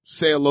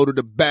Say hello to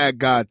the bad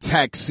guy.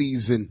 Tax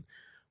season.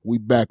 We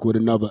back with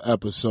another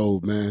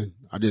episode, man.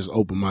 I just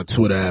opened my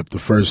Twitter app. The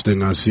first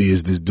thing I see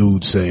is this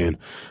dude saying,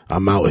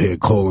 I'm out here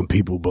calling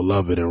people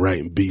beloved and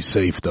writing be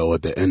safe though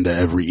at the end of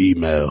every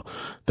email.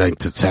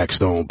 Thanks to Tax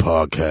Stone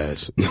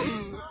Podcast.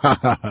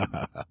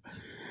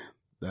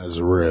 That's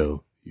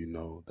real. You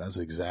know, that's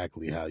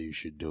exactly how you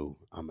should do.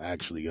 I'm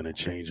actually going to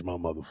change my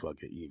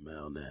motherfucking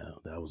email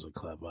now. That was a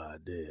clever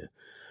idea.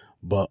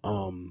 But,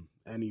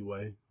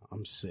 anyway,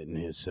 I'm sitting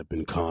here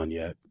sipping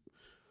cognac.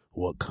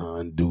 What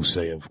kind do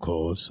say, of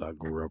course. I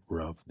grew up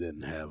rough,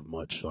 didn't have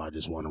much, so I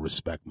just want to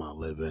respect my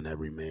living,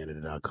 every man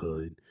that I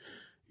could.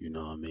 You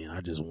know what I mean? I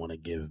just want to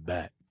give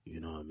back, you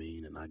know what I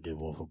mean? And I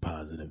give off a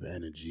positive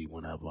energy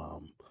whenever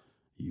I'm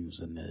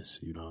using this,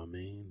 you know what I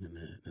mean? And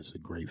it's a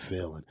great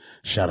feeling.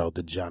 Shout out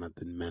to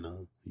Jonathan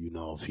Mena. You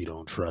know, if he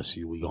don't trust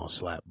you, we gonna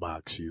slap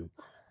box you.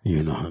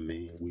 You know what I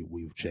mean?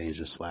 We've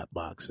changed the slap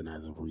boxing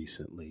as of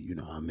recently, you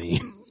know what I mean?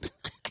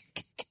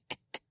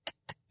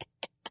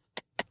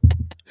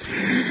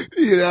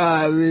 You know what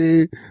I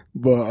mean?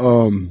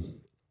 But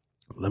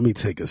let me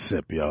take a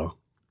sip, y'all.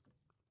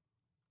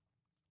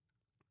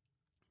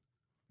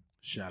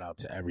 Shout out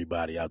to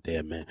everybody out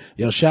there, man.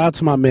 Yo, shout out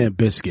to my man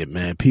Biscuit,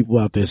 man. People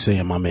out there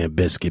saying my man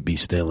Biscuit be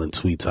stealing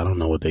tweets. I don't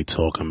know what they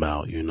talking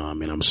about. You know what I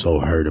mean? I'm so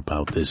hurt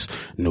about this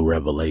new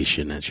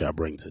revelation that y'all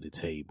bring to the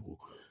table.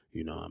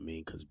 You know what I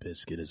mean? Because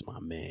Biscuit is my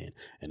man.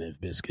 And if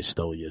Biscuit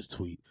stole your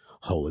tweet,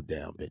 hold it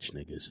down, bitch,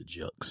 nigga. It's a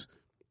jux.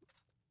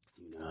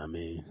 You know what I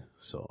mean?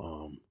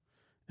 So,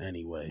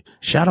 anyway,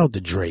 shout out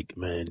to Drake,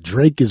 man.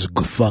 Drake is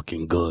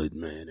fucking good,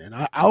 man. And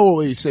I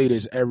always say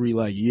this every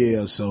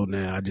year or so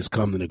now. I just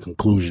come to the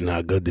conclusion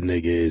how good the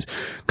nigga is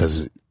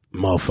because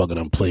motherfucker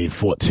done played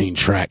 14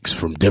 tracks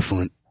from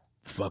different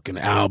fucking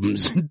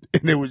albums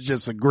and it was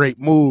just a great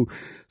move.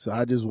 So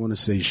I just want to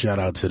say shout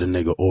out to the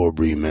nigga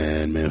Aubrey,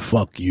 man. Man,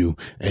 fuck you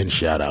and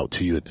shout out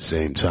to you at the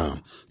same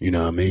time. You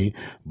know what I mean?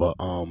 But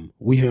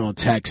we here on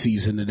tax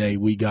season today.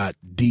 We got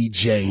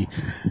DJ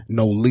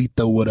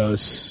Nolita with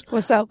us.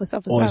 What's up? What's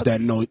up? Or is that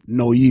Noita?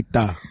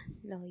 Nolita.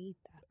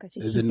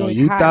 Is it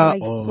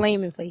Noita or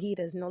flaming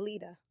fajitas?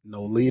 Nolita.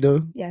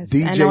 Nolita? Yes.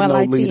 DJ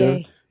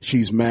Nolita.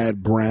 She's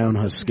mad brown.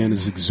 Her skin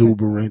is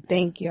exuberant.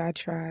 Thank you. I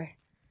try.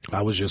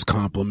 I was just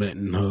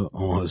complimenting her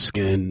on her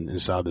skin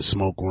inside the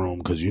smoke room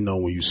because, you know,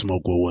 when you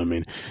smoke with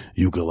women,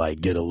 you could,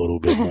 get a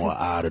little bit more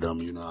out of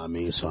them, you know what I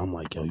mean? So I'm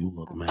like, yo, you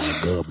look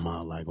mad good,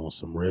 ma, on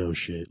some real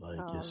shit,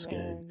 your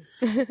skin.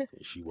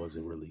 She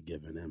wasn't really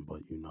giving in,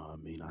 but, you know what I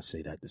mean? I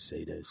say that to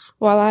say this.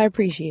 Well, I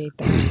appreciate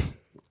that.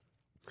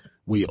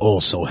 We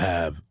also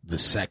have the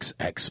sex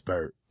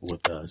expert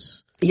with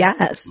us.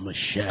 Yes.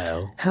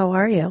 Michelle. How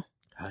are you?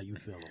 How you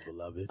feeling,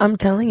 beloved? I'm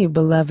telling you,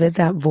 beloved,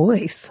 that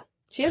voice.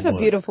 She has a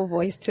beautiful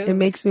voice, too. It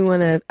makes me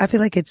want to, I feel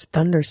like it's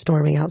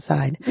thunderstorming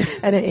outside.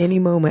 And at any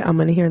moment, I'm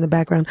going to hear in the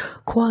background,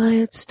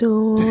 quiet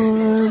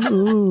storm,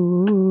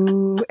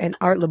 ooh. And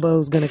Art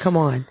LeBeau's going to come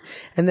on.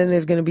 And then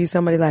there's going to be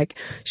somebody like,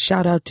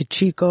 shout out to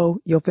Chico,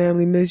 your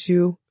family miss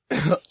you.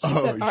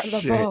 Oh, Art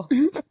shit. LeBeau.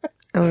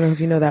 I don't know if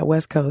you know that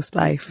West Coast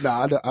life.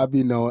 Nah, I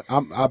be knowing.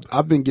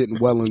 I've been getting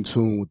well in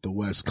tune with the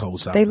West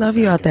Coast. They love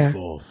you out there.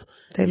 Forth.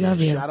 They love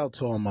you. Shout out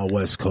to all my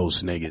West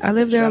Coast niggas. I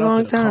lived there shout a long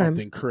out to the time.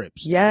 Compton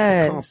Crips.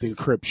 Yes. The Compton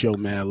Crips show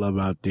mad love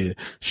out there.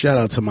 Shout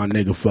out to my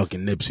nigga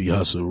fucking Nipsey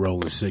Hussle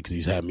rolling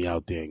 60s. Had me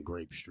out there in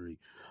Grape Street.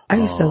 I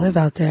used to live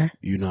out there.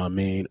 You know what I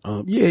mean?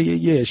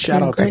 Yeah.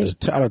 Shout out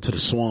to the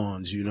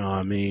Swans, you know what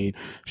I mean?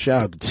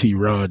 Shout out to T.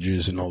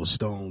 Rogers and all the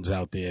Stones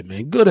out there,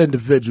 man. Good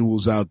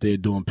individuals out there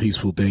doing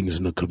peaceful things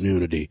in the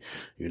community.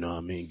 You know what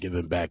I mean?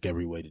 Giving back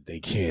every way that they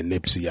can.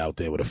 Nipsey out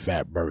there with a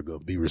fat burger.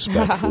 Be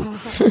respectful.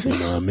 You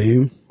know what I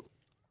mean?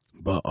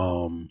 But,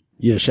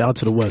 yeah, shout out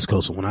to the West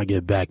Coast. And when I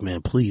get back,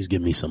 man, please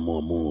give me some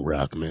more Moon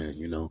Rock, man.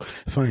 You know,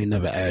 if I ain't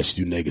never asked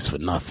you niggas for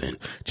nothing,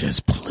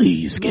 just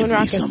please give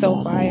me some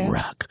more Moon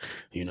Rock.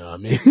 You know what I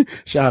mean?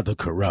 Shout out to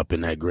Corrupt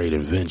and that great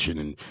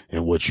invention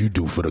and what you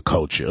do for the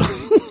culture.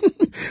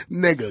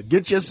 Nigga,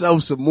 get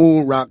yourself some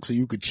Moon Rock so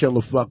you could chill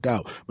the fuck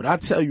out. But I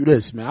tell you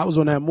this, man, I was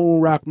on that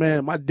Moon Rock,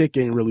 man. My dick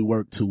ain't really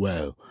worked too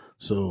well.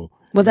 So,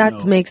 well,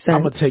 that makes sense.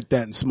 I'm going to take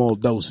that in small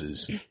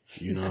doses.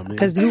 You know what I mean?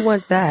 Because who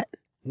wants that?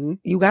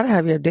 You gotta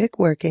have your dick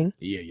working.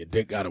 Yeah, your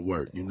dick gotta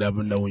work. You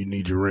never know when you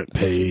need your rent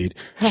paid.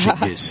 Shit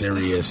gets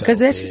serious.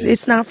 Because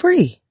it's not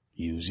free.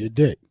 Use your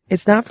dick.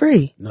 It's not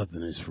free.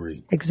 Nothing is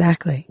free.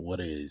 Exactly. What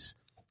is?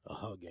 A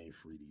hug ain't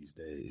free these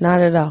days. Not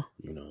at all.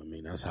 You know what I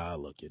mean? That's how I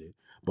look at it.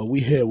 But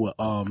we here with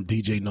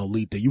DJ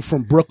Nolita. You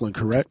from Brooklyn,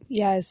 correct?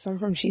 Yes, I'm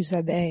from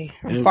Sheepshead Bay.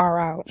 I'm far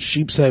out.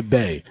 Sheepshead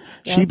Bay.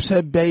 Yep.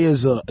 Sheepshead Bay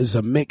is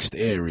a mixed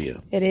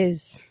area. It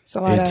is. It's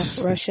a lot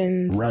of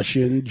Russians.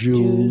 Russian,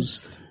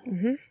 Jews.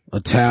 Mm-hmm.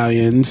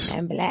 Italians.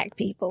 And black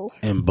people.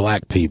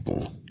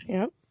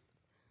 Yep.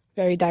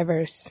 Very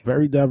diverse.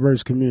 Very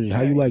diverse community.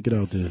 How you like it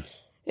out there?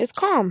 It's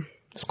calm.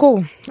 It's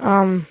cool.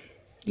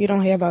 You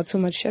don't hear about too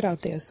much shit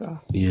out there, so.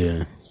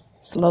 Yeah.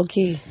 It's low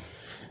key.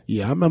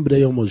 Yeah, I remember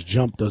they almost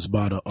jumped us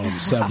by the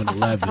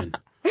 7-Eleven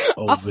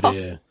over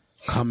there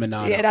coming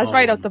out. Yeah, that's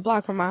right up the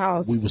block from my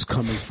house. We was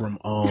coming from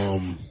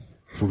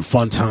from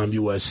Funtime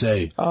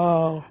USA.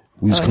 Oh.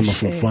 We was coming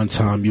shit. from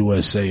Funtime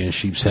USA in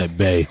Sheepshead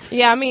Bay.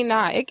 Yeah, I mean,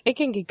 it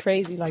can get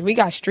crazy. Like, we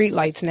got street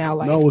lights now.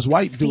 Like, No, it was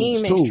white dudes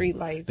beaming too. street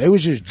lights. They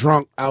was just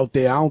drunk out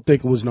there. I don't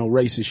think it was no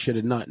racist shit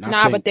or nothing.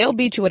 But they'll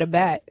beat you with a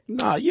bat.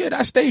 Nah, yeah,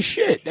 that's they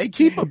shit. They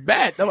keep a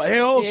bat. They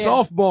all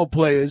softball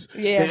players.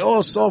 Yeah. They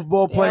all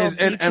softball players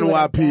in beat you with a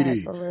bat, for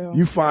NYPD. real.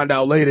 You find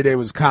out later they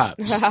was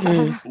cops.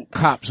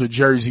 Cops with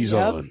jerseys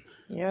on.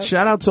 Yep.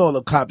 Shout out to all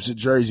the cops with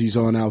jerseys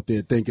on out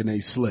there thinking they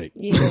slick.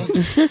 Yeah.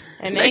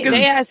 And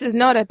they asses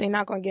know that they're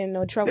not going to get in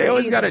no trouble. They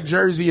always either. got a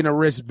jersey and a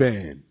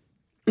wristband.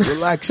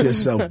 Relax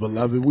yourself,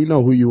 beloved. We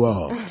know who you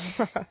are.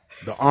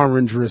 The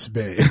orange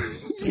wristband.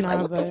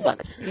 Nah,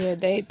 but yeah,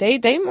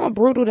 they more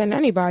brutal than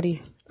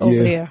anybody over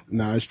there.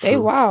 Nah, it's true. They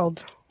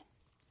wild.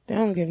 They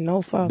don't give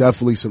no fuck.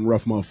 Definitely some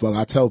rough motherfuckers.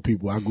 I tell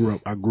people I grew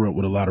up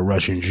with a lot of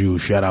Russian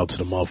Jews. Shout out to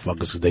the motherfuckers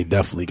because they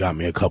definitely got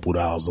me a couple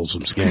dollars. Those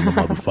some scammer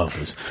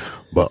motherfuckers.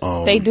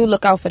 But they do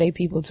look out for their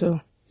people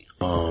too.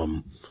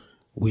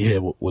 We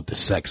here with the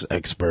sex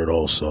expert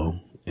also,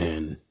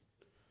 and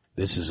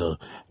this is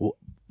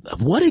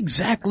what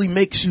exactly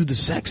makes you the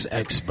sex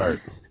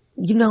expert?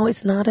 You know,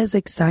 it's not as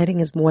exciting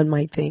as one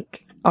might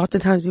think.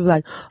 Oftentimes people are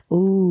like,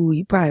 ooh,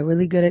 you're probably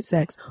really good at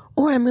sex.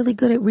 Or I'm really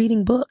good at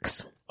reading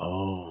books.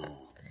 Oh.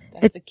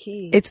 That's the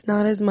key. It's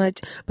not as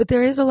much, but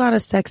there is a lot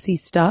of sexy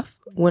stuff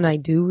when I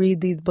do read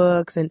these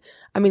books. And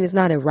I mean, it's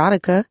not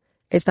erotica.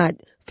 It's not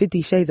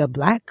 50 Shades of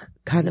Black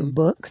kind of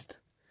books,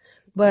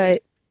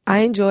 but I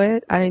enjoy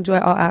it. I enjoy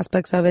all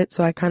aspects of it.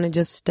 So I kind of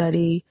just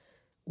study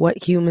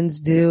what humans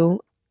do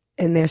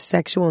and their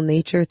sexual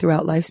nature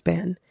throughout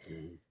lifespan.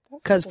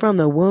 Cause from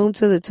the womb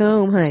to the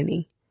tomb,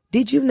 honey,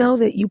 did you know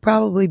that you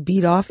probably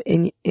beat off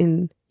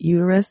in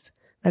uterus?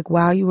 Like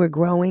while you were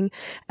growing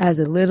as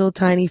a little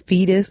tiny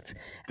fetus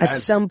at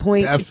some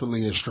point.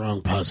 Definitely a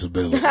strong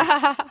possibility.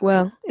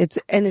 Well, it's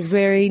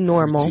very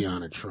normal.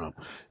 Tiana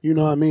Trump. You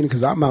know what I mean?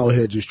 Because I'm out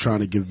here just trying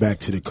to give back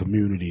to the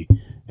community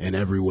in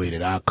every way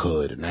that I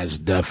could. And that's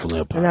definitely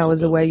a possibility. And that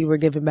was the way you were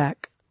giving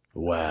back.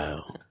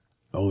 Wow.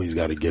 Always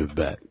got to give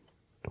back.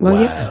 Well,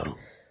 wow. yeah.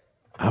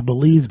 I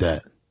believe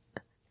that.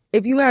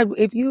 If you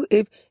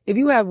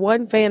had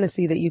one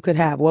fantasy that you could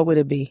have, what would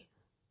it be?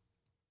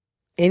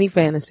 Any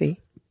fantasy.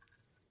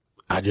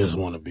 I just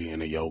want to be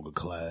in a yoga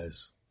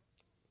class.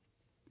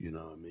 You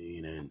know what I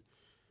mean? And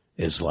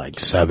it's like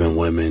 7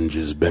 women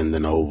just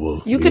bending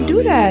over. You could know do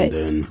what I mean?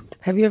 that. And then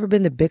Have you ever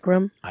been to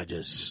Bikram? I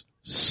just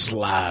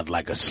slide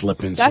like a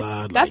slip and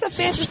slide. That's like, a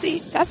fantasy.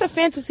 That's a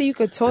fantasy you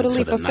could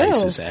totally into the fulfill.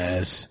 nicest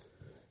ass.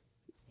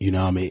 You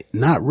know what I mean?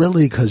 Not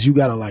really, because you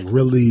gotta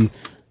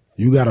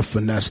you gotta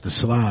finesse the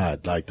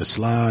slide. Like the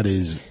slide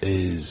is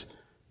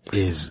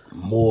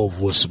more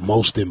of what's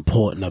most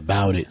important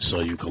about it,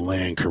 so you can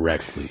land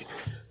correctly.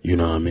 You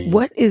know what I mean?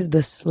 What is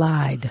the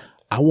slide?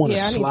 I want to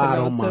Yeah, I need to slide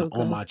know on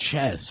too, my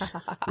chest,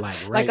 like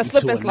right Like a into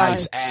slip and a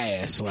nice slide.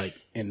 ass, like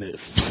in the.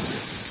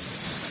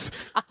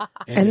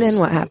 And then his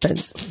what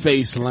happens?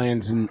 Face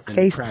lands in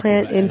Face the crack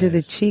plant of the into the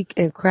ass. cheek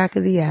and crack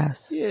of the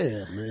ass.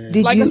 Yeah, man.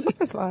 Did Like you a slip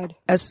and slide.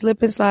 a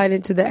slip and slide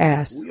into the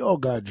ass? We all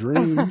got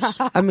dreams.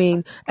 I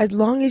mean, as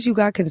long as you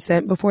got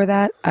consent before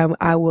that,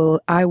 I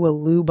will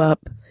lube up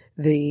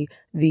the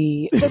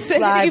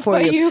slide for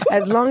for you. you.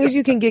 As long as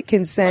you can get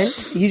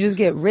consent, you just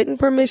get written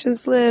permission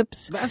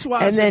slips. That's why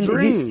and it's then a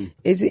dream.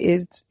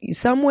 It's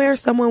somewhere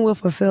someone will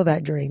fulfill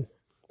that dream.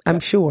 I'm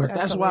sure.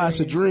 That's why it's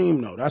a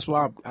dream, though. That's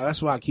why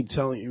I keep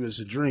telling you it's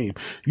a dream.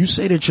 You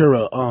say that you're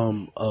a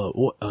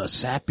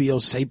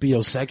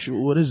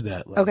sapiosexual. What is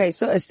that? Like, Okay,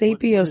 so a what is this?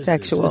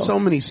 sapiosexual. There's so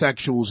many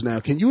sexuals now.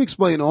 Can you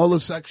explain all the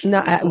sexuals?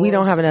 No, we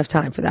don't have enough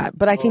time for that,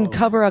 but I can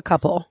cover a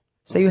couple.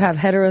 So you have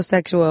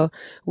heterosexual,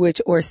 or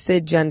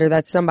cisgender.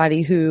 That's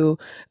somebody who,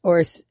 or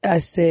a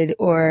cis,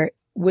 or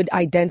would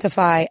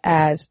identify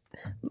as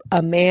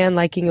a man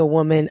liking a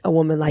woman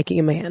liking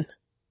a man.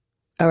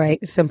 All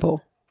right.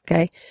 Simple.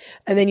 Okay.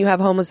 And then you have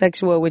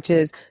homosexual, which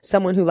is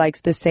someone who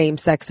likes the same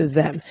sex as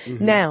them.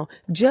 Mm-hmm. Now,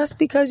 just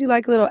because you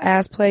like little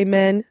ass play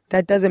men,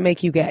 that doesn't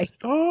make you gay.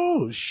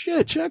 Oh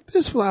shit! Check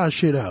this fly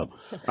shit out.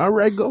 All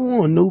right,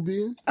 go on,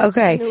 Nubian.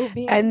 Okay.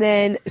 Nubian. And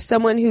then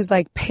someone who's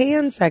like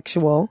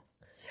pansexual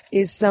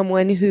is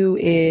someone who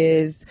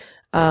is,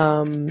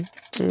 how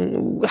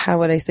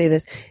would I say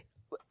this?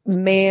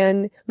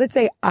 Man, let's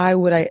say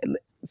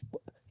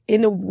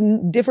in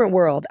a different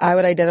world, I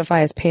would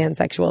identify as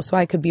pansexual. So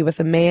I could be with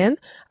a man,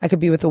 I could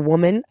be with a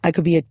woman, I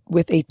could be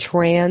with a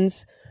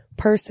trans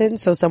person.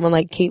 So someone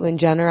like Caitlyn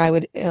Jenner, I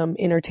would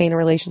entertain a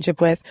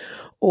relationship with,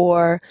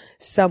 or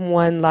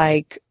someone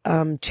like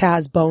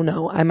Chaz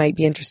Bono, I might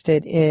be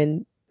interested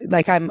in.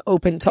 Like I'm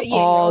open to Yeah,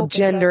 all you're open to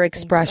gender everything.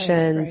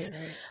 expressions.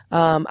 Right.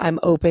 I'm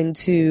open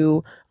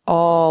to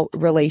all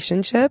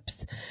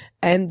relationships.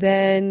 And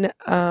then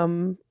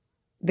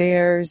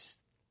there's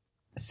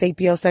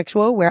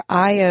sapiosexual, where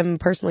I am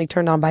personally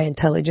turned on by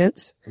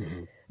intelligence,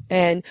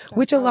 and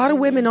which a lot of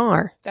women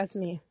are. That's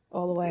me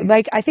all the way.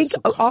 Like, I think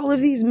all of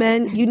these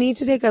men, you need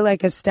to take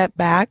a step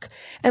back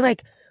and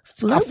like I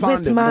flirt find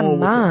with it my more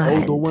mind.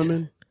 with the older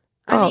women.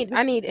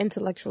 I need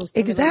intellectual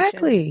stimulation.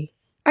 Exactly.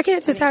 I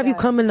can't just have you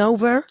coming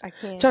over. I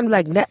can't. Trying to be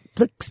like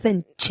Netflix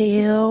and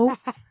chill.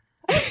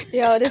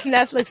 Yo, this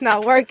Netflix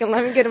not working.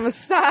 Let me get a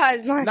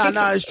massage. Like,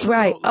 Nah, it's true.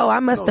 Right. Oh, I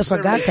must have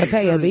forgot to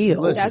pay a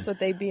bill. Listen, that's what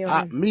they be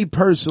on. me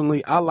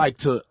personally, I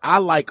like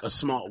a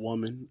smart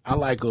woman. I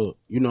like a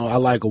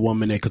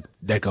woman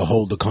that could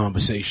hold the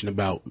conversation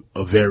about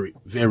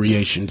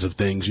variations of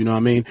things. You know what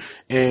I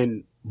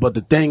mean? But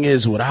the thing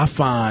is, what I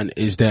find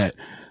is that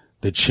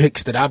the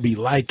chicks that I be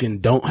liking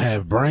don't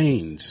have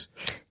brains.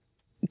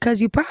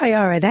 Because you probably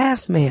are an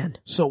ass man.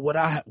 So what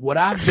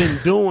I've been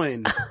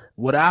doing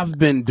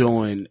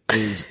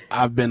is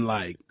I've been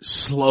like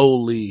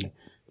slowly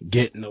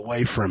getting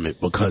away from it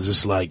because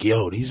it's like,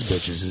 yo, these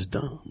bitches is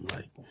dumb.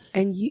 Like,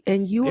 and you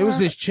it was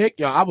this chick,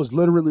 yo, I was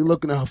literally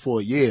looking at her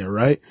for a year,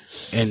 right?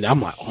 And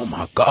I'm like, oh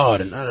my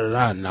God, and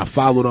and I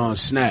followed her on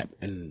Snap,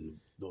 and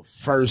the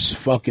first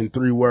fucking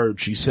 3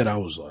 words she said, I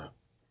was like,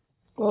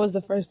 What was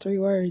the first 3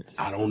 words?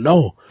 I don't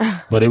know,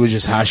 but it was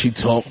just how she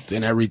talked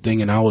and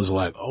everything, and I was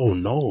like, "Oh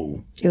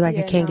no!" You're like,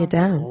 I can't get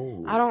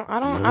down. No, I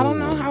don't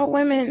know how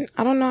women.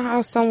 I don't know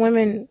how some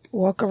women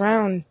walk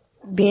around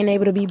being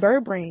able to be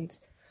bird brains.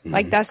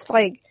 Like that's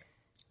like,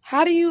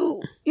 how do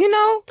you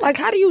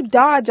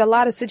dodge a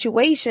lot of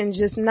situations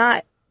just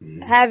not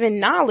having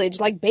knowledge,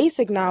 like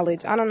basic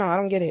knowledge? I don't know. I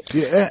don't get it.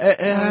 Yeah, it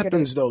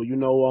happens though. You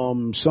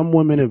know, some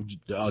women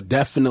have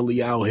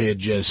definitely out here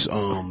just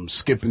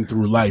skipping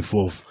through life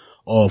of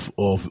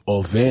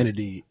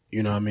vanity.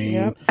 You know what I mean?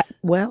 Yep.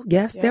 Well,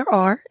 yes, there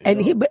are.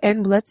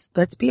 And let's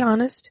be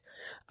honest.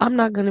 I'm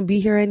not going to be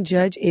here and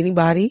judge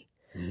anybody.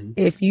 Mm-hmm.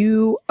 If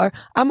you are,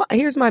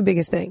 here's my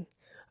biggest thing.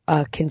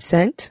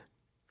 Consent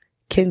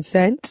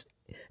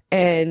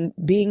and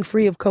being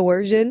free of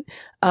coercion,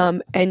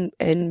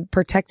 and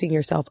protecting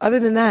yourself. Other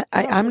than that,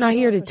 I'm not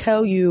here to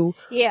tell you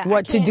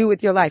what to do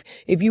with your life.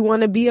 If you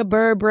want to be a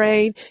bird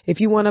brain,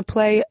 if you want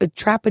to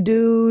trap a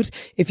dude,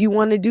 if you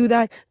want to do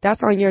that,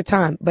 that's on your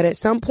time. But at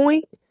some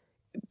point,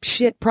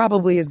 shit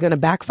probably is going to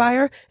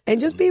backfire, and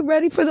just be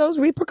ready for those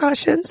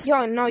repercussions.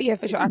 Yo, no, yeah,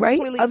 for sure. I right?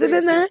 Other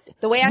than that,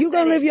 the way you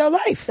going to live your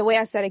life. The way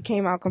I said it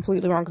came out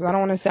completely wrong because I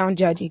don't want to sound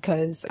judgy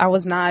because I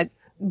was not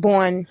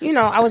born,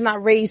 I was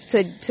not raised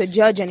to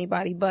judge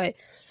anybody, but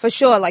for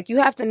sure, like,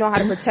 you have to know how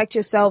to protect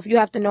yourself. You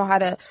have to know how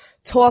to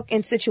talk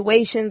in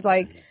situations,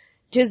 like,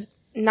 just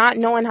not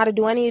knowing how to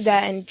do any of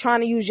that and trying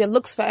to use your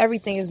looks for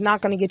everything is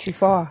not going to get you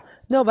far.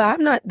 No, but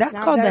I'm not, that's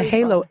not called the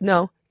halo. Far.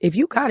 No, if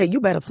you got it,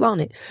 you better flaunt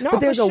it. No, but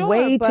there's a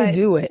way to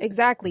do it.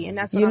 Exactly. And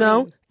that's what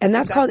and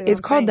that's exactly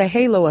called the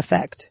halo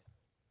effect.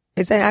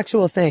 It's an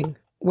actual thing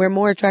where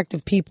more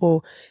attractive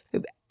people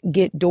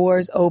get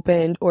doors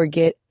opened or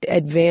get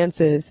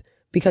advances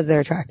because they're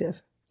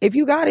attractive. If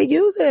you got it,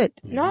 use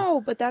it.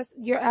 No, but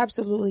you're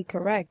absolutely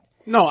correct.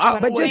 No,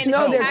 but just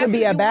know there could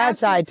be a bad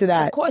side to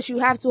that. Of course, you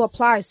have to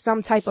apply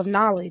some type of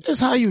knowledge.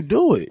 That's how you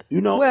do it.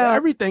 Well,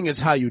 everything is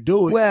how you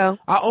do it. Well,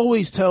 I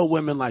always tell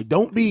women, like,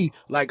 don't be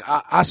like,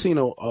 I seen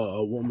a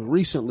woman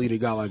recently that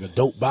got like a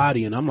dope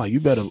body, and I'm like, you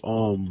better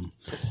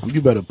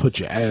put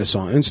your ass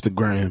on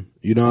Instagram.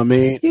 You know what I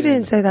mean? You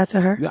didn't say that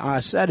to her. I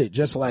said it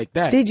just like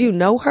that. Did you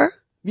know her?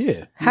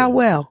 Yeah. How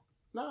well?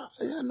 Nah,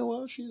 I know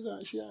her.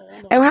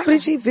 And how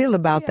did she feel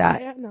about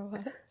that? I know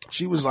her.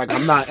 She was like,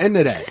 I'm not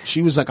into that.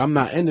 She was like, I'm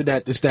not into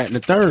that, this, that, and the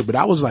third. But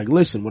I was like,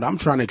 listen, what I'm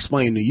trying to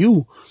explain to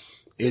you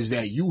is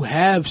that you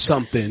have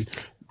something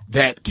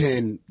that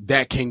can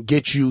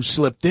get you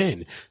slipped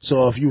in.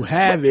 So if you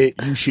have it,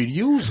 you should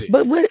use it.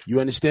 But you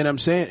understand what I'm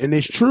saying? And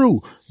it's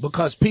true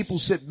because people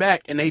sit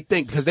back and they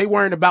think, because they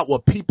worrying about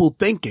what people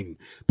thinking.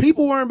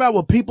 People worrying about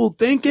what people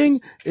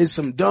thinking is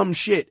some dumb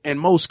shit in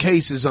most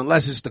cases,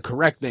 unless it's the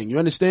correct thing. You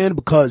understand?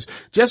 Because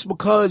just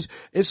because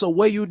it's a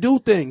way you do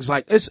things,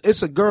 like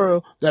it's a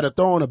girl that'll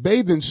throw on a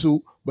bathing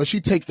suit, but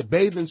she take the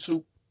bathing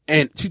suit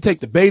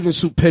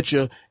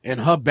picture in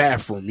her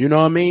bathroom, you know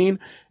what I mean?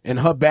 In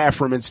her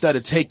bathroom instead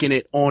of taking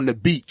it on the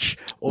beach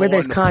or where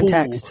there's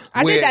context.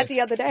 I did that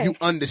the other day. You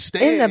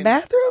understand? In the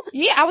bathroom?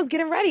 Yeah, I was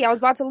getting ready. I was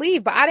about to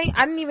leave, but I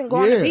didn't even go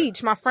on the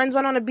beach. My friends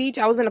went on the beach.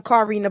 I was in the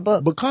car reading a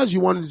book. Because you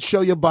wanted to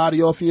show your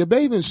body off in your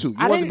bathing suit.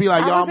 You wanted to be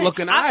like, yo, I'm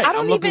looking all right.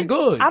 I'm looking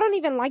good. I don't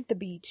even like the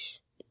beach.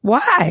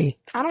 Why?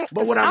 I don't.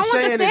 But what I'm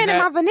saying is that in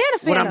my banana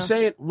what I'm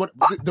saying,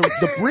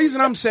 the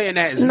reason I'm saying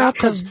that is not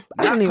because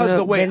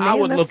the way I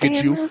would look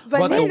at you,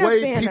 but the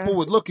way people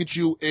would look at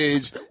you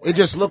is it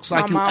just looks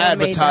like you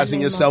advertising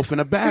yourself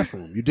in a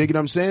bathroom. You dig what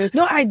I'm saying?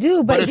 No, I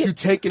do. But if you're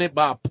taking it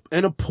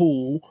in a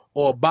pool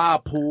or by a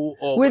pool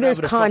or where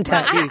there's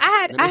contact,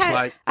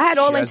 I had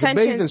all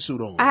intentions.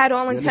 I had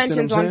all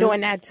intentions on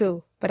doing that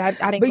too. But I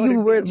didn't. But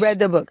you read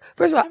the book.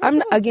 First of all, I'm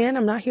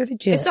not here to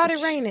judge. It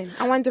started raining.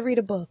 I wanted to read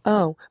a book.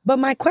 Oh, but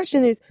my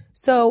question is,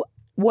 so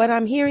what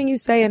I'm hearing you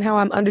say and how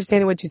I'm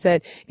understanding what you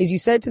said is you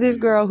said to this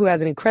girl who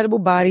has an incredible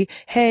body,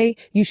 hey,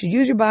 you should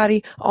use your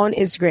body on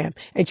Instagram.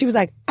 And she was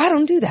like, I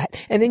don't do that.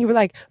 And then you were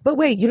like, but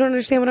wait, you don't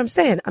understand what I'm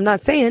saying. I'm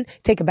not saying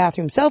take a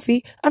bathroom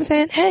selfie. I'm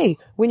saying, hey,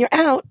 when you're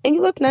out and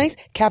you look nice,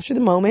 capture the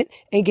moment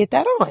and get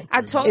that on.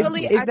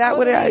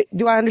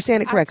 Do I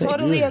understand it correctly? I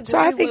totally agree. So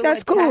I think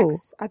that's cool.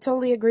 I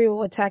totally agree with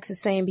what Tax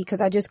is saying because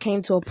I just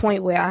came to a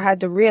point where I had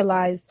to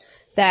realize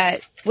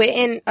that we're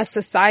in a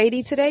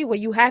society today where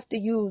you have to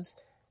use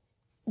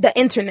the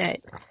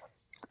internet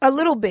a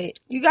little bit.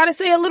 You got to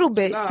say a little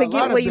bit to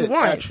get what you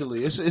want.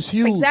 Actually, it's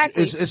huge.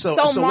 Exactly. It's a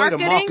way to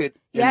market.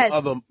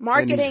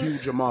 Marketing. In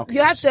huge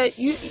markets.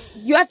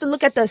 You have to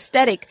look at the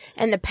aesthetic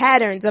and the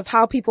patterns of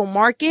how people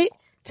market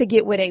to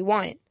get what they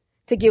want.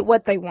 To get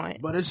what they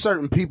want. But it's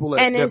certain people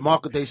that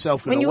market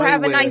themselves in a way when you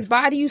have a nice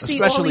body, you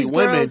see all these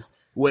women. Girls,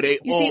 where they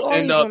all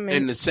end up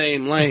in the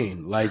same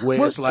lane,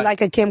 it's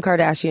like a Kim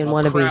Kardashian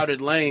wannabe, crowded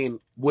lane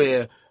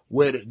where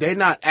they're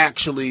not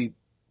actually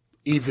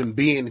even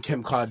being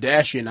Kim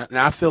Kardashian. And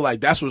I feel like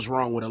that's what's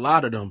wrong with a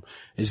lot of them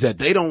is that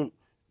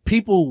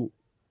people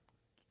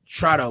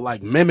try to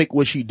like mimic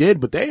what she did,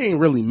 but they ain't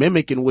really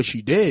mimicking what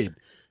she did,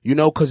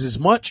 cause as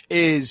much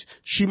as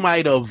she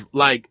might have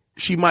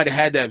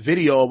had that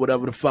video or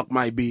whatever the fuck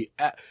might be.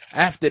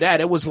 After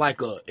that, it was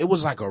like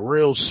a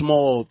real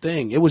small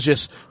thing. It was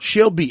just,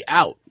 she'll be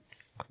out.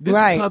 This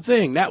is her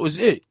thing. That was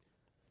it.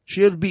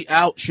 She'll be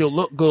out. She'll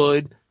look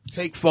good.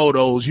 Take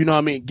photos. You know what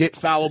I mean? Get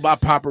followed by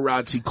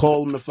paparazzi.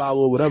 Call them to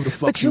follow whatever the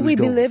fuck. But should we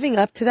be living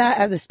up to that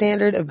as a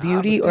standard of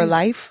beauty or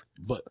life?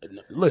 But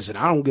listen,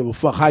 I don't give a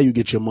fuck how you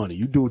get your money.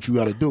 You do what you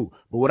got to do.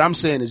 But what I'm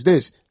saying is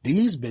this.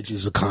 These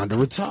bitches are kind of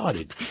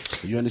retarded.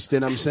 You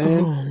understand what I'm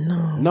saying? Oh,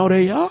 no. No,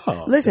 they are.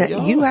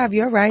 Listen, you have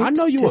your right. I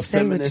know you're a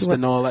feminist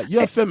and all that.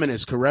 You're a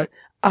feminist, correct?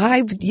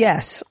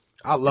 Yes.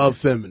 I love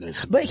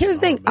feminists. But here's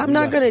the thing. I'm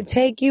not going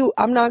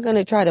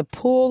to try to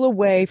pull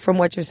away from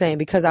what you're saying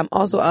because I'm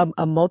also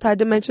a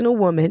multidimensional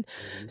woman.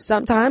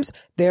 Sometimes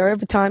there are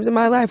times in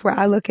my life where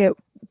I look at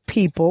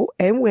people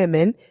and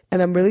women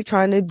and I'm really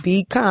trying to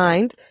be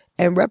kind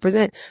and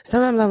represent.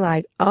 Sometimes I'm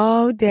like,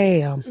 oh,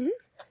 damn. Mm-hmm.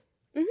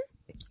 Mm-hmm.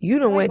 You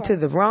done went to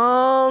the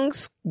wrong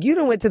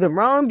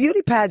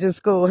beauty pageant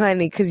school,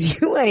 honey, because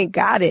you ain't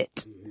got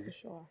it. For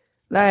sure.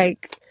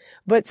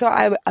 But so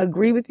I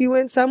agree with you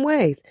in some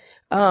ways.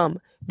 But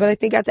I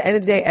think at the end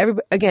of the day,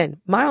 again,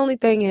 my only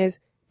thing is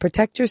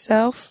protect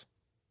yourself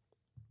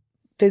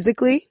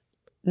physically,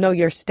 know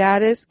your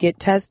status, get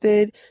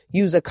tested,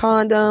 use a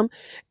condom,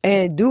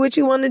 and do what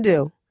you want to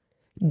do.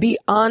 Be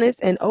honest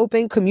and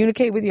open,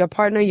 communicate with your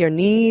partner your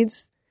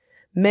needs.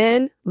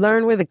 Men,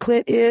 learn where the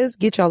clit is,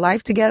 get your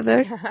life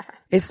together.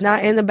 It's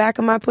not in the back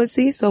of my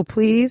pussy, so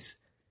please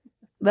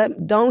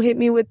don't hit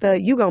me with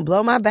you gonna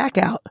blow my back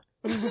out.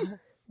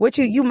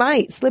 You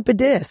might slip a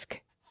disc.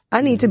 I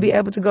need to be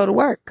able to go to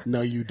work.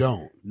 No, you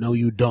don't.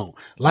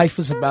 Life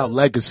is about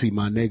legacy,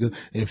 my nigga.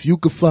 If you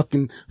could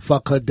fucking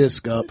fuck her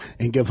disc up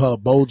and give her a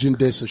bulging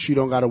disc so she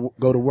don't gotta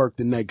go to work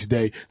the next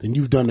day, then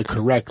you've done the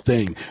correct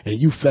thing and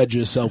you fed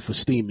your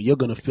self-esteem and you're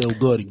gonna feel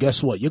good. And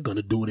guess what? You're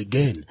gonna do it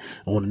again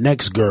on the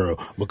next girl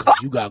because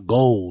you got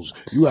goals.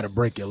 You gotta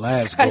break your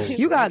last goal.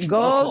 You got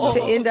goals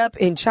to end up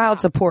in child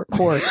support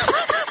court.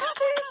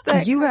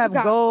 You have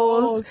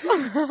goals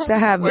to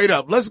have. Wait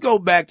up. Let's go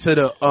back to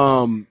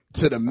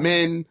the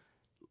men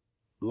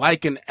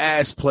liking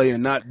ass play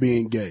and not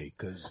being gay.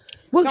 Cause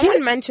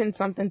someone mentioned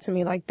something to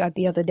me like that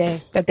the other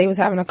day, that they was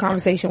having a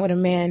conversation with a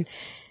man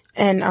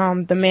and,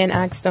 the man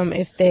asked them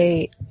if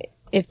they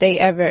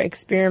ever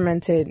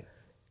experimented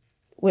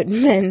with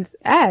men's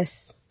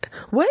ass.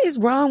 What is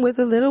wrong with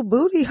a little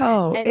booty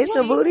hole? It's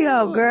a booty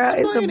hole, girl.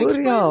 It's a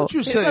booty hole. What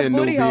you saying,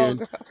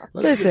 Nubian?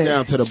 Let's get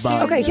down to the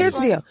bottom. Okay, here's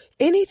the deal.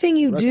 Anything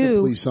you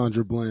do. Please,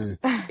 Sandra Bland.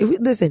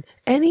 Listen,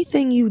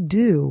 anything you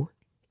do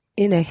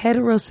in a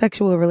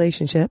heterosexual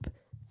relationship,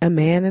 a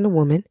man and a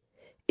woman,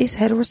 is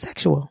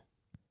heterosexual.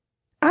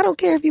 I don't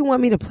care if you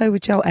want me to play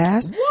with your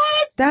ass.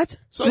 What?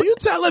 So you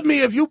telling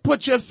me if you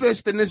put your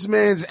fist in this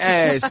man's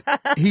ass,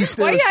 he's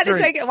still Why you had straight?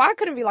 to take it? Why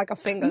couldn't it be like a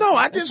finger? No,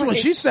 I just what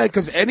she said,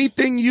 because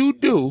anything you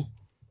do.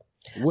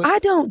 I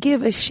don't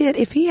give a shit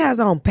if he has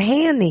on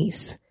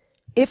panties.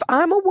 If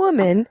I'm a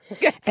woman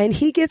and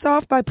he gets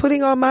off by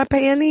putting on my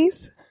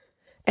panties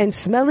and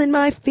smelling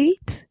my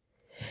feet,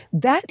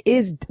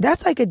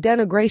 that's like a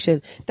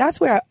denigration.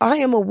 That's where I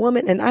am a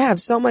woman and I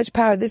have so much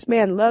power. This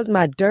man loves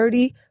my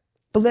dirty,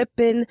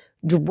 flipping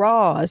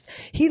drawers.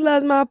 He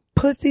loves my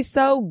pussy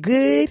so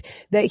good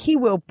that he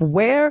will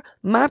wear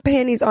my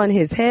panties on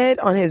his head,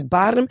 on his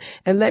bottom,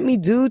 and let me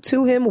do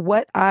to him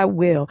what I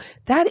will.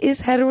 That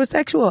is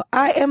heterosexual.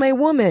 I am a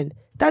woman.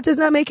 That does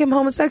not make him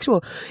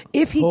homosexual.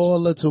 Poor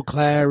little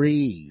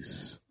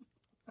Clarice.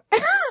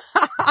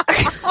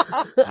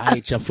 I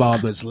ate your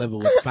father's liver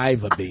with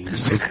fiber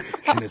beans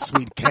and a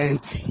sweet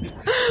candy.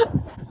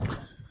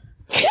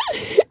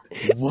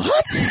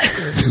 What?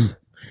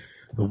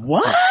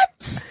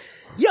 What?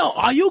 Yo,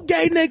 are you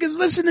gay niggas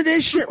listening to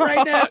this shit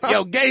right now?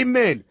 Yo, gay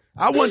men,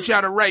 I want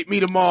y'all to write me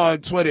tomorrow on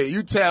Twitter.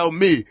 You tell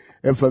me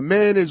if a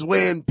man is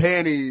wearing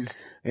panties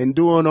and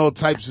doing all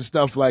types of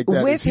stuff like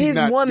that. With Is he his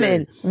not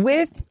woman. gay?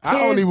 With I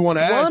don't his even want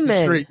to ask the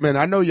woman. straight men.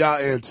 I know y'all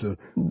answer.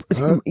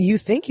 Huh? You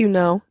think you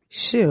know?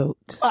 Shoot.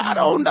 I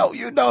don't know.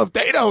 You know, if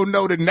they don't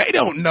know, then they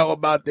don't know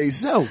about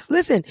themselves.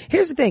 Listen,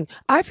 here's the thing.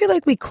 I feel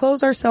like we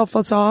close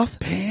ourselves off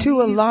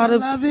to a lot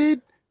of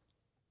beloved.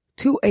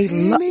 to a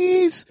lot.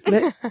 Panties.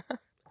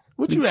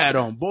 What you had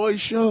on? Boy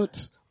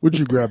shorts? Would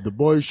you grab the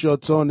boy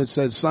shorts on that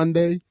says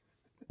Sunday?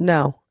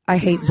 No, I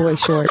hate boy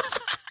shorts.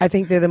 I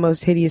think they're the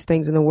most hideous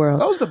things in the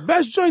world. Those the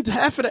best joints.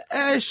 Half of the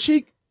ass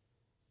cheek.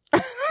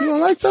 You don't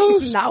like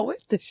those? Not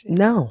with the shit.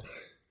 No.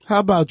 How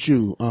about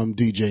you,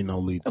 DJ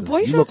Nolita? Boy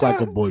You look shorts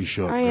like are- a boy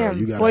short I girl. am.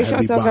 You got Boy a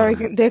heavy shorts are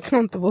bottom. they're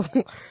comfortable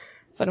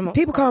for the most.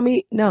 People call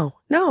me no.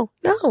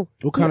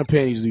 What kind of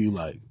panties do you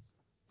like?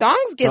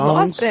 Thongs get Thongs?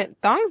 lost in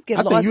Thongs get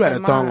I lost think you had a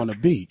in thong mine. on the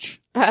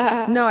beach.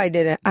 No, I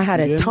didn't. I had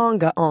You a didn't?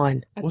 tonga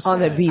on What's on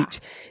the that?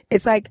 beach.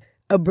 It's like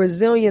a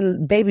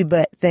Brazilian baby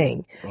butt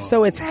thing.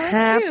 So it's that's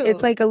half, cute.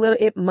 it's like a little,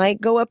 it might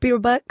go up your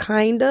butt,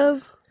 kind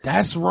of.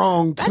 That's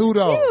wrong too,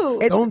 though.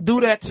 cute. Don't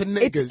do that to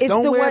niggas. it's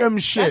Don't the wear one- them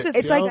shits. That's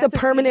It's yo. like the That's a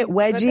permanent tease,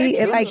 but wedgie.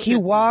 they're It like cute. you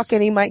walk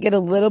and you might get a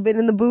little bit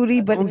in the booty,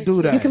 but Don't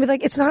do that. you can be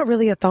like, it's not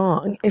really a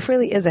thong. It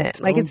really isn't.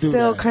 Like Don't it's do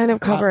still that. kind of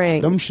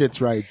covering. Them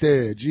shits right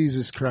there.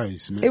 Jesus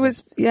Christ, man. It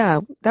was, yeah,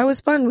 that was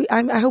fun.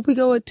 I hope we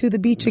go to the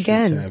beach Them shits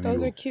again. have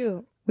Those you. are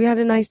cute. We had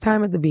a nice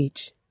time at the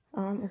beach.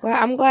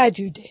 I'm glad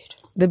you did.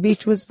 The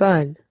beach was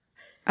fun.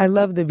 I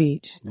love the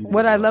beach.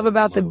 What I love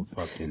about the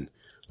Motherfucking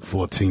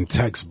 14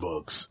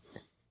 textbooks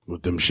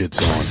with them shits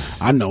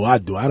on. I know I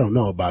do. I don't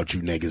know about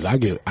you niggas.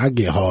 I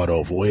get hard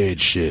off weird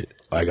shit.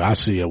 Like I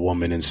see a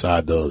woman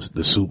inside the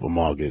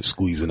supermarket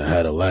squeezing a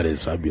head of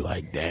lettuce. I'd be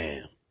like,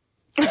 damn.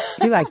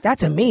 you're like,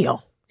 that's a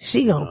meal.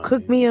 She gonna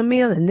cook me a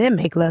meal and then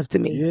make love to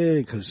me. Yeah,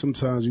 because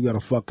sometimes you gotta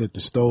fuck at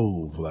the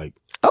stove, like,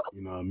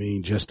 you know what I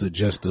mean, just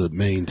to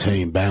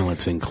maintain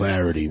balance and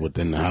clarity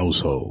within the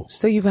household.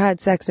 So you've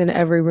had sex in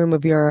every room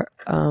of your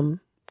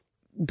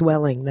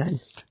dwelling then?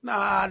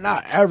 Nah,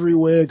 not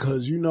everywhere,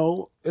 because you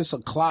know it's a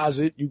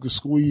closet you can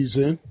squeeze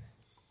in,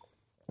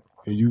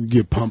 and you can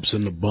get pumps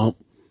in the bump.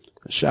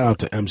 Shout out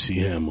to MC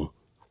Hammer.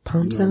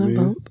 Pumps You know and a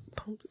what I mean?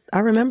 bump. I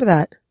remember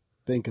that.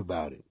 Think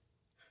about it.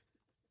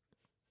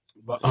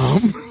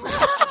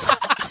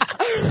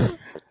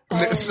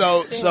 But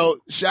so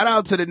shout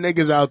out to the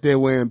niggas out there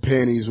wearing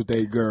panties with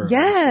their girls.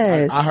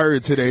 Yes. I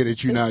heard today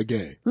that you're not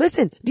gay.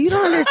 Listen, do you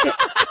not understand?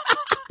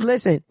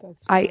 Listen,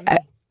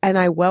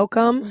 I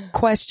welcome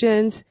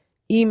questions,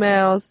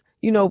 emails,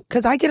 you know,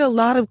 cause I get a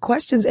lot of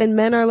questions and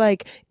men are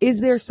like, is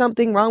there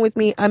something wrong with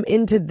me? I'm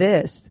into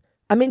this.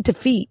 I'm into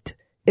feet.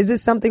 Is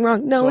this something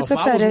wrong? No, So it's if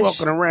a I was fetish.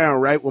 walking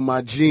around right with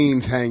my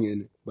jeans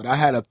hanging, but I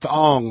had a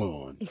thong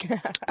on,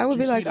 I would you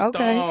be see like, the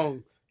okay.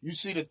 thong, you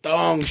see the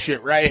thong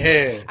shit right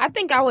here. I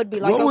think I would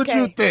be like, What would okay.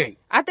 you think?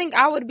 I think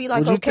I would be like,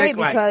 Would you okay, think,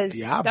 like, because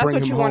yeah, I'll that's bring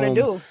what him you want to home?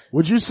 do.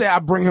 Would you say I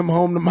bring him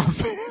home to my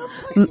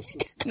family?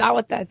 Not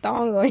with that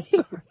thong on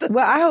you.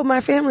 Well, I hope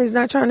my family's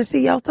not trying to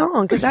see your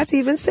thong because that's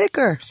even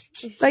sicker.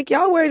 Like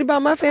y'all worried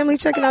about my family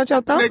checking out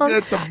your thong. Nigga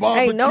at the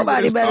barbecue Ain't nobody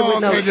with his better with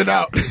thong no. hanging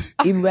out.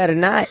 You better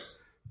not.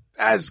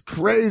 That's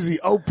crazy.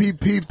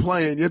 OPP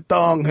playing, your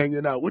thong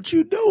hanging out. What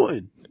you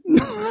doing?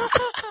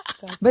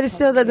 But it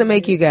still doesn't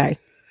make you gay.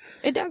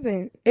 It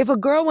doesn't. If a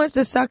girl wants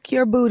to suck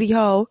your booty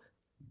hole,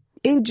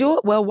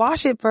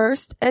 wash it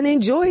first and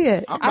enjoy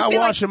it. I'm not feel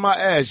like- washing my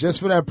ass just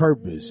for that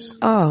purpose.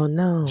 Oh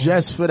no.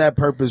 Just for that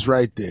purpose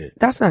right there.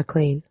 That's not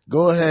clean.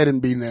 Go ahead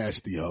and be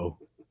nasty, ho.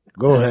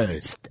 Go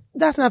ahead.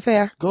 That's not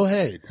fair. Go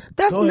ahead.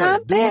 That's Go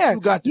not ahead. Do what fair.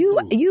 you got to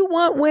do. You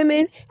want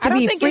women I to don't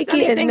be think it's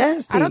freaky and anything.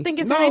 nasty. I don't think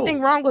it's No.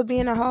 anything wrong with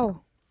being a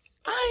hoe.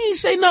 I ain't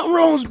say nothing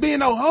wrong with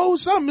being a hoe.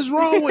 Something is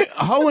wrong with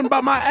hoeing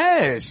by my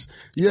ass.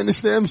 You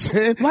understand what I'm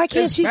saying? Why can't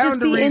There's she just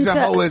be boundaries into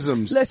and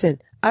hoisms.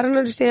 Listen, I don't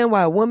understand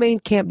why a woman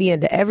can't be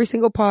into every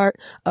single part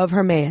of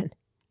her man.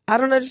 I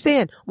don't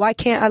understand. Why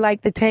can't I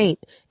like the taint?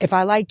 If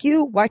I like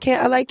you, why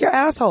can't I like your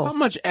How asshole?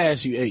 much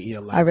ass you ate in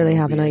your life? I really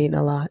haven't Ruby? eaten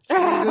a lot.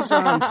 That's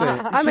what I'm saying.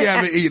 She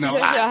haven't eaten a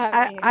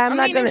lot. I'm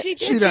not gonna-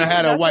 She done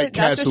had a White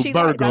Castle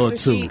burger or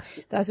two.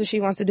 That's what she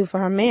wants to do for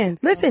her man.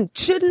 so. Listen,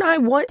 shouldn't I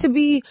want to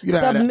be You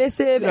done had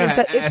submissive? You done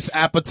had if- ass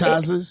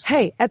appetizers.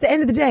 hey, at the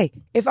end of the day,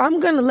 if I'm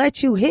going to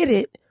let you hit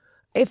it,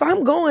 if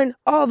I'm going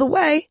all the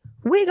way,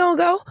 we going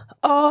to go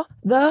all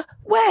the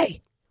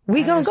way.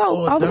 We going Ass to go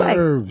hors all the way.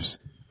 d'oeuvres.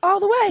 All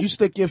the way. You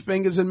stick your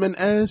fingers in men's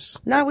ass?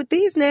 Not with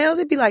these nails.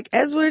 It'd be like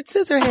Edward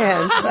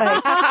Scissorhands.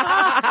 Like,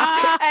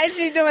 And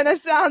she doing a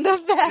sound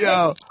effect.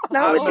 Yo,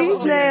 Not with I remember these me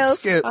and nails.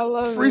 Skip. I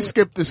love Free it.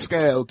 Skip the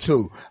scale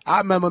too. I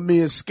remember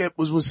me and Skip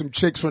was with some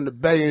chicks from the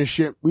Bay and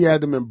shit. We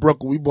had them in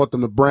Brooklyn. We bought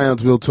them to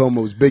Brownsville. Told them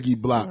it was Biggie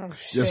Block,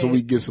 just so shit. we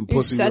could get some You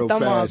pussy set real them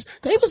up. fast.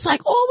 They was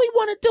like, all we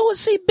want to do is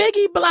see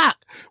Biggie Block.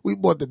 We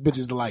bought the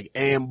bitches to like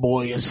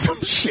Amboy or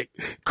some shit.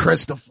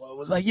 Christopher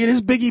was like, yeah,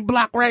 this Biggie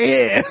Block right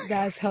here.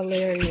 That's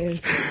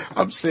hilarious.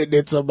 I'm sitting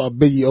there talking about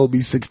Biggie owed me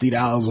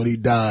 $60 when he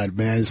died,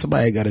 man.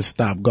 Somebody got to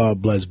stop.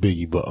 God bless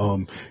Biggie. But,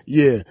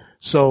 yeah.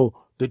 So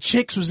the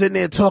chicks was in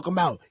there talking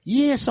about,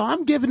 yeah, so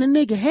I'm giving a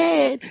nigga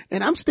head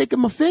and I'm sticking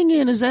my finger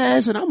in his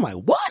ass. And I'm like,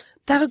 what?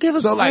 That'll give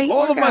a So like great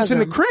all of us in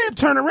the orgasm. crib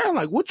turn around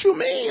like, what you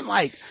mean?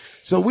 Like,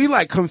 so we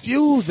like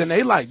confused and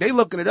they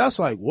looking at us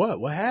like, what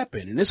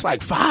happened? And it's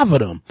like 5 of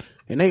them.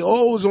 And they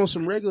always on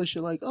some regular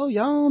shit like, oh,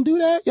 y'all don't do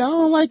that? Y'all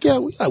don't like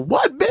that? We like,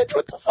 what, bitch?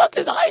 What the fuck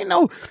is, I ain't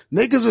know.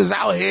 Niggas was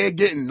out here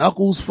getting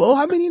knuckles full.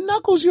 How many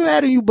knuckles you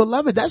had in you,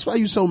 beloved? That's why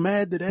you so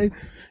mad today.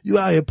 You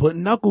out here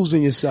putting knuckles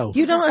in yourself.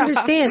 You don't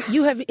understand.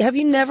 Have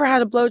you never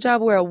had a blowjob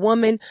where a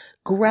woman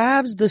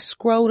grabs the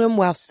scrotum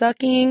while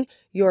sucking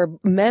your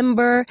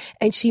member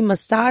and she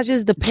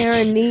massages the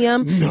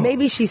perineum? No.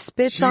 Maybe she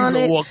spits She's on a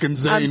it. walking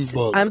Zane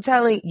book. I'm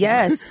telling,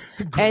 yes.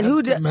 And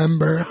who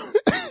Remember?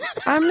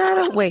 I'm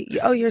not a, wait,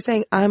 oh, you're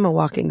saying I'm a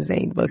walking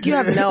Zane book. You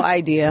have no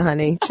idea,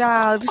 honey.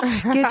 Child,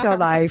 get your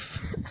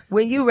life.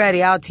 When you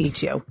ready, I'll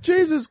teach you.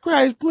 Jesus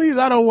Christ, please,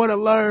 I don't want to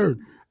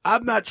learn.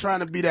 I'm not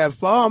trying to be that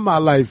far in my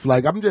life.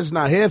 Like, I'm just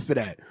not here for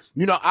that.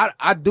 You know,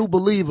 I do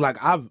believe, like,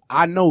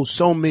 I know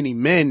so many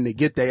men that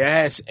get their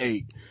ass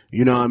ate.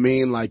 You know what I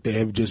mean? Like, they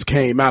have just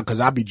came out, cause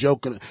I be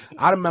joking.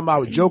 I remember I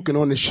was joking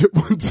on this shit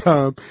one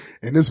time,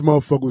 and this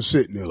motherfucker was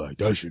sitting there like,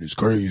 that shit is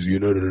crazy,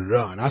 and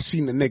and I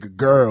seen the nigga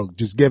girl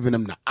just giving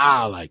him the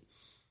eye, like,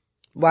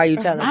 Why are you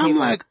telling I'm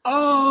people? like,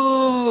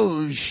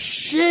 oh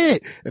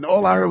shit. And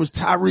all I heard was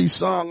Tyree's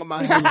song in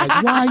my head,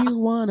 like, why you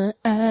wanna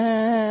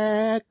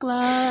act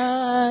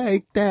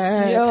like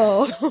that?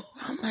 Yo.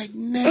 I'm like,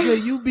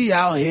 nigga, you be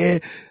out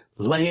here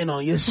laying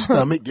on your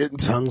stomach, getting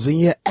tongues in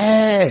your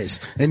ass.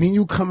 And then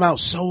you come out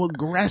so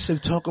aggressive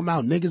talking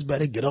about niggas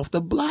better get off the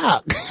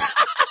block.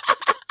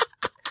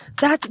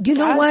 That, you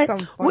know That's what? some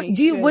What funny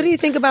do you, what do shit. you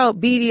think about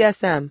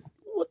BDSM?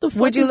 What the fuck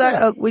Would you is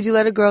that? would you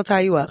let a girl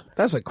tie you up?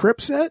 That's a Crip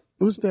set?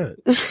 What's that?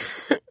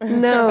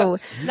 No.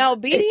 No,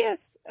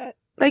 BDS.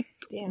 Like,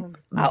 Damn.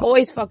 I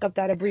always fuck up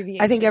that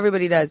abbreviation. I think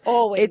everybody does.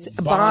 Always. It's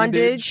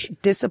bondage,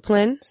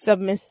 discipline,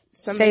 submission.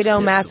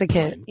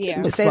 sadomasochism. Yeah.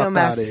 Get the fuck out of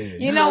Sadomasochism. here.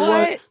 You know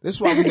what? This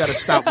is why we gotta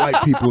stop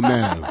white people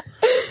now.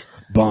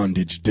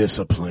 Bondage,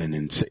 discipline,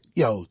 and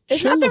yo,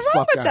 There's chill nothing the wrong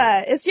fuck with out.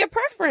 that. It's your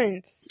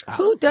preference.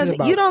 Who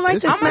doesn't? You don't like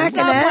to I'm a smack sub.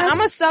 an ass? I'm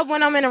a sub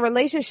when I'm in a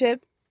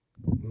relationship.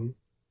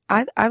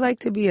 I like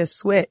to be a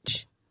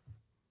switch,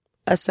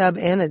 a sub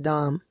and a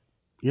dom.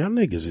 Y'all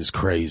niggas is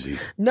crazy.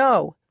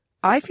 No,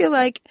 I feel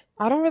like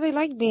I don't really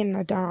like being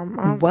a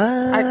dom. what?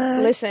 I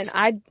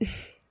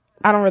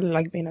don't really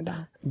like being a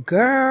dom.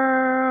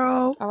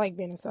 Girl. I like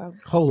being a sub.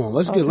 Hold on,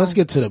 let's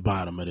get to the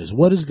bottom of this.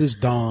 What is this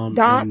Dom?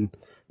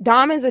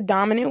 Dom is a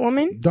dominant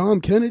woman. Dom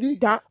Kennedy?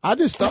 Dom- I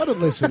just started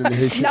listening to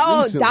his shit.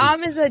 No, recently.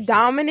 Dom is a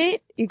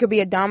dominant. You could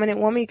be a dominant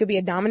woman. You could be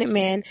a dominant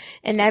man.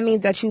 And that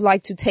means that you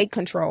like to take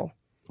control.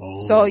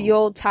 Oh. So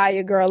you'll tie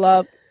your girl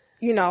up,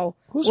 you know,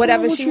 What's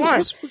whatever wrong with she you?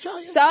 wants.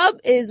 Sub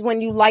is when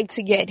you like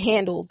to get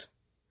handled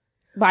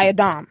by a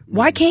dom.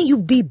 Why can't you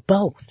be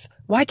both?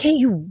 Why can't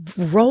you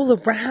roll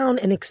around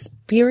and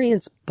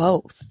experience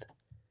both?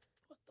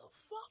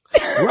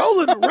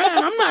 Rolling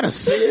around. I'm not a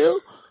seal.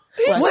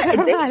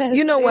 What?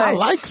 You know what? I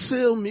like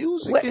seal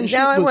music What- and shit.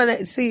 now I but want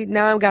to see.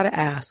 Now I've got to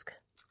ask.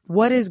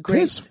 What is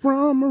great Kiss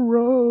from a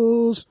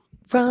rose.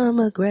 from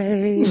a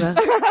grave?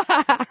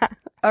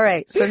 All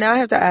right. So now I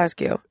have to ask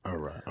you. All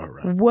right.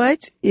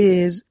 What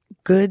is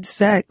good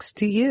sex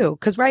to you?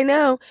 Because right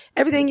now,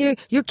 everything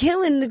you're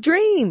killing the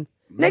dream.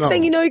 Next No.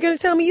 thing you know, you're going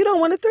to tell me you don't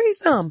want a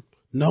threesome.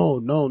 No.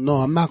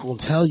 I'm not going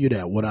to tell you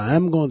that. What I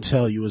am going to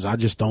tell you is I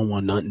just don't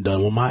want nothing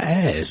done with my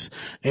ass.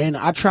 And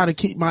I try to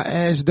keep my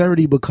ass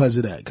dirty because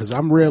of that. Because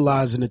I'm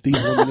realizing that these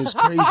women is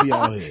crazy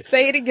out here.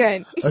 Say it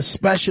again.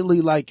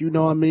 Especially like, you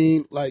know what I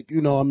mean? Like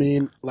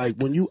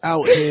when you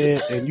out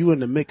here and you in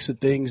the mix of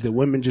things that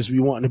women just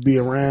be wanting to be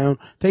around,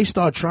 they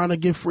start trying to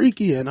get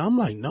freaky. And I'm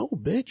like, no,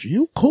 bitch,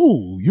 you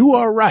cool. You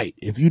all right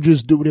if you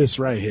just do this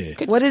right here.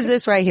 What is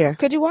this right here?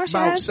 Could you wash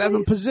your About ass, 7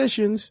 please?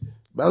 positions.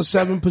 About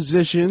 7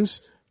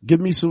 positions. Give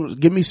me some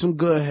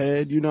good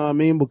head, you know what I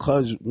mean?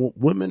 Because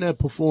women that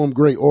perform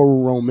great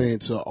oral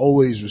romance are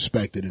always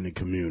respected in the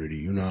community,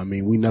 you know what I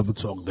mean? We never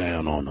talk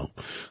down on them.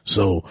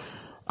 So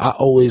I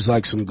always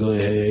like some good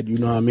head, you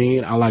know what I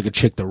mean? I like a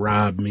chick to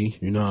ride me,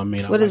 you know what I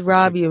mean? What does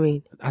rob you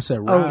mean? I said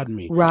ride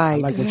me. ride. I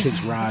like when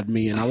chicks ride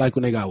me, and I like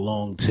when they got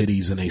long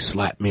titties and they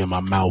slap me in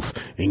my mouth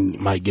and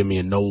might give me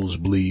a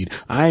nosebleed.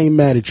 I ain't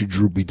mad at you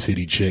droopy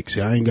titty chicks.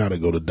 I ain't gotta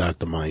go to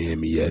Dr.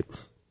 Miami yet.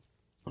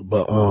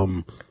 But,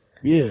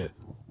 yeah.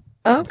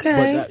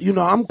 Okay. But, you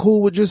know, I'm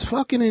cool with just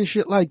fucking and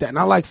shit like that. And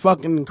I like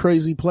fucking in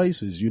crazy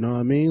places, you know what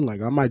I mean?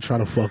 Like, I might try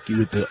to fuck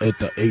you at the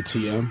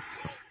ATM.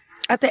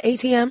 At the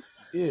ATM?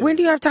 Yeah. When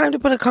do you have time to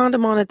put a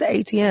condom on at the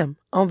ATM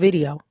on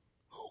video?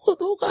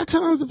 Who got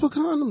times to put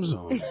condoms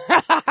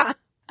on?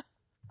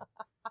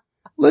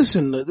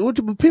 Listen,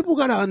 what people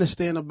got to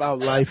understand about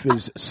life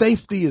is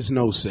safety is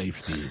no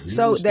safety. You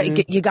So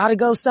understand? you got to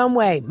go some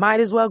way. Might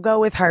as well go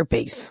with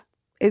herpes.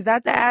 Is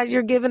that the ad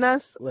you're giving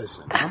us?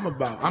 Listen,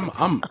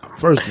 I'm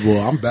first of all,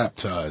 I'm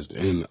baptized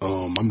and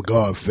I'm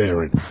God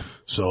fearing.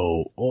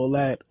 So all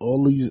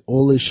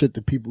this shit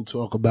that people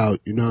talk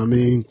about, you know what I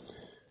mean?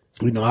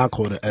 You know, I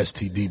caught an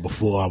STD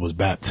before I was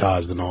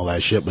baptized and all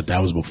that shit, but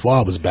that was before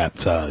I was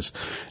baptized.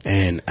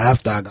 And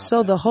after I got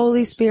So the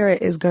Holy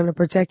Spirit is going to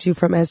protect you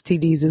from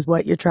STDs is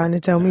what you're trying to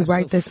tell me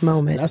right this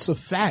moment. That's a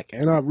fact.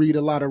 And I read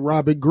a lot of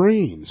Robert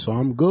Greene, so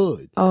I'm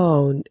good.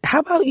 Oh, how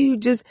about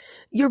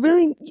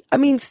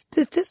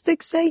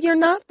statistics say you're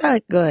not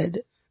that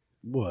good.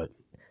 What?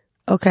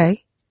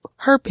 Okay.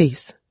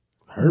 Herpes.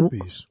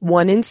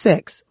 1 in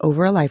 6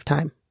 over a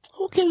lifetime.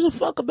 Who gives a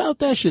fuck about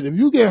that shit? If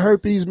you get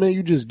herpes, man,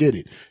 you just get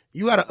it.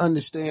 You got to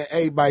understand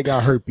everybody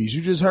got herpes.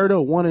 You just heard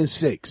of 1 in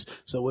 6.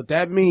 So what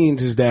that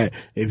means is that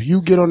if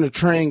you get on the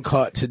train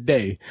cart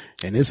today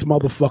and it's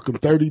motherfucking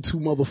 32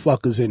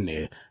 motherfuckers in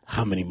there,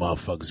 how many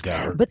motherfuckers got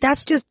herpes? But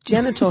that's just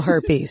genital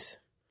herpes.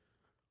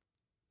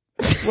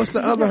 What's the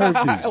other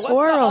herpes?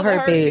 Oral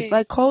herpes,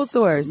 like cold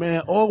sores.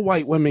 Man, all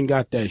white women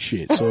got that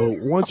shit. So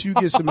once you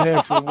get some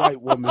hair from white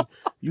women,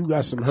 you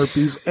got some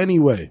herpes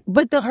anyway.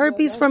 But the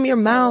herpes from your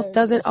mouth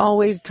doesn't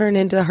always turn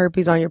into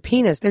herpes on your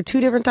penis. They're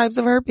 2 different types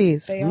of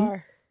herpes. They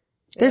are.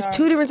 There's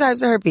 2 different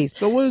types of herpes.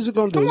 So what is it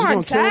going to do? Is it Come on,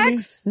 going to kill me?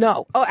 Tax.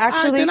 No. Oh,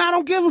 actually. Then I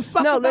don't give a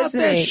fuck about listen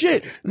to that me.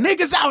 shit.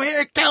 Niggas out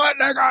here killing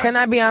niggas. Can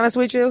I be honest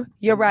with you?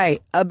 You're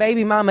right. A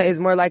baby mama is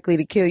more likely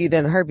to kill you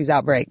than a herpes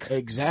outbreak.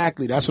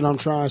 Exactly. That's what I'm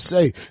trying to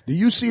say. Do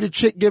you see the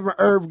chick giving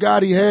Irv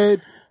Gotti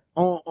head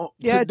on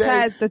Yeah,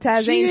 today? the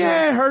Taz she Angel.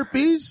 had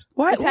herpes.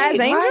 What? The Taz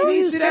Angel? Why do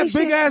you See say that big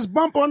shit? ass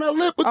bump on her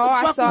lip? What Oh, the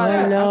I fuck saw was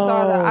that. No,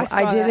 I saw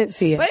that. I didn't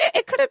see it. But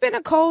it could have been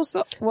a cold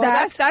sore. Well,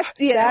 that's still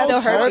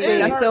that's herpes. herpes.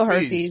 That's still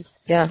herpes.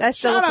 Yeah. That's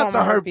still Shout a out form to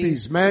of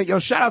herpes, man. Yo,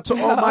 shout out to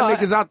all my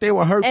niggas out there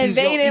with herpes.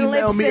 Yo, Invading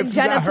email lips me and if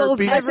you got genitals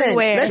herpes.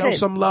 everywhere. Show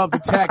some love to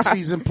tax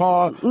season,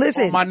 Paul.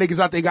 Listen. All my niggas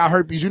out there got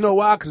herpes. You know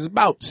why? Because it's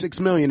about 6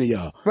 million of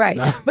y'all. Right.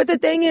 Nah. But the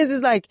thing is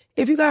like,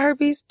 if you got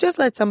herpes, just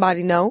let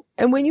somebody know.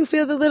 And when you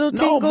feel the little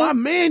No, tingle. my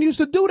man used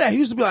to do that. He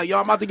used to be like, yo,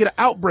 I'm about to get an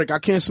outbreak. I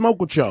can't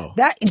smoke with y'all.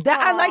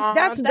 I like,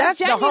 that's the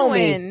genuine.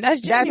 homie.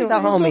 That's the genuine. He's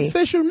an homie.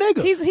 official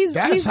nigga.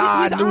 That's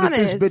how I knew that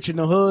this honest. bitch in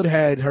the hood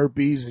had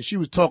herpes, and she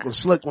was talking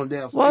slick on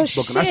damn Well,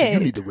 Facebook, and I said, shit. you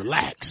need to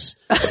relax.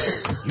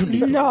 You need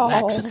to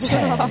relax a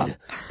tad.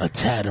 A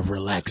tad of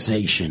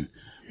relaxation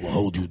will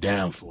hold you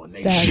down for a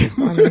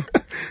nation.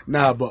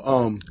 Nah, but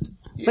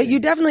But you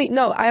definitely,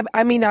 no,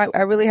 I mean, I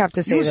really have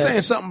to say you were this.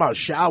 saying something about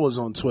showers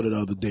on Twitter the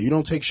other day. You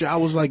don't take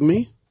showers like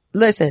me?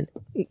 Listen,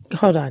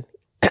 hold on.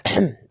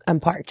 I'm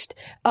parched.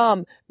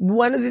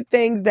 One of the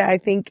things that I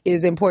think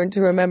is important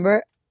to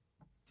remember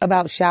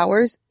about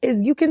showers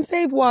is you can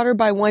save water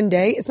by one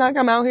day. It's not like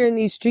I'm out here in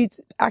these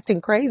streets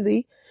acting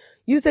crazy.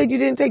 You said you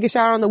didn't take a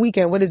shower on the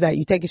weekend. What is that?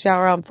 You take a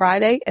shower on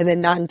Friday and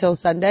then not until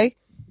Sunday?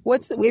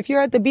 If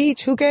you're at the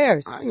beach, who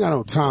cares? I ain't got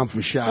no time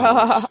for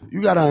showers.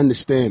 You got to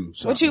understand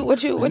something.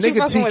 What you The fucking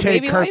nigga with, TK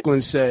baby Kirkland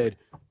wipes? said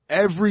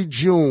every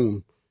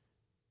June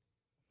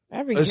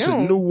it's a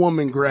June. new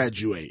woman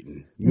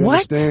graduating. You What?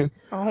 understand?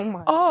 Oh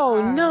my.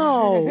 Oh,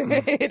 no.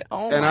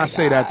 And I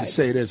say that to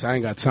say this. I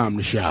ain't got time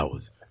to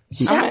showers.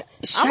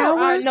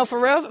 Showers? No, for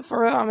real,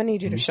 I'm gonna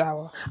need you to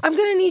shower. I'm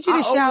going to need you to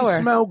I always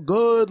shower. smell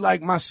good.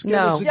 Like my skin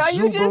No. is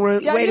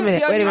exuberant. Wait a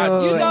minute, wait a minute,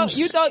 wait a minute.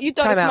 You thought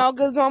Time the out. smell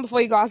goods on before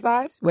you go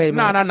outside? Wait a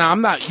minute. No,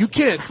 I'm not. You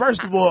can't.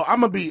 First of all,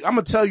 I'm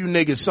gonna tell you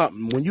niggas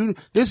something.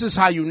 This is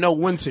how you know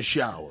when to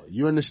shower.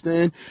 You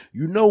understand?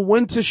 You know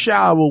when to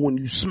shower when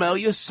you smell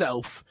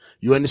yourself.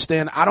 You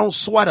understand? I don't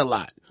sweat a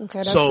lot. Okay,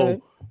 that's so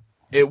good.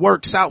 it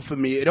works out for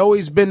me. It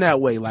always been that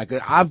way. Like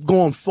I've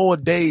gone 4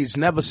 days,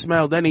 never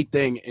smelled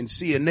anything, and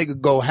see a nigga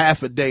go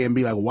half a day and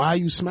be like, why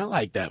you smell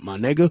like that, my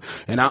nigga?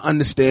 And I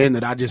understand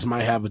that I just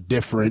might have a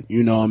different,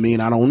 you know what I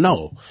mean? I don't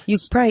know. You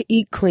probably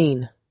eat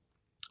clean.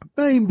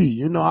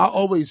 Baby, I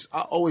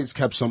always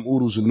kept some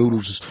oodles and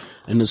noodles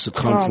in the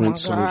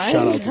circumference. So God.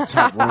 shout out to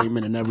Top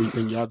Raymond and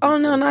everything y'all do. Oh,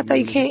 no, for the not that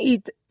you community. can't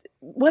eat.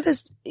 What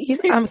is,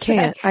 I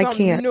can't. I Some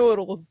can't.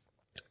 Noodles.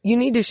 You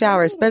need to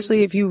shower,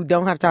 especially if you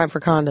don't have time for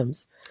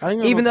condoms. I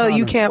ain't got Even no though time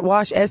you to- can't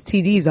wash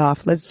STDs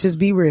off. Let's just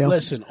be real.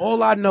 Listen,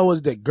 all I know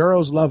is that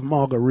girls love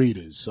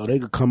margaritas, so they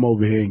could come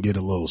over here and get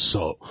a little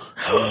salt.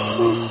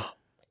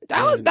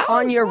 That was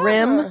On your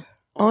clever. rim.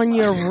 On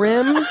your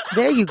rim.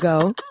 There you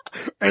go.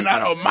 And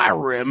not on my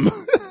rim.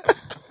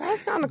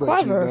 That's kind of But,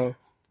 clever.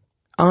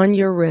 On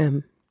your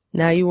rim.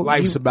 Now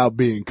life's about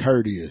being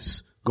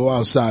courteous. Go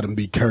outside and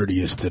be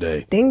courteous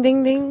today. Ding,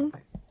 ding, ding.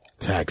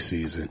 Tax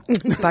season.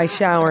 by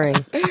showering.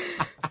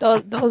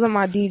 Those are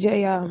my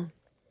DJ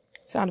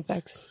sound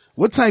effects.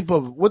 What type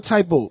of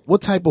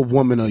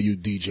woman are you,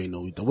 DJ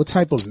Noita? What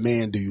type of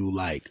man do you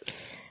like?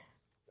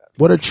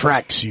 What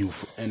attracts you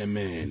in a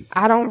man?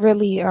 I don't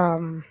really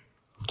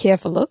care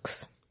for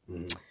looks.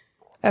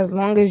 As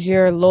long as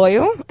you're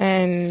loyal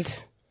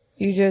and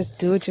you just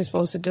do what you're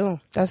supposed to do.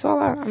 That's all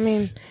I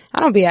mean, I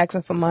don't be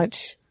asking for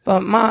much.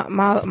 But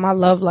my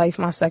love life,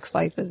 my sex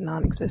life is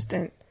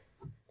non-existent.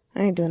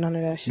 I ain't doing none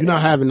of that shit. You're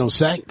not having no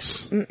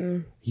sex?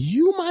 Mm-mm.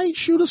 You might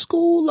shoot a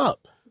school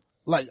up.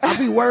 Like, I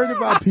be worried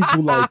about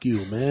people like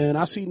you, man.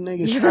 I see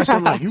niggas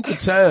stressing like, you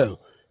could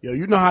tell. Yo,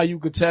 you know how you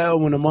could tell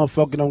when a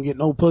motherfucker don't get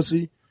no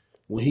pussy?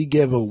 when he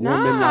give a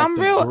woman like I'm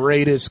the real-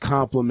 greatest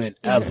compliment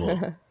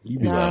ever, you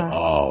be like,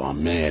 oh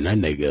man, that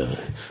nigga.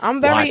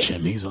 Watch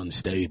him, he's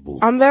unstable.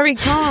 I'm very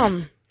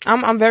calm.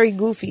 I'm very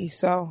goofy,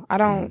 so I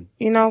don't,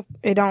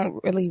 it don't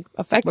really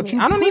affect But me. you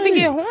I don't even pretty.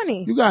 get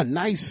horny. You got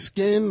nice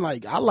skin.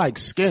 Like I like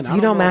skin. I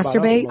You don't know about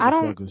masturbate? other I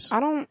don't. motherfuckers. I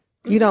don't.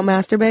 You don't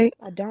masturbate?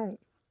 I don't.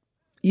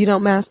 You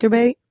don't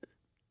masturbate?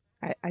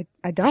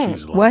 I don't.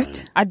 She's lying.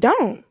 What? I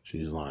don't.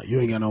 She's lying.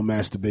 You ain't got no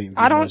masturbating.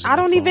 I don't. videos I on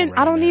don't your even. phone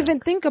I don't right now. even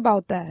think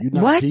about that. You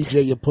not What?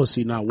 DJ your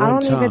pussy not I one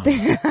don't time. even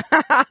think.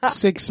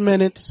 6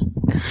 minutes.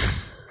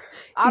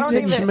 I don't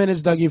 6 even.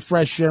 minutes, Dougie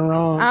Fresh, you're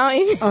on. I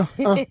don't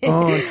even.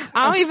 on.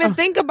 I don't even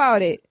think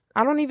about it.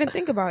 I don't even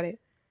think about it.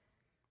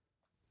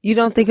 You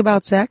don't think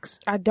about sex?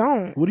 I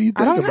don't. What do you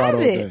I think don't about have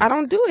all it. day? I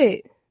don't do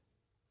it.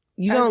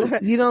 You don't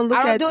look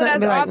I don't at do it something as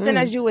and be like, often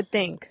as you would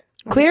think.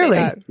 Let me say Clearly.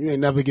 that. You ain't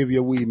never give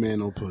your weed man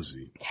no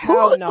pussy.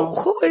 Hell no.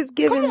 Who is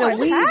giving Come the on,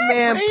 weed that's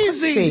man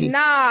crazy. pussy?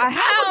 Nah,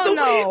 hell was the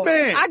no. weed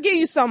man. I give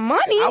you some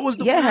money. I was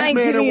the Yeah, weed I ain't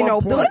man giving at you no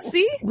one point.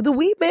 pussy. The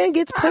weed man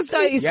gets I pussy?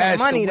 thought you some Yes,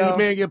 money the though. weed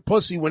man get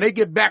pussy when they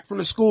get back from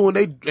the school and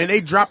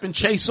they dropping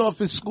Chase off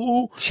at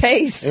school.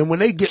 Chase. And when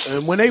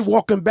they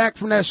walking back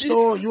from that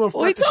store, you in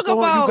front We of the talk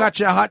store, about- you got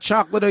your hot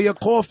chocolate or your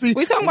coffee.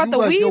 We talking and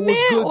about you the like, yo, weed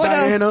what's man good, or the-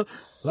 Diana?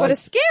 Or the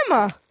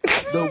scammer.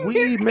 The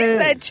weed He man.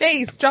 said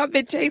Chase. Drop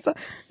it, Chase.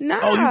 Nah.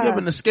 Oh, you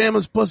giving the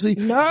scammers pussy?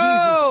 No.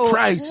 Jesus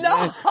Christ, No.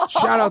 man.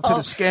 Shout out to the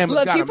scammers.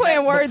 Look, Got you a putting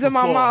MacBook words for in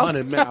my mouth.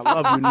 400, man. I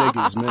love you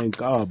niggas, man.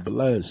 God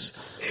bless.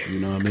 You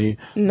know what I mean?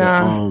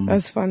 Nah, But,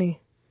 that's funny.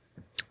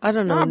 I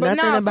don't know nothing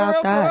for about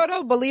real, that. For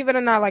real though, believe it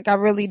or not, like I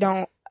really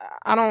don't.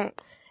 I don't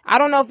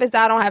know if it's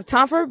that I don't have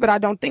time for it, but I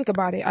don't think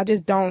about it. I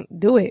just don't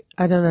do it.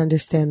 I don't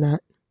understand that.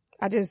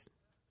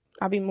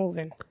 I be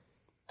moving.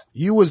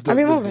 you was the I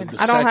be moving.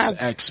 the I don't sex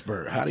have-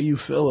 expert. How do you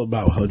feel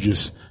about her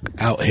just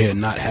out here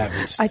not having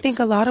sex? I think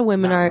a lot of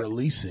women not are.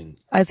 releasing.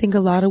 I think a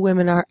lot of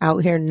women are out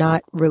here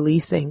not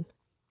releasing.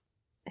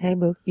 Hey,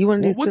 boo, you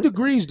want to Well, do? what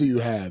degrees do you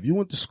have? You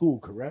went to school,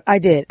 correct? I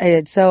did.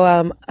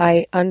 So,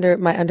 my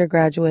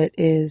undergraduate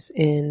is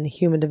in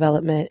human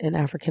development and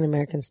African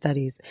American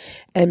studies.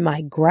 And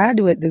my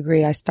graduate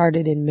degree, I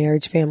started in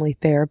marriage family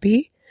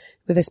therapy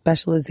with a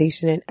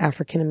specialization in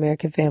African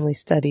American family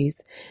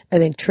studies,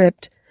 and then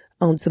tripped,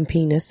 owned some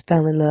penis,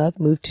 fell in love,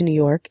 moved to New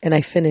York, and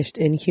I finished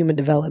in human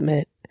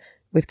development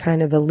with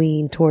kind of a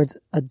lean towards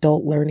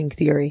adult learning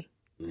theory.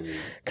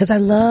 'Cause I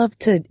love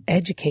to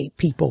educate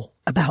people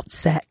about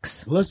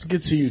sex. Let's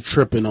get to you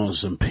tripping on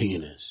some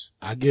penis.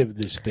 I give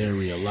this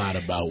theory a lot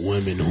about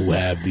women who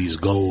have these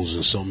goals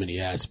and so many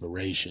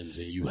aspirations,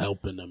 and you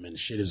helping them and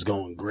shit is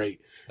going great.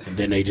 And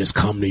then they just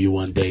come to you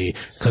one day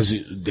because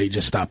they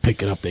just stop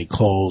picking up their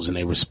calls and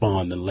they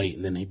responding late.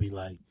 And then they be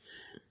like,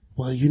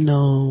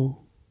 well,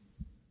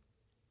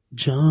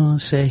 John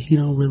said he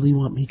don't really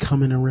want me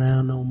coming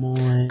around no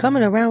more.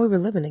 Coming around, we were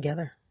living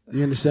together.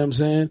 You understand what I'm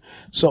saying?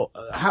 So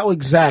how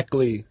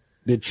exactly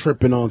did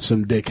tripping on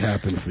some dick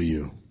happen for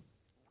you?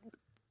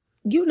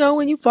 You know,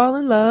 when you fall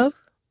in love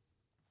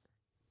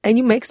and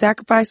you make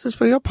sacrifices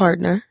for your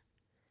partner,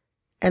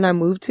 and I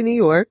moved to New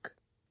York,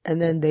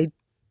 and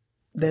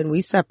then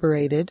we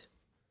separated,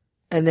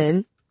 and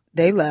then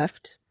they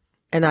left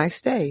and I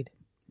stayed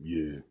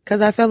Yeah.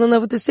 because I fell in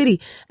love with the city.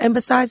 And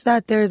besides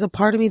that, there is a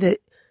part of me that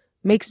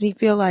makes me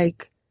feel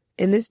like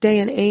in this day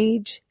and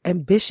age,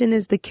 ambition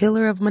is the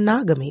killer of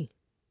monogamy.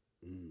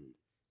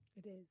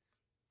 It is.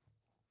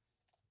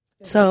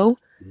 So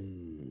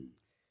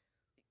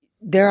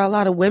there are a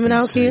lot of women Be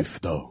out here. safe,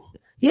 though.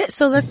 Yeah.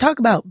 So let's talk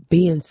about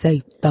being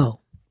safe though.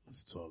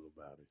 Let's talk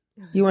about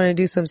it. You want to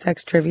do some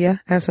sex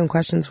trivia? I have some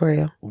questions for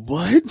you.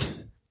 What?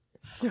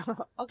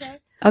 Okay.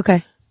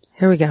 Okay.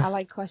 Here we I go.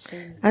 like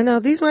questions. I know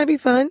these might be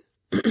fun.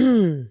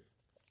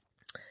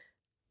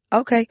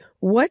 Okay.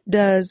 What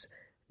does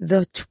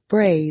the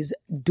phrase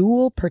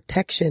dual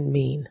protection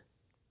mean?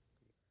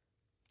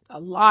 A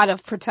lot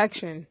of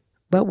protection.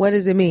 But what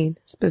does it mean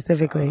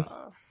specifically?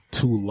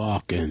 2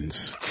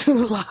 lock-ins. Too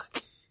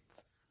lock.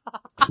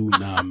 2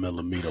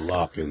 9mm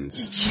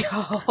lock-ins.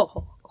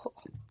 Yo.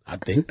 I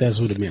think that's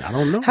what it means. I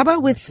don't know. How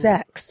about with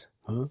sex?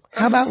 Huh?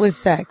 How about with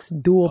sex?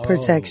 Dual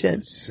protection.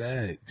 With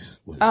sex.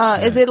 With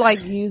Is it sex.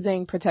 like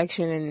using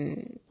protection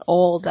in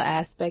all the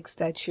aspects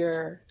that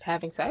you're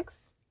having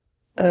sex?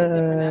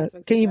 Different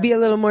aspects Can you of be that? a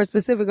little more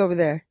specific over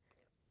there?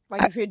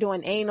 Like if you're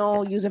doing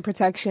anal, using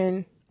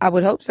protection. I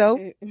would hope so.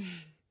 If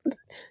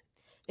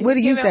What do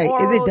you're you giving say?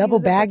 Is it oral, double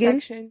using bagging?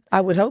 protection.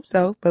 I would hope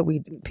so, but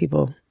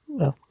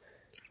well,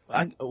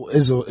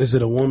 Is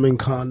it a woman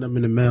condom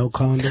and a male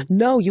condom?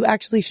 no, you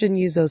actually shouldn't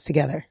use those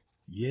together.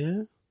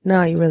 Yeah.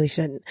 No, you really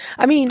shouldn't.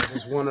 I mean,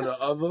 It's one or the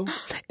other.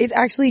 it's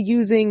actually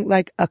using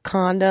like a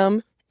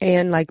condom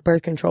and like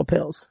birth control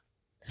pills.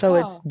 So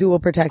it's dual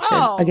protection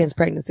Oh. against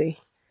pregnancy.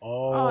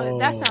 Oh,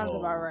 that sounds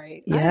about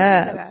right. I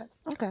Yeah. didn't think of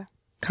that. Okay.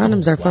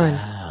 Condoms are fun.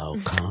 Wow,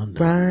 condoms.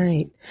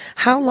 Right.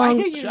 How Why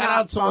long? are you Shout not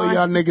out to all fun?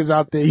 y'all niggas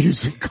out there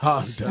using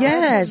condoms.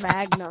 Yes.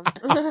 Magnum.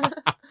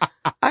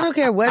 I don't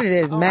care what it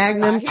is. Oh my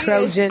Magnum, God, he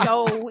Trojan, is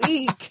so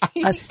weak.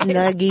 a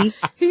Snuggie.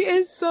 He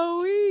is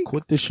so weak.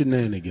 Quit the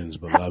shenanigans,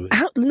 beloved.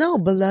 No,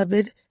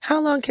 beloved. How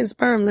long can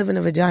sperm live in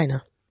a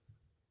vagina?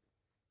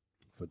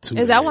 For 2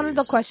 Is that days. one of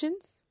the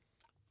questions?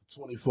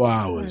 24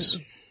 hours.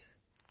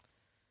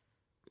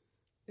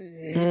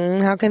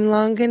 How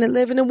long can it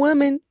live in a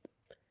woman?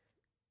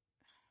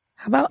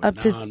 How about up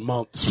to 9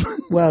 months.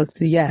 Well,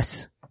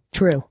 yes,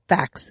 true,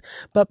 facts.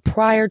 But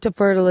prior to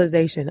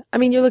fertilization, I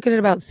mean, you're looking at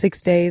about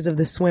 6 days of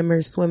the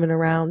swimmers swimming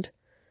around,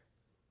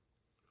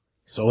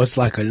 So it's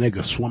like a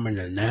nigga swimming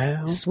in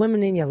now.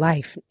 swimming in your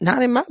life.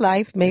 Not in my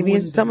life, maybe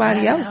in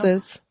somebody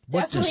else's.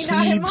 But the Definitely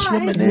not in seed mine.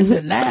 swimming in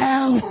the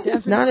now.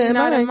 Definitely Not in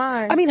mine.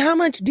 mine. I mean, how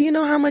much, do you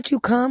know how much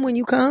you come when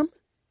you come?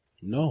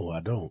 No,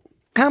 I don't.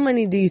 How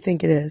many do you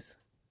think it is?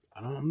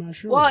 I'm not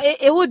sure. Well,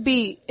 it would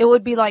be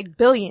like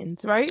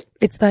billions, right?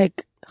 It's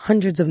like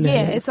hundreds of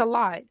millions. Yeah, it's a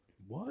lot.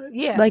 what?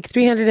 Yeah, Like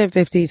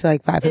 350 to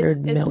like 500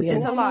 It's- million.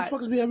 it's a lot.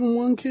 Motherfuckers be having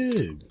one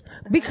kid.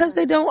 Because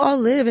they don't all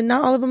live and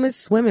not all of them is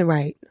swimming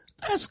right.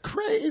 That's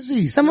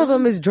crazy. Some of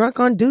them is drunk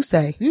on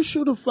Douce. You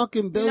shoot a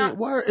fucking billion.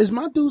 Word. Is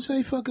my dude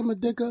say fucking my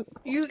dick up?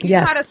 you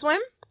Yes. know how to swim?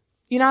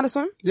 You know how to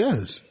swim?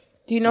 Yes.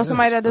 Do you know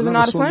somebody that doesn't know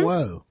how to swim?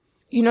 Well.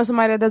 You know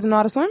somebody that doesn't know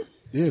how to swim?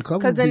 Yeah, a couple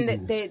Because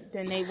then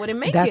people. they wouldn't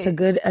make That's it. a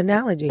good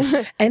analogy.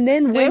 And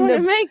then They when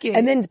wouldn't make it.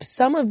 and then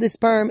some of the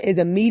sperm is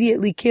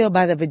immediately killed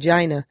by the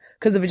vagina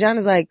because the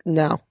vagina's like,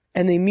 no.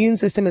 And the immune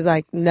system is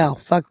like, no,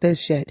 fuck this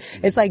shit.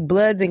 It's like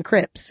Bloods and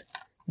Crips.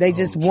 They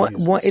just want,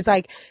 it's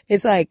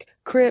like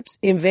Crips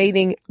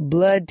invading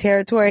blood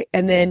territory.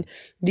 And then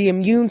the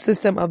immune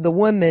system of the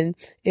woman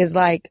is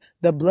like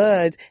the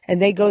Bloods and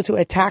they go to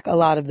attack a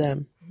lot of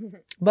them.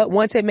 But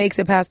once it makes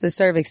it past the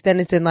cervix, then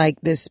it's in like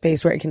this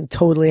space where it can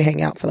totally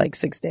hang out for like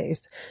 6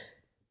 days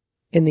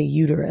in the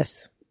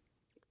uterus.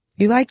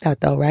 You like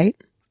that though, right?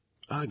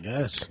 I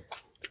guess.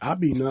 I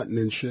be nutting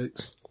in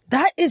chicks.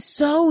 That is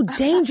so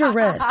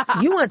dangerous.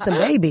 You want some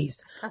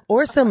babies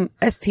or some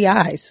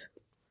STIs.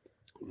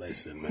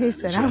 Listen, man. He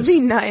it's said, "I'll just- be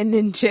nutting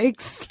in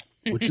chicks."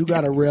 what you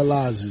gotta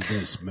realize is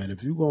this, man.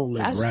 If you gonna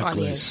live That's funny as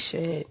reckless,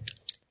 shit.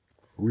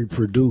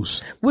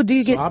 reproduce. Well, do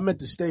you So get, I'm at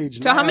the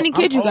stage So now. how many I'm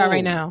kids you got right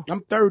old. now?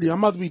 I'm 30. I'm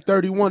about to be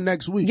 31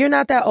 next week. you're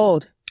not that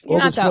old. You're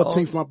not August that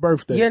 14th, old. my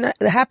birthday. You're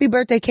not, happy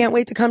birthday. Can't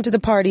wait to come to the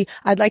party.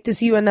 I'd like to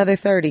see you another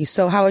 30.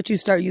 So how about you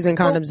start using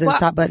condoms and what-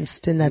 stop buttons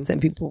to nuts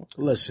and people?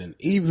 Listen,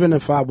 even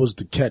if I was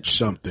to catch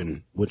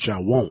something, which I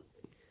won't.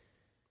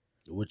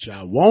 You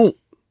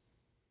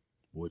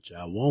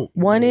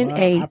 1 in know,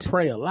 8. I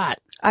pray a lot.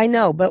 I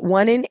know, but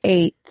 1 in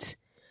 8,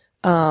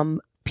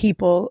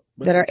 people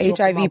But that are you're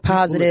talking about HIV people that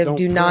positive don't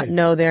do not pray.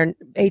 know they're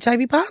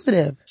HIV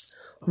positive.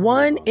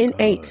 1 in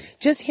God. 8.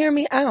 Just hear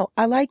me out.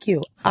 I like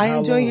you. I how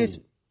enjoy long? your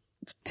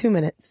 2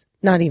 minutes.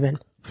 Not even.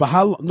 For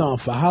how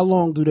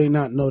long do they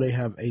not know they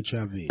have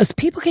HIV? Because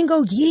people can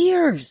go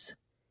years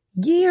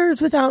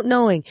without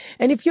knowing.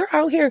 And if you're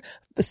out here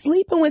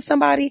sleeping with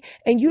somebody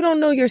and you don't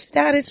know your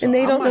status and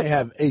they I don't might know,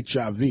 have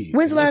HIV.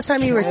 When's the last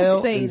time you were-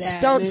 Kale Don't say and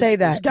that. Don't say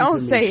that. spinach is Don't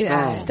keeping me say that.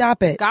 strong.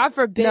 stop it. God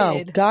forbid.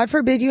 No, God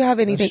forbid you have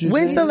anything. just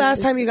When's the it.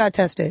 last time you got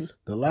tested?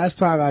 The last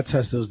time I got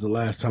tested was the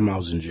last time I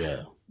was in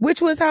jail. Which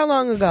was how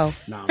long ago?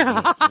 Nah,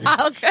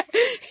 man. Okay,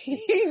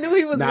 he knew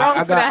he was Nah, wrong I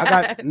for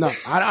that. got, no,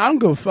 I don't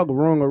give a fuck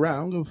wrong around. I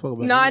don't give a fuck about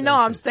No, none I of know. that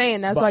I'm shit.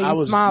 saying that's But why I you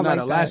was, smile nah, like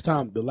the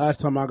that. last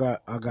time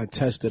I got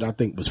tested, I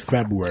think was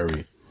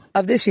February.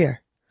 Of this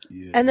year.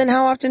 Yeah. And then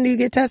how often do you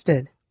get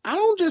tested? I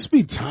don't just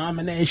be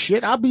timing that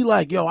shit. I'll be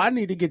like, yo, I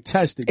need to get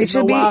tested. It You should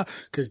know be- why?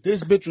 Because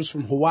this bitch was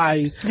from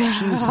Hawaii.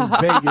 She was from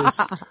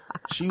Vegas.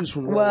 She was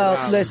from Rhode Well,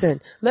 Island.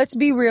 listen, let's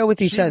be real with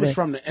each She other. was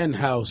from the N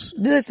house.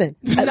 Listen,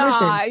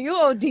 Nah, you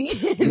OD.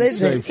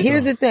 listen, safe,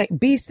 here's though. the thing.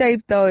 Be safe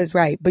though is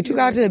right, but you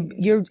got to,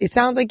 it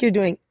sounds like you're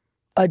doing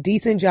a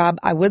decent job.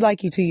 I would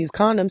like you to use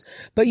condoms,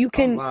 but you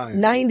can lying.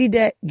 90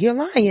 day, you're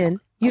lying.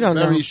 You don't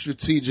Very know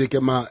strategic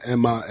in my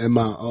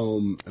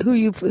who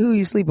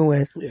you sleeping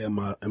with in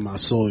my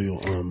soil.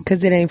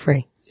 because it ain't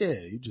free. Yeah,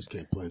 you just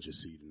can't plant your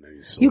seed in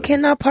any soil. You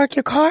cannot park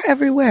your car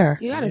everywhere.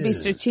 You gotta be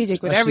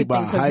strategic with especially everything,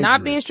 by because not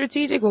hydrant. being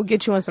strategic will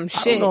get you in some I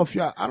shit. don't know if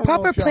y'all. I don't know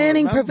Proper if y'all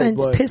planning remember,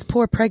 prevents but piss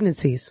poor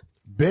pregnancies.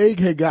 Big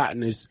had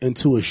gotten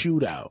into a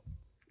shootout.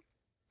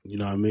 You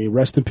know what I mean?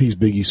 Rest in peace,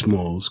 Biggie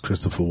Smalls,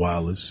 Christopher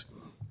Wallace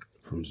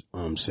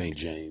from St.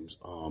 James.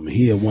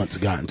 He had once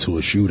gotten into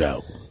a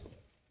shootout,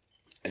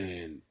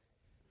 and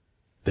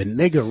the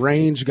nigga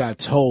range got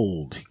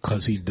told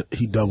because he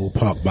double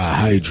parked by a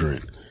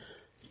hydrant.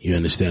 You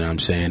understand what I'm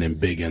saying? And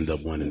Big ended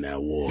up winning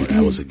that war.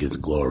 That was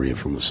against Gloria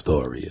from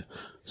Astoria.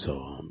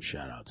 So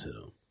shout out to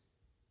them.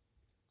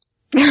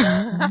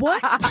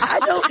 What? I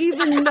don't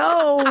even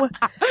know.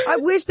 I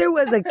wish there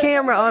was a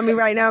camera on me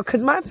right now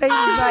because my face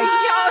is like,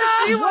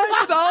 Yo, she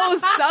was so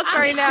stuck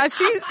right now.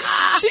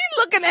 She's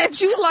looking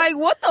at you like,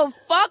 what the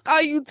fuck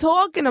are you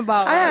talking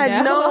about? I had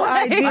right now? no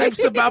Like, idea.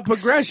 Life's about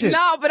progression.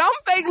 No, but I'm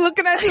fake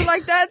looking at you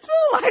like that too.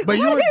 Like, But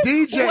you what a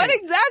DJ. What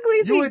exactly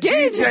is You he a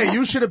getting? DJ.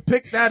 You should have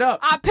picked that up.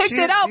 I picked She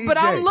it a up, but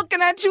I'm DJ.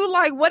 looking at you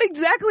like, what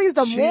exactly is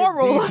the She a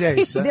moral?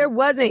 DJ, son. There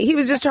wasn't. He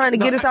was just trying to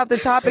get us off the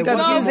topic of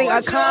No, using for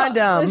a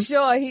condom. For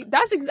sure.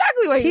 That's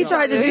exactly what He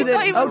tried to do the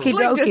okie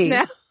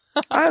dokie.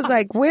 I was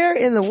like, where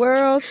in the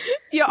world?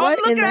 Yo, I'm What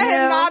in looking the at him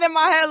hell? nodding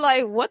my head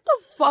like, what the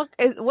fuck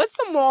what's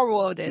the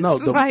moral of this? No,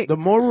 like, the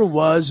moral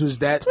was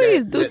that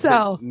Please, that, do that-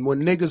 tell. that when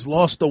niggas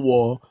lost the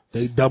war,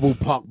 they double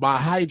park by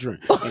hydrant,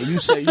 and you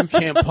say you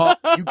can't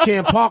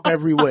park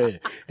everywhere,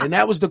 and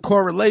that was the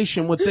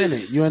correlation within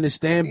it. You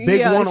understand? Big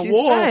Yeah, won a she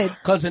war said.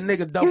 because a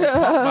nigga double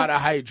parked by the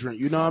hydrant.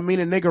 You know what I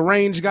mean? A nigga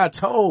range got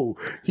told.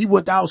 He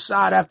went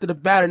outside after the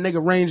battle.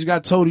 Nigga range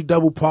got told he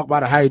double parked by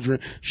the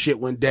hydrant. Shit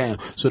went down.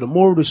 So the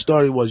moral of the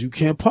story was you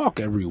can't park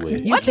everywhere.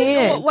 You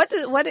can't.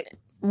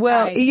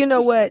 Well, Right. you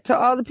know what? To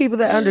all the people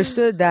that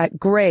understood that,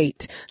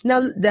 great.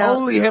 Now,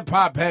 Only hip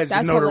hop heads that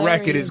That's know the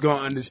record hilarious. is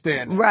gonna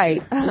understand.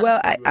 right. Well,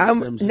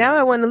 now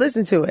I want to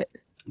listen to it.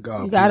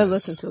 God You gotta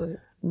bless. listen to it.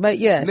 But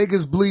yes.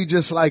 Niggas bleed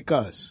just like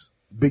us.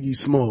 Biggie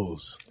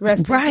Smalls.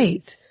 Rest in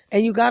Right. peace.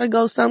 And you got to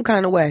go some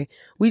kind of way.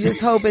 We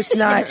just hope it's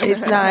not.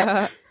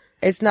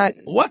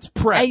 What's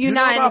prep? And you're You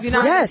know not, about you're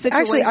not prep? in a Yes,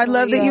 actually, I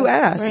love that you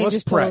asked. Range What's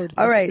is prep? told.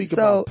 All Let's right. speak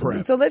So, about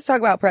PrEP. so let's talk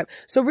about PrEP.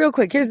 So real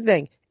quick, here's the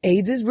thing.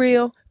 AIDS is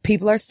real.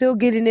 People are still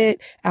getting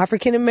it.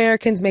 African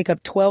Americans make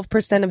up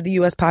 12% of the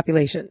U.S.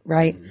 population,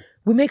 right?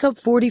 We make up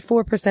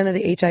 44% of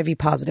the HIV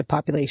positive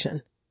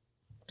population.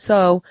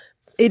 So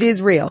it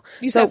is real.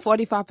 You so said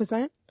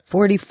 45%?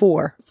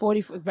 44.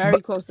 40,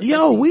 very close to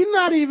Yo, 50. we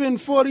not even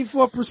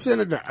 44%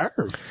 of the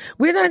earth.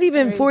 We're not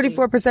even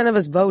 44% of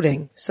us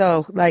voting.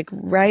 So like,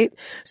 right?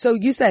 So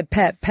you said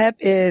PEP. PEP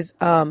is,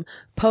 We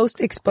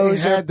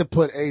post-exposure. had to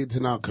put AIDS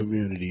in our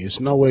community. It's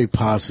no way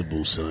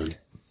possible, son.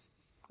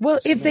 Well,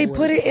 if they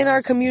put it in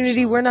our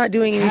community, we're not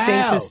doing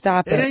anything How? to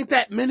stop It it. ain't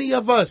that many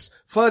of us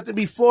for it to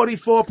be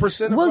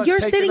 44% of Well, us you're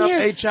taking sitting up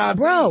here, HIV.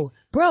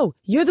 bro,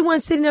 you're the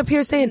one sitting up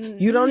here saying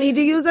you don't need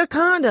to use a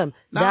condom.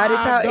 Nah, that is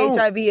I how don't.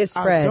 HIV is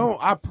spread.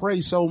 I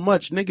pray so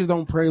much. Niggas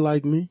don't pray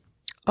like me.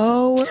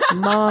 Oh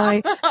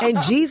my.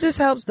 And Jesus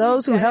helps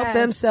those who help Yes.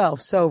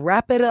 themselves. So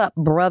wrap it up,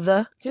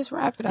 brother. Just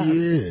wrap it up.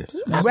 Yeah.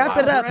 That's Wrap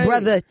why it I up, pray.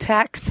 brother.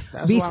 Tax.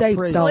 That's Be why I safe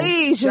pray. though.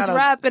 Please, Shout just out-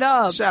 wrap it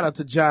up. Shout out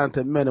to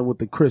Jonathan Menon with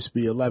the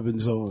crispy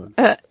 11s on.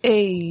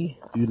 Hey.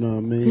 You know what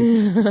I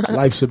mean?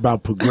 Life's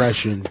about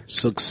progression,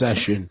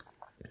 succession.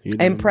 You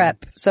know And what I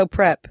PrEP. So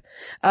PrEP.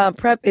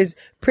 PrEP is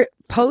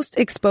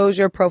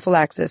post-exposure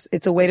prophylaxis.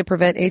 It's a way to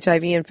prevent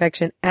HIV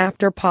infection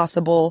after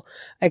possible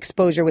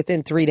exposure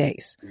within 3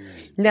 days.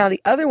 Now, the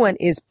other one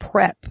is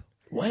PrEP.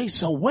 mean?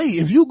 Wait,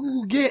 if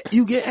you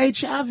get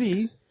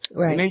HIV,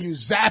 Right. and then you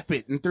zap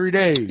it in 3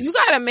 days. You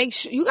gotta make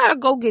sure, you gotta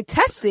go get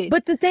tested.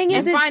 But the thing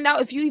is, and find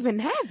out if you even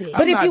have it.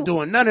 But I'm if not you-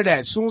 doing none of that.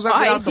 As soon as I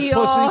get out the Ay,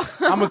 Dios.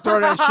 pussy, I'm gonna throw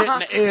that shit in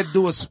the air,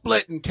 do a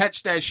split, and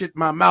catch that shit in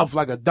my mouth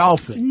like a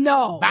dolphin.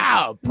 No.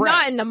 Bow, prep.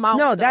 Not in the mouth.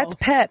 no, though. that's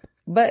PEP.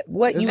 But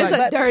what It's you, like- but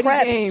It's a dirty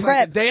PrEP, game. It's like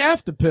PrEP, a day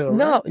after pill.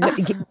 no,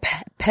 right?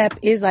 PEP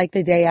is like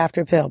the day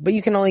after pill, but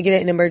you can only get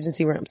it in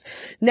emergency rooms.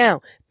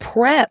 Now,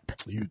 PrEP,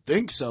 You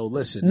think so?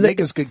 Listen, Look-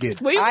 niggas could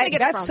get. Where you gonna get it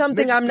that's from?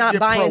 something Niggas I'm not get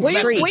buying Promethazine.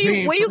 street.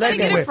 Where you gonna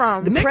get it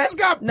from? The Niggas PrEP-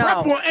 got no.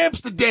 PrEP on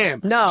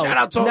Amsterdam. No, Shout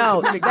out to all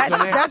no, the niggas that's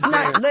on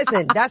Amsterdam. not.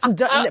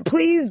 Listen,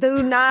 please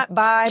do not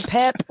buy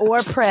PEP or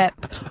PrEP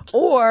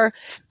or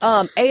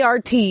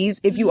ARTs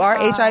if you are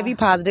HIV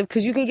positive,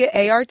 because you can get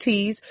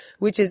ARTs,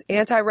 which is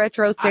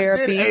antiretroviral I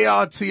therapy. did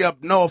ART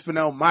up north in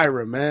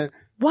Elmira, man.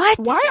 What?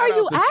 Why are Shout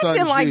you out to Sun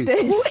acting like G.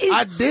 this?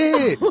 I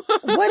did.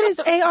 What is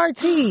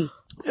ART?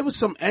 It was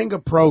some anger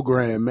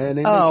program, man.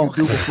 They make Oh. you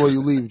do before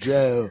you leave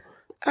jail.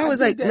 I was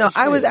did like, that no,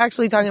 I was shit.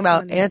 actually talking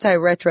about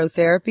antiretroviral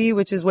therapy,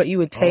 which is what you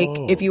would take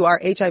if you are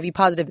HIV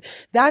positive.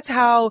 That's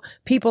how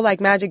people like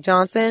Magic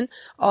Johnson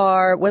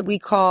are what we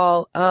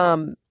call,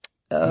 More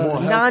healthy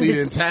than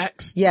non-det-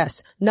 tax.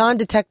 Yes,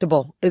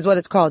 non-detectable is what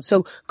it's called.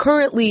 So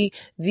currently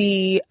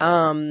the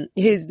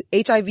his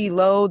HIV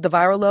load, the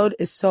viral load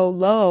is so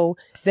low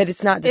that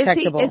it's not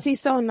detectable. Is he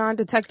so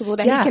non-detectable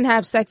that Yeah. he can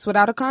have sex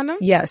without a condom?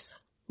 Yes.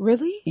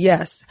 Really?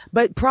 Yes.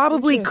 But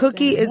probably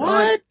Cookie is on.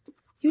 What?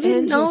 You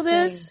didn't know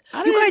Interesting. this? I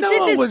You didn't guys, know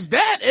this it is was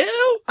that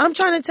ill. I'm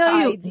trying to tell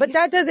you, I- but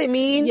that doesn't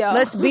mean, Yo.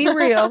 let's be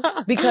real,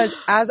 because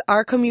as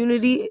our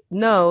community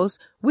knows,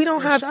 we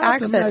don't have Shout out to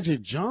access.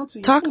 Magic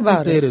Johnson. Talk Movie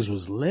about it. theaters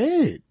was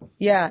lit.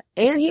 Yeah.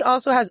 And he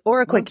also has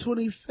OraQuick.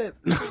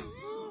 125th.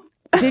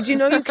 Did you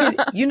know you could,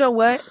 you know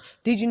what?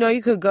 Did you know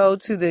you could go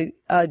to the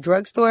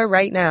drugstore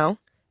right now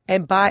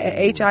and buy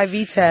an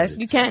HIV test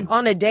You can.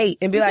 on a date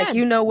and be like, can.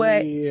 you know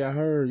what? Yeah, I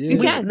heard. Yeah. You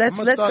can. I'm Let's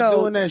gonna start go.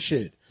 doing that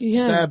shit.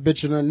 Yeah. Stab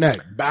bitch in the neck.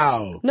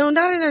 Bow. No,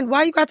 not in.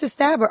 Why you got to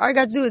stab her? All you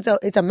got to do is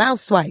it's a mouth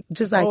swipe,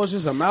 just like. Oh, it's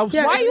just a mouth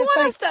Yeah, swipe? Why it's you just want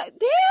like- us to?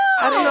 Damn.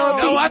 I don't know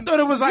if No, I thought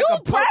it was like you a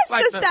poke, press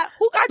like the stab.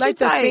 Who got like you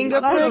the tight? finger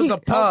I thought it was a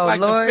prick. poke, Oh, like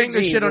Lord the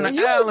finger shit on the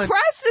Jesus. You island.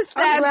 press the I'm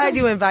stab. glad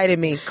you invited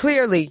me.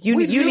 Clearly, you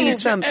We need need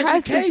some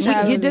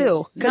education. You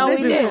do, because No,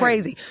 this we is did.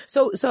 crazy.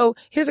 So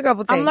here's a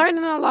couple things. I'm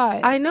learning a lot.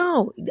 I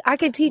know. I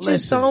can teach you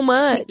Listen, so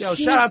much. Yo,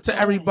 shout out to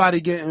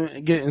everybody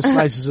getting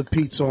slices of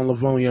pizza on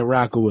Livonia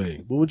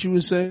Rockaway. What you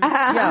were saying? Yo,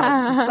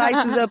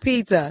 slices of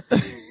pizza.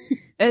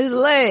 It's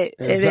lit.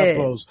 And it is.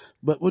 Zappos.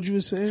 But what you were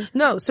saying?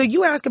 No, so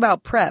you ask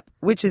about PrEP,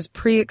 which is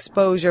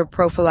pre-exposure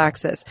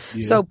prophylaxis.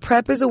 So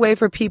PrEP is a way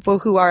for people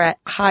who are at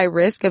high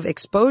risk of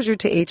exposure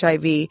to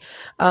HIV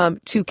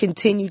to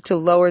continue to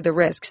lower the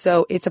risk.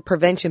 So it's a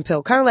prevention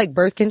pill, kind of like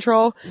birth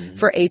control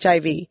for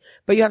HIV,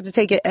 but you have to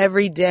take it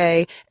every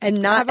day, and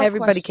I not have a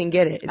everybody question. can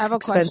get it. I have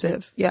It's a expensive.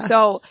 question. Yeah.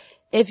 So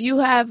if you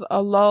have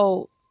a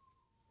low,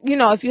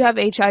 if you have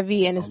HIV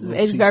and it's low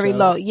very T-cell.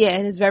 low,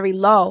 and it's very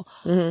low,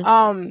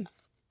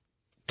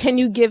 can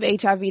you give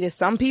HIV to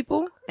some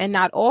people and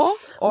not all,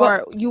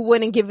 or you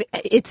wouldn't give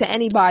it to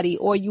anybody,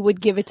 or you would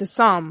give it to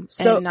some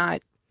and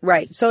not?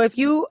 Right. So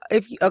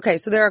okay,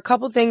 so there are a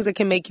couple things that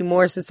can make you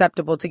more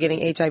susceptible to getting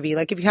HIV.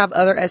 Like if you have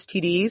other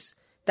STDs,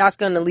 that's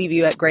going to leave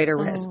you at greater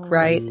risk,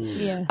 right?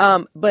 Yeah.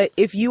 But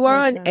if you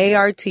are Makes on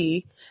ART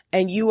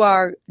and you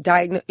are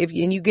diagnosed,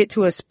 and you get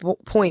to a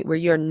point where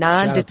you're Shout out to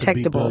B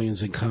non-detectable.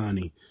 Billions and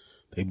Connie.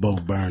 They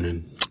both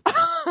burning.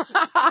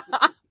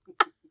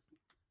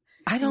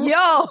 I don't.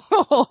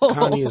 Yo.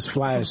 Connie is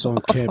flyest on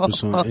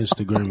campus on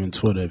Instagram and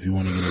Twitter if you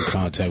want to get in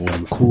contact with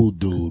him. Cool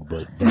dude,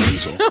 but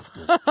burns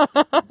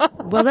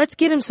often. Well, let's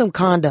get him some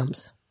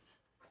condoms.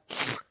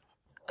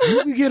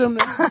 You can get him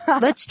there.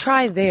 Let's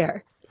try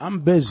there. I'm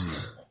busy.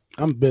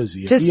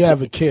 If Just- he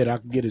have a kid, I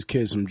can get his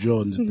kid some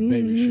Jordans at the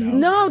baby shower.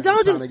 No,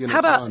 don't Time to do. get How a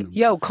about condom.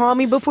 yo? Call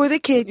me before the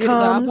kid You the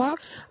God comes.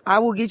 box? I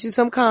will get you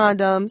some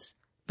condoms.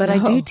 But I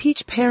do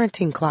teach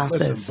parenting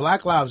classes. Listen,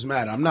 Black Lives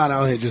Matter. I'm not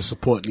out here just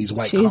supporting these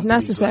white She's companies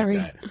necessary.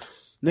 like that.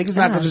 Niggas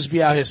not gonna just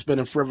be out here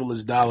spending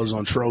frivolous dollars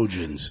on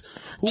Trojans.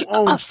 Who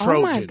owns Oh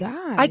Trojan? my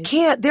God. I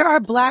can't. There are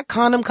black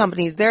condom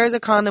companies. There is a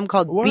condom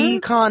called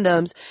B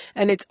Condoms,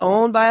 and it's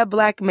owned by a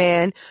black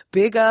man.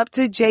 Big up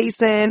to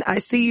Jason. I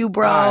see you,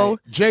 bro. All right,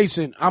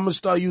 Jason, I'm gonna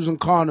start using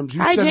condoms.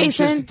 You Hi, send them shits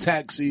Jason. to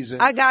tax season.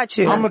 I got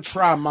you. I'm gonna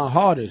try my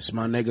hardest,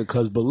 my nigga,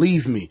 cause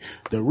believe me,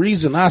 the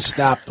reason I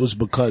stopped was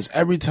because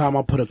every time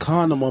I put a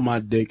condom on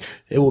my dick,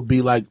 it would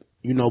be like,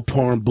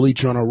 pouring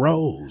bleach on a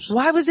rose.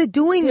 Why was it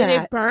doing Did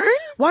that? it burn?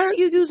 Why aren't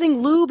you using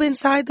lube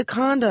inside the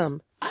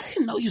condom? I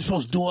didn't know you were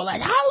supposed to do all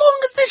that. How long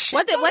is this shit?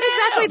 What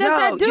exactly No,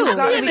 does that you do?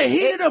 gotta in the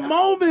heat of the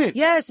moment.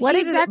 Yes. What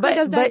heated- exactly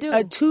does that but do?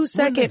 a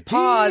 2-second the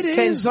pause heat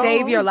can is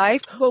save on. your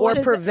life But what or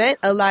is prevent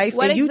a life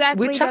what and you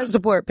exactly with child does-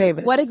 support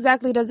payments. What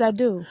exactly does that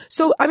do?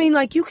 So, I mean,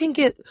 like you can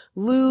get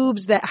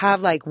lubes that have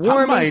like I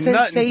warming might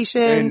nut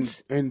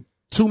sensations. in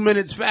 2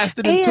 minutes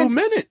faster than And 2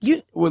 minutes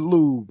you- with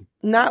lube.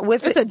 Not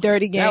with It's it. a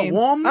dirty That game.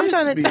 warmness, I'm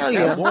trying to tell you.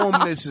 that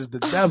warmness is the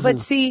devil. But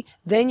see,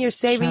 then you're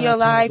saving Shout your out to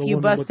life. the You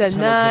woman bust with the a tons of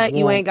nut.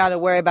 You warmth. ain't got to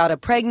worry about a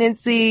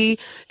pregnancy,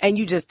 and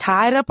you just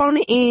tie it up on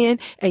the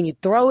end and you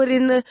throw it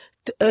in the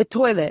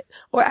toilet,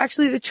 or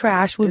actually the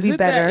trash would is be it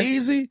better. that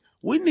easy?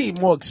 We need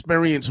more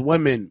experienced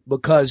women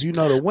because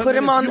the women,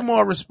 'em if on you're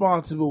more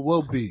responsible,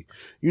 will be.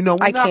 We're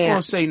not I gonna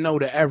can't. say no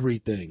to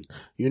everything.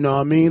 You know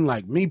what I mean?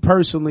 Like me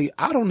personally,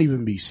 I don't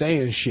even be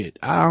saying shit.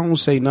 I don't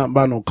say nothing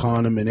about no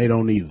condom, and they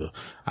don't either.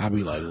 I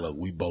be like, look,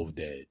 we both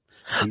dead.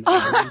 You know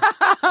what I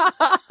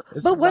mean?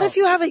 It's But what about- if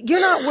you have it? You're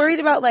not worried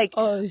about like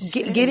Oh,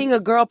 shit. getting a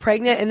girl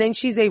pregnant and then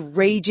she's a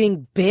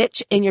raging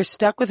bitch and you're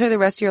stuck with her the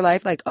rest of your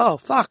life. Like, oh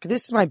fuck,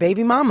 this is my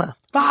baby mama.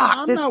 Fuck,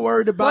 I'm this. not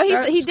worried about Well,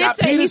 that. he did Scott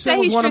say Peterson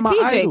was he's one of my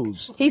strategic.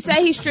 idols. He said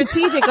he's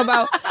strategic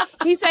about.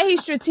 He said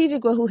he's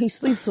strategic with who he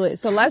sleeps with.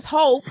 So let's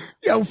hope.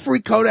 Yo, free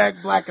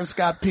Kodak Black and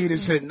Scott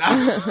Peterson.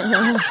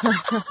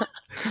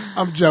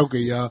 I'm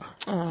joking, y'all.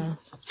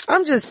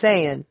 I'm just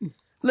saying.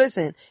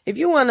 Listen, if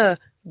you want to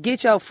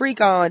get your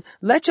freak on,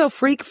 let your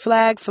freak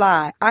flag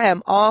fly. I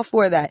am all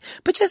for that.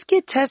 But just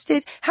get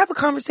tested, have a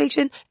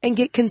conversation, and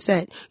get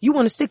consent. You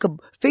want to stick a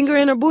finger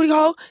in her booty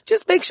hole?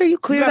 Just make sure you You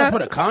clear gotta that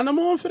put a condom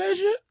on for that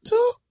shit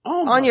too?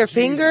 Oh my on your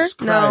finger. Jesus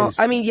No, Christ.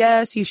 I mean,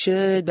 yes, you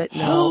should, but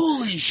no.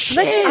 Holy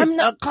shit! I'm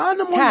not- a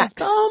condom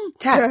Tax. on your thumb.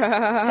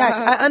 Tax.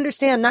 I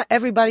understand not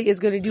everybody is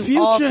going to do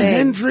all Future things.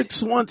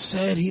 Hendrix once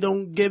said he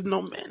don't give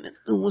no man to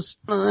do a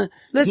son.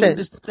 Listen. He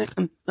just think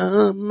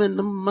I'm in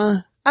the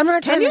mind. I'm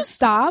not trying Can you to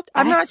stop?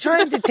 I'm not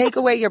trying to take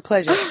away your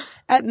pleasure.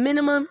 At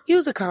minimum,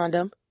 use a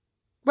condom.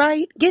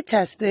 Right? Get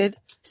tested.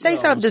 Say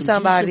something to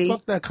Some G somebody. shit.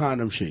 Fuck that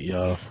condom shit,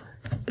 y'all.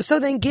 So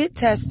then get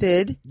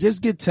tested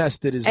Just get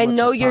tested as and much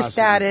know as your possible.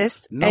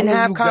 status Know and when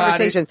have you got it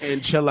conversations.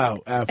 and chill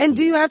out after. And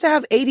do you have to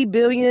have 80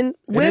 billion And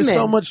women? there's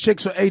so much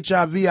chicks with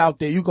HIV out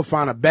there. You can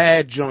find a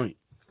bad joint.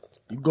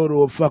 You go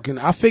to a fucking.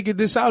 I figured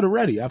this out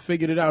already. I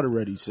figured it out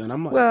already, son.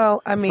 I'm like,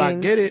 Well, I if I mean-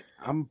 get it,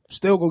 I'm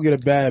still gonna get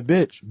a bad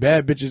bitch.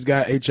 Bad bitches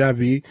got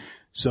HIV.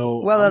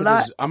 So Well, I'm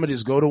gonna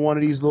just go to one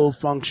of these little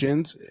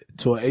functions,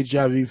 to an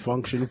HIV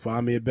function,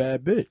 find me a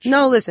bad bitch.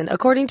 No, listen,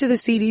 according to the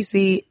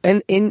CDC,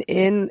 and in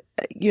an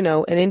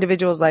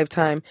individual's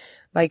lifetime,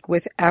 like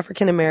with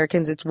African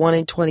Americans, it's 1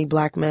 in 20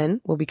 black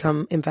men will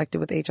become infected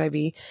with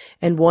HIV,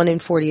 and 1 in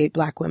 48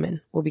 black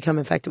women will become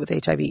infected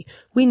with HIV.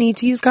 We need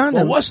to use condoms.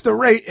 Well, what's the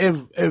rate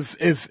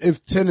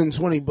if 10 and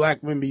 20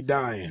 black men be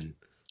dying?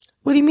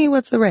 What do you mean?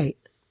 What's the rate?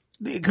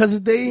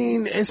 Because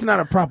it's not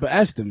a proper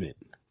estimate.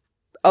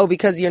 Oh,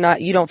 because you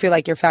don't feel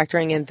like you're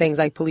factoring in things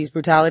like police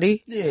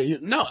brutality? Yeah,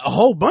 a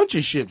whole bunch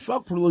of shit.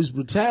 Fuck police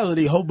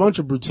brutality, whole bunch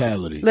of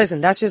brutality.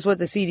 Listen, that's just what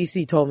the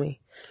CDC told me.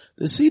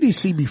 The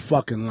CDC be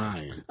fucking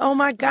lying. Oh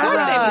my Of course they be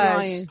God.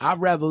 lying. I'd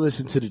rather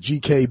listen to the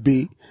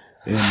GKB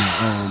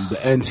and the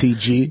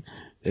NTG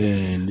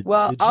and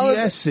Well, the all of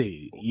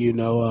GSC,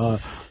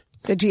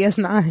 The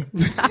GS9.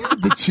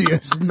 the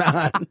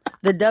GS9.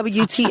 The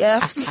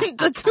WTFs.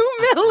 The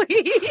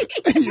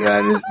 2 milli. You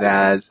understand what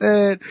I'm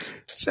saying?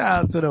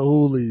 Shout out to the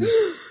Hoolies.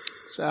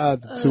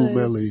 Shout out to 2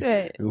 Milli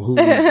shit. and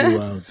Hoolies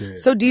do out there.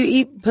 So do you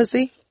eat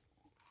pussy?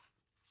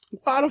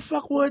 Why the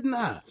fuck wouldn't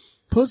I?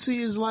 Pussy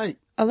is like,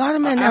 A lot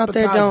of men out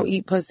there appetizer. don't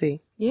eat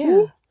pussy.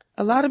 Yeah.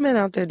 A lot of men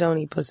out there don't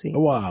eat pussy.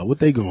 wow, what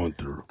they going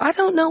through? I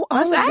don't know all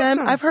Let's of ask them.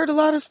 them. I've heard a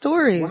lot of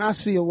stories. When I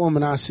see a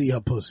woman, I see her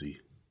pussy.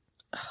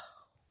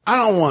 I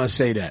don't want to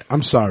say that.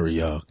 I'm sorry,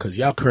 y'all, because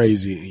y'all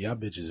crazy and y'all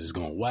bitches is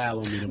going to wow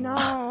on me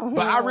tomorrow. No.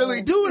 But I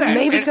really do that.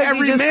 Maybe and 'cause you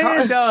every just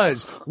man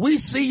does. We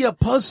see your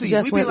pussy.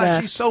 Just We be went like,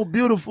 left. she's so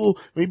beautiful.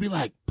 We be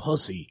like,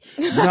 pussy.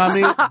 You know what I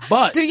mean?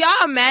 But Do y'all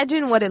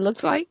imagine what it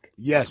looks like?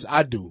 yes,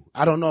 I do.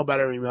 I don't know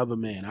about every other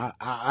man.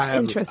 I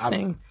have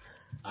Interesting.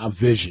 I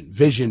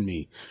vision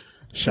me.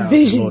 Shout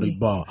Vision out to Lordy me.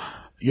 Ball.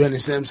 You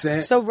understand what I'm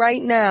saying? So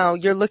right now,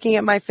 you're looking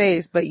at my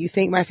face, but you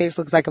think my face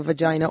looks like a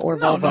vagina or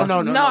vulva.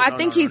 No, I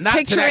think he's not to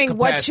that picturing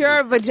what capacity.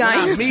 your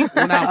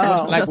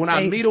vagina- When I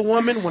face. meet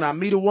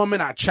a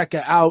woman, I check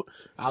her out.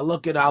 I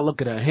look at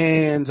her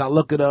hands. I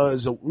look at her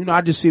as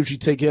I just see if she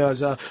take care of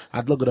herself.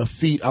 I look at her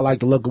feet. I like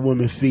to look at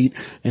women's feet,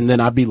 and then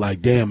I be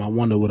like, damn, I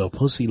wonder what her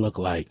pussy look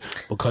like,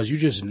 because you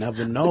just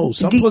never know.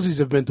 Some pussies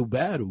have been through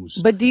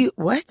battles. But do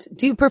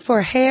you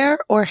prefer hair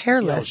or Yo,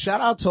 hairless? shout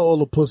out to all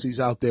the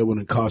pussies out there with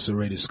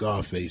incarcerated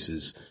scar faces.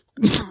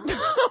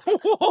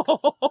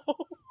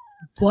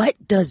 What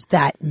does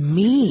that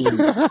mean?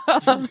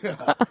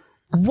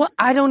 What?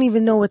 I don't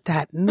even know what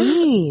that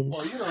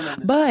means.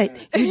 But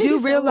you do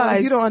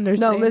realize. You don't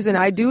understand. No, listen,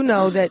 I do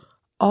know that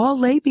all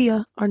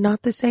labia are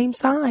not the same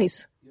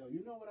size. Yo,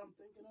 you know what I'm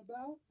thinking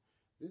about?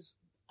 This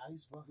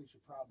ice bucket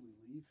should probably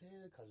leave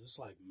here because it's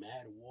like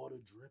mad water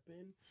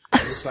dripping.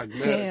 And it's like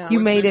mad Damn. You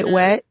made it equipment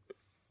wet.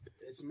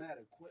 here. It's mad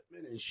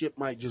equipment and shit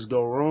might just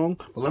go wrong.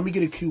 But let me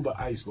get a cube of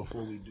ice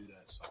before we do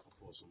that, so I can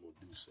pour some more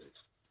Douce.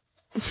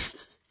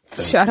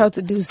 Shout out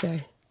to Duce.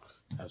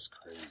 That's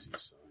crazy,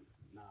 son.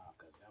 Nah,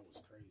 because that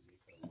was crazy.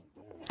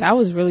 That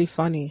was really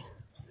funny.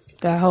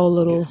 That whole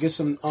little Get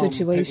some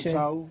situation. paper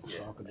towel,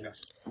 so I can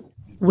just-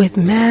 With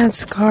mad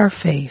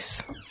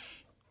Scarface.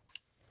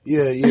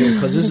 Yeah,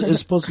 because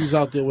it's pussies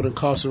out there with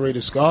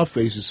incarcerated scar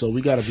faces, so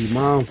we got to be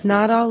mindful.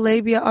 Not all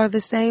labia are the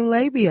same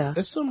labia.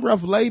 There's some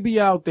rough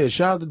labia out there.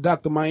 Shout out to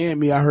Dr.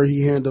 Miami. I heard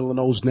he handling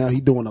those now.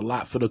 He doing a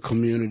lot for the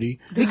community.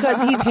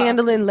 Because he's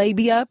handling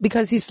labia,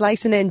 because he's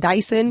slicing and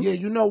dicing, Yeah,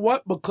 you know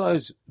what?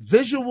 Because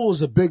visual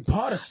is a big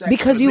part of sex.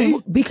 because to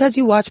me. because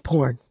you watch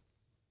porn.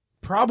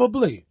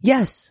 Probably.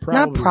 Yes,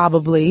 not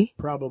probably.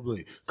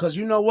 Because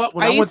you know what?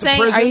 When Are I you went to saying?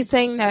 prison, Are you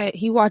saying that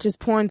he watches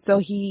porn so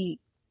he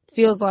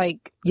feels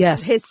like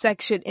Yes. his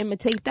sex should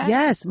imitate that?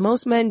 Yes,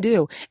 most men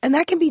do. And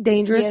that can be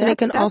dangerous, and it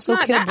can also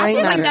kill I brain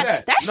feel like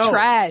matter. that's No,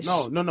 trash.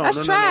 no, That's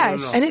no, trash.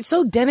 no. And it's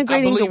so I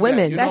denigrating believe to women.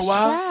 That. You That's know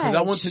why?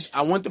 Because trash.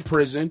 I went to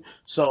prison,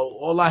 so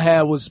all I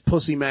had was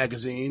pussy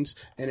magazines,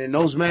 and in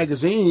those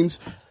magazines,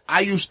 I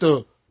used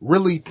to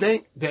really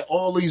think that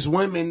all these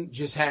women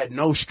just had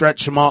no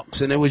stretch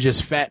marks, and they were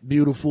just fat,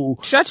 beautiful.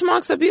 Stretch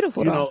marks are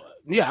beautiful. You though. know,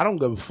 yeah, I don't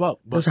give a fuck.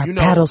 But Those are you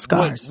know, battle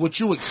scars. What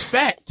you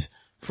expect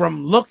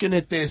from looking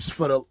at this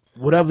for the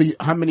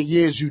how many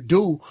years you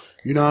do,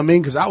 you know what I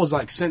mean? Because I was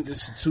like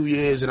sentenced to 2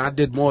 years, and I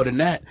did more than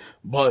that.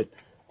 But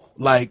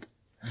like,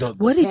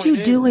 What did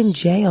you do in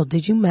jail?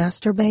 Did you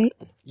masturbate?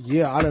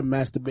 Yeah, I done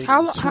masturbated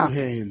How- with two how-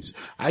 hands.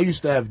 I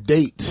used to have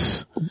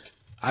dates.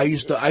 I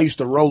used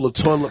to roll the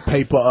toilet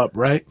paper up,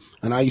 right?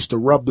 And I used to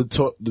rub the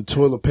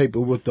toilet paper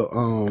with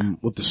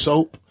the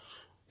soap.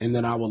 And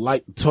then I would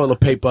light the toilet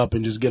paper up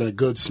and just get a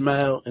good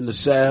smell in the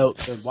cell.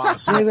 And while I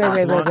smoke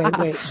my blunt,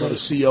 wait. So the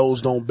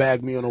COs don't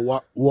bag me on a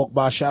walk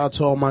by. Shout out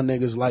to all my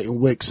niggas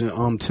lighting wicks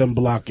in 10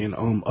 Block and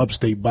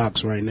upstate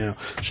box right now.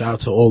 Shout out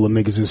to all the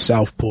niggas in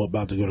Southport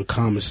about to go to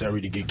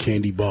commissary to get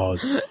candy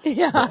bars. Wait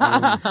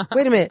a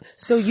minute.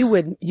 So you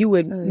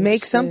would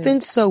make something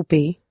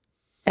soapy,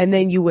 And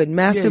then you would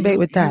masturbate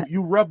with that.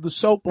 You rub the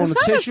soap on the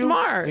That's kinda tissue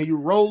smart. and you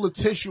roll the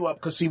tissue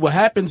up. Cause see, what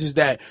happens is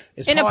that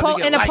it's in hard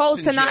to get lights opposed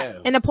in to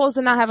jail. in opposed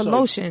to not having So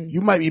motion. You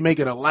might be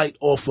making a light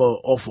off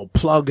a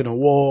plug in a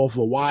wall, off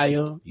a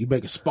wire. You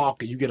make a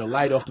spark and you get a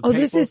light off the paper.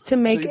 This is to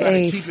make you gotta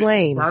a keep it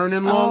flame.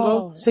 burning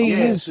longer. So you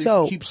use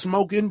soap. Keep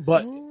smoking,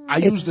 but I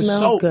It use the smells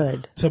soap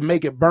good. to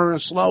make it burn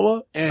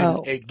slower and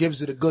it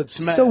gives it a good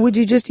smell. So would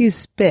you just use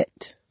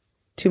spit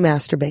to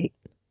masturbate?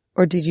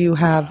 Or did you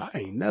have... I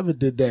ain't never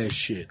did that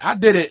shit. I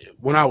did it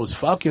when I was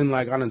fucking,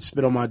 like I didn't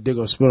spit on my dick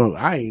or spit on.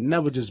 I ain't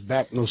never just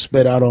back no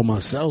spit out on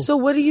myself. So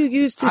what do you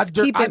use to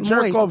keep it I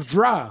jerk moist? off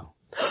dry.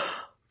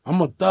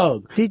 I'm a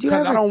thug. Did you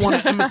Because I ever- don't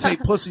want to imitate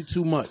pussy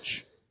too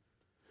much.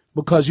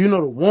 Because you know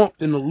the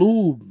warmth in the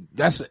lube,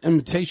 that's an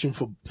imitation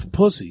for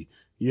pussy.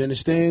 You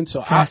understand?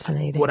 So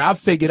Fascinating. what I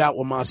figured out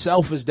with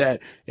myself is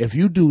that if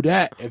you do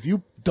that, if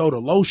you throw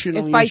the lotion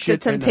on your fights the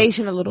shit and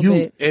temptation a little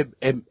bit.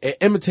 It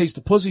imitates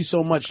the pussy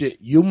so much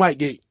that you might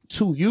get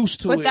too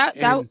used to But it.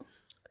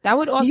 that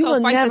would You also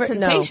will fight never- the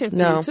temptation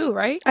no. for you too,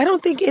 right? I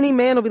don't think any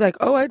man will be like,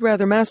 oh, I'd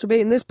rather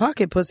masturbate in this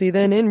pocket pussy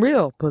than in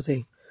real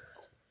pussy.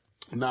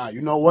 Nah,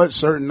 you know what?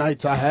 Certain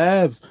nights I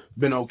have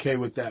been okay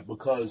with that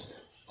because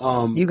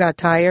You got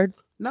tired?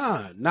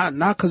 Nah, not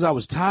because I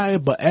was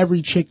tired, but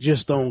every chick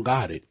just don't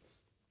got it.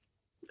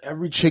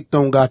 Every chick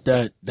don't got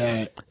that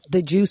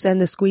The juice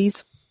and the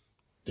squeeze?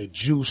 the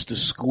juice, the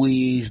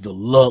squeeze, the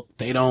look.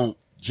 They don't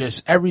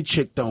just every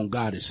chick don't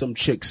got it. Some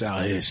chicks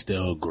out here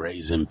still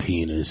grazing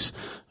penis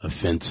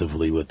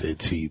offensively with their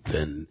teeth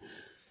and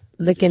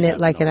Licking just it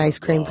like an having ice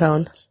cream all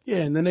cone. bars. Yeah,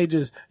 and then they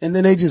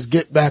just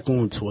get back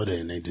on Twitter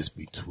and they just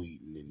be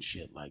tweeting and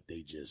shit like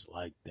they just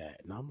like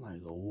that. And I'm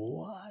like,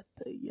 what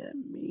do you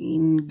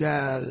mean,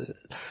 girl?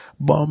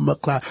 Bomber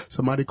clock.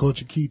 Somebody called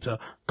Chiquita.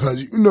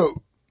 Cause you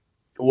know,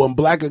 when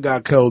Blacker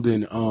got killed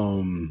in,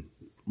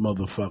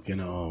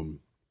 motherfucking,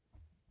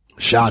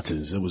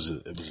 Shotters, it was a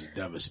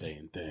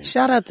devastating thing.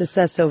 Shout out to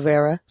Seth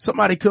Silvera.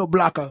 Somebody killed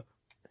Blacker.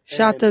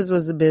 Shotas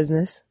was the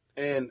business.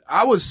 And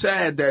I was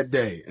sad that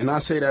day. And I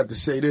say that to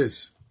say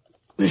this.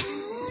 You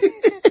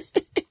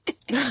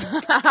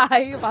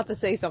about to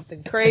say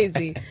something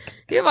crazy.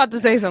 You about to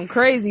say some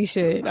crazy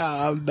shit.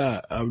 Nah, I'm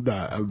not.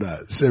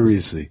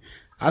 Seriously.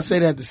 I say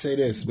that to say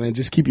this, man.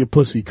 Just keep your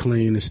pussy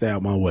clean and stay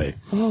out my way.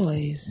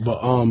 Always.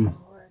 But,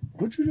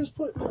 what you just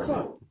put in the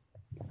cup?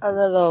 A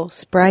little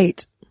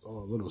Sprite. Oh,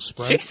 a little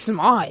Sprite. She's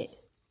smart.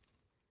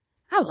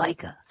 I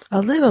like her.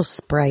 A little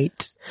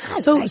Sprite.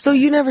 So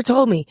you never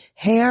told me,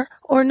 hair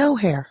or no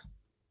hair?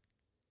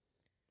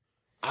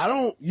 I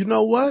don't, you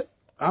know what?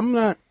 I'm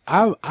not,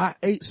 I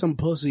ate some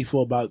pussy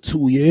for about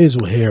 2 years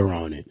with hair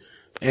on it.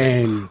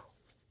 And,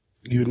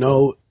 you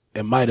know,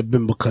 it might have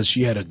been because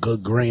she had a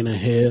good grain of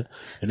hair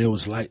and it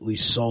was lightly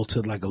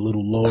salted like a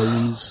little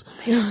Lori's.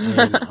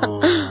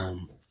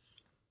 And,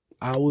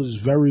 I was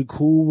very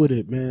cool with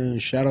it, man.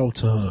 Shout out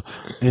to her.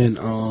 And,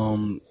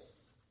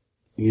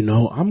 you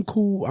know, I'm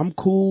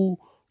cool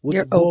with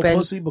You're the bull open.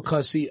 pussy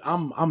because see,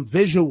 I'm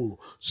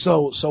visual.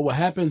 So what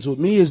happens with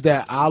me is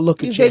that I'll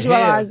look You at your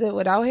visualize hair. it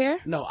without hair?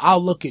 No, I'll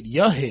look at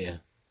your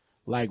hair.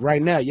 Like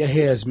right now, your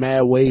hair is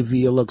mad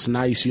wavy. It looks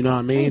nice. You know what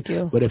I mean? Thank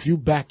you. But if you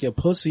back your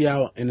pussy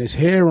out and there's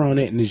hair on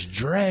it and it's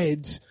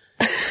dreads,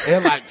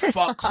 it like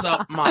fucks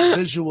up my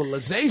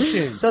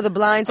visualization So the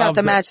blinds have Of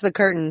to the- match the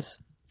curtains.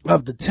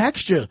 of the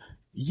texture.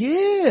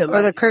 Yeah.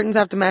 Or the curtains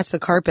have to match the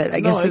carpet, I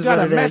No, guess it is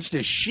gotta what it match is.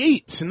 the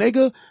sheets,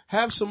 nigga.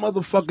 Have some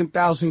motherfucking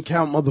 1,000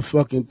 count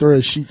motherfucking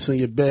thread sheets on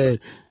your bed.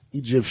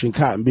 Egyptian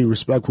cotton. Be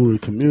respectful to the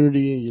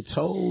community and your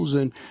toes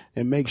and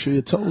make sure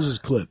your toes is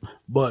clipped.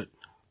 But,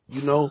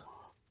 you know,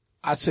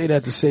 I say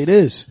that to say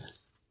this.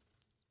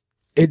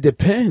 It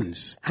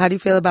depends. How do you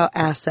feel about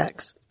ass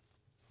sex?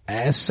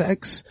 Ass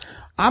sex.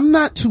 I'm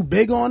not too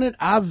big on it.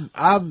 I've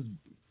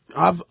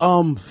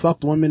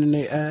fucked women in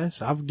their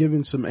ass. I've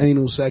given some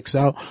anal sex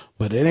out,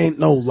 but it ain't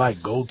no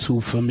like go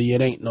to for me.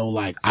 It ain't no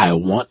like I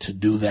want to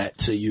do that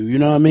to you. You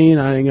know what I mean?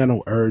 I ain't got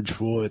no urge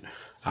for it.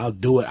 I'll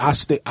do it.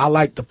 I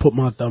like to put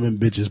my thumb in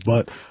bitches'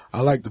 butt.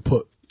 I like to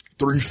put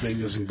 3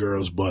 fingers in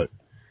girls' butt.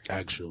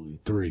 Actually,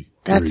 3.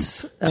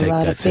 That's a Take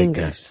lot that, of take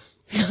fingers.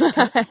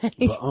 But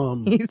He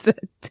said,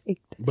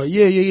 take that. But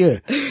yeah.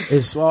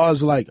 As far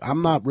as like,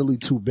 I'm not really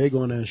too big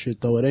on that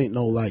shit though. It ain't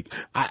no like,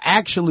 I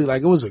actually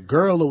like, it was a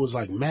girl that was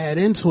like mad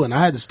into it and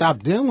I had to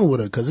stop dealing with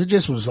her cause it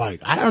just was like,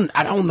 I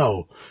don't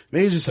know.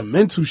 Maybe it's just a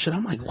mental shit.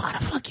 I'm like, why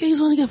the fuck you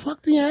always want to get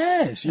fucked in your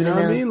ass? You know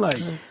what I mean?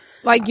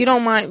 Like, you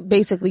don't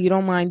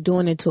mind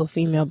doing it to a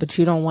female, but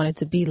you don't want it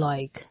to be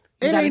like,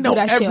 you it gotta ain't do no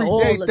that shit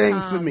all everyday the thing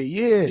time. for me.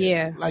 Yeah.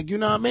 Yeah. Like, you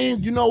know what I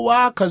mean? You know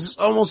why? Cause it's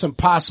almost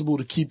impossible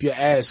to keep your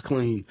ass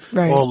clean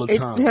Right. all the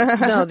time.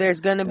 No, there's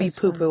gonna be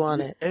poo-poo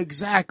on it.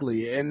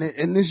 Exactly. And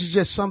this is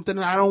just something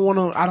that I don't want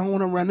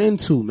to run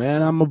into,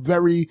 man. I'm a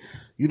very,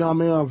 you know what I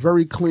mean? I'm a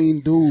very clean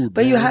dude.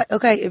 But man.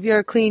 okay, if you're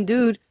a clean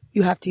dude,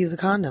 you have to use a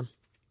condom.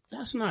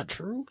 That's not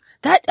true.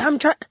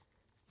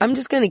 I'm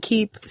just gonna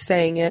keep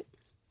saying it,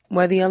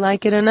 whether you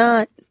like it or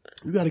not.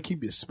 You got to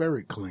keep your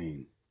spirit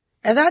clean.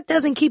 And that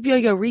doesn't keep your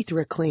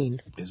urethra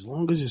clean. As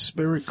long as your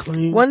spirit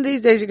clean. One of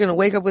these days, you're going to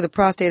wake up with a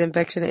prostate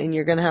infection and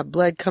you're going to have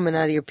blood coming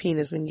out of your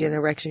penis when you get an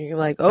erection. You're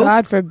like, oh.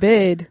 God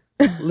forbid.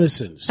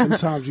 Listen,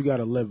 sometimes you got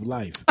to live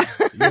life.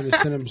 You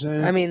understand what I'm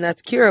saying? I mean,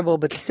 that's curable,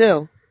 but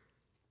still.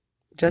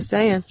 Just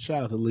saying.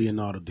 Shout out to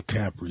Leonardo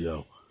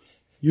DiCaprio.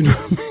 You know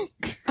what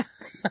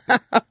I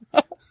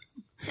mean?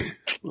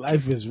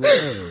 Life is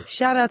real.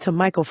 Shout out to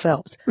Michael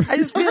Phelps. I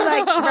just feel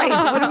like, right,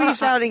 what are we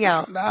shouting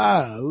out?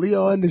 Nah,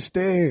 Leo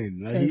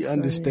understands. Like, he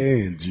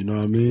understands, you know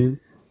what I mean?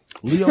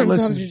 Leo Sometimes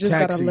listens you to just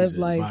Tax gotta live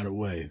Season, life. by the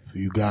way, for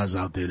you guys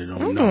out there that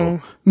don't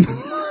know.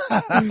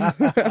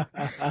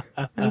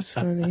 That's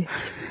funny.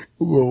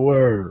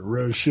 Word,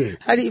 real shit.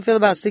 How do you feel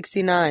about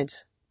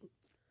 69s?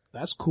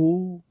 That's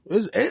cool.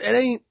 It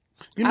ain't,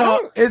 you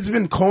know, it's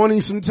been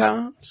corny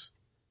sometimes.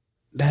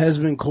 It has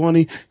been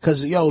corny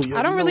because, yo,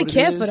 I don't really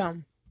care for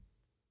them.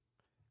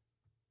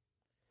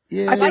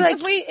 Yeah. I feel Like,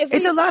 like if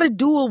it's we- a lot of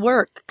dual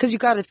work because you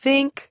got to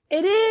think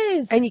It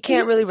is. and you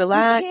can't really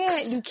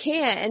relax. You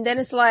can't. And then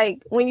it's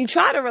like, when you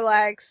try to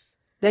relax,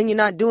 Then you're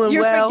not doing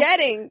you're well.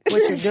 forgetting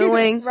what you're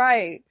doing.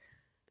 Right.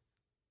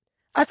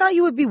 I thought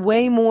you would be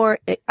way more.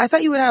 I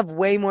thought you would have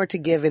way more to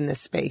give in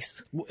this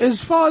space.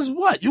 As far as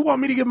what? You want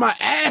me to get my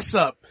ass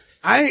up?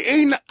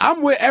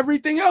 I'm with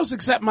everything else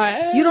except my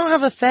ass. You don't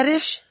have a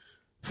fetish?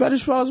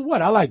 fetish for as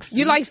what? I like feet.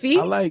 You like feet?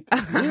 I like.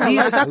 Yeah, Do you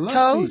I suck love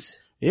toes? feet.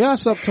 Yeah, I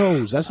suck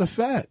toes. That's a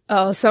fact.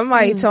 Oh,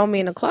 somebody told me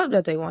in the club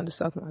that they wanted to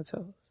suck my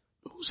toe.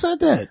 Who said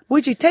that?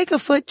 Would you take a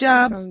foot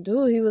job? Some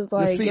dude, he was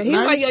like, feet yo,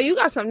 nice? you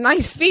got some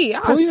nice feet.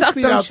 I'll Pull your suck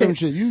feet them out shit. them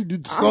shit. You do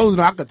disclosing.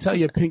 I could tell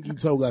your pinky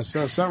toe got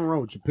something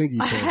wrong with your pinky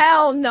toe.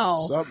 Hell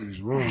no.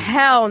 Something's wrong.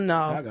 Hell I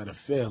no. got a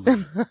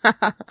feeling.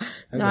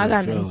 No, I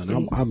got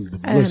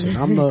nice feet.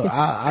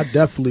 I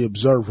definitely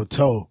observe a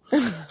toe.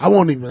 I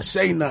won't even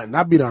say nothing.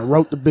 I be done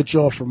wrote the bitch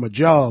off from a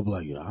job.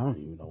 Like, I don't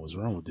even know what's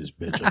wrong with this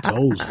bitch. Her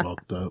toes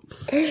fucked up.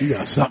 She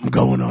got something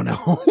going on at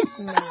home.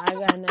 Nah, I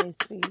got nice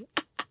feet.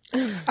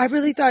 I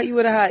really thought you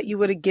would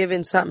have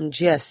given something,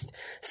 just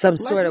some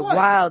sort of what?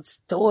 wild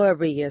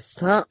story or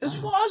something. As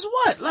far as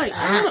what? Like,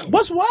 I don't know.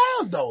 What's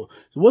wild though?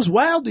 What's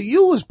wild to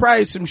you is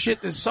probably some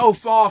shit that's so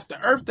far off the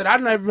earth that I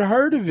never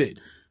heard of it.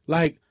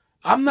 Like,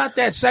 I'm not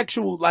that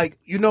sexual. Like,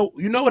 you know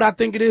what I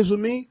think it is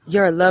with me?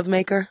 You're a love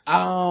maker?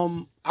 I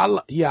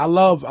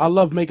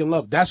love making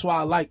love. That's why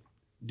I like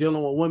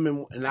dealing with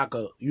women, and I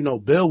could,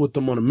 build with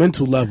them on a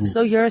mental level.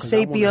 So you're a 'Cause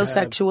I wanna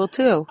sapiosexual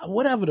too? have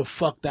whatever the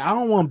fuck that. I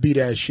don't want to be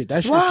that shit.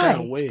 That shit Why?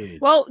 sound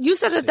weird. Well, you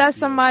said that that's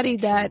somebody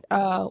that,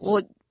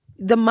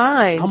 The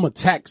mind, I'm a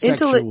tax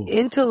sexual.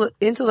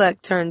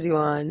 intellect turns you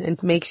on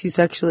and makes you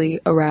sexually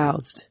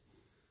aroused.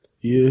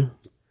 Yeah.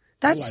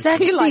 That's Like,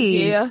 sexy. he like,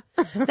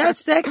 yeah.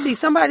 That's sexy.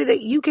 Somebody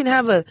that you can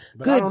have a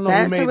But good I don't know who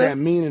banter made with. that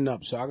meaning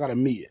up, so I gotta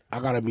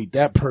meet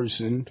that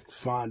person,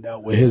 find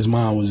out where his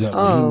mind was at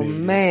when Oh he made it.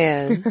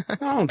 man. I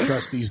don't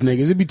trust these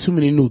niggas. It'd be too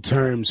many new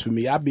terms for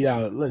me. I'd be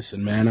out.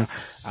 Listen, man,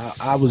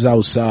 I was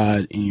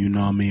outside, and you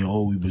know what I mean.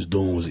 All we was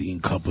doing was eating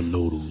cup of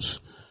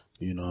noodles.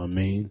 You know what I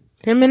mean.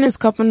 Him and his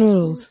cup of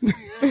noodles.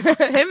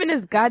 Him and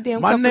his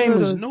goddamn My cup name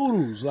of is noodles.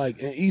 Noodles. Like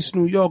in East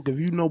New York, if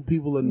you know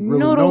people that really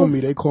know Noodles. me,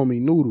 they call me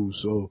Noodles.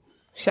 So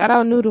Shout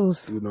out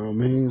Noodles. you know what I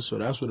mean. So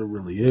that's what it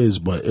really is.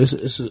 But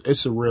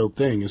it's a real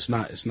thing. It's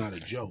not a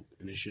joke,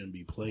 and it shouldn't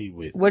be played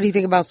with. What do you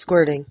think about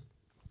squirting?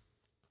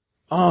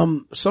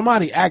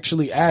 Somebody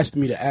actually asked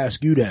me to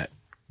ask you that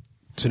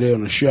today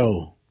on the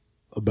show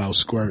about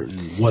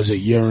squirting. Was it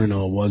urine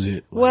or was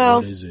it? Like, Well,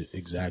 what is it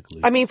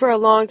exactly? I mean, for a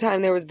long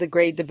time, there was the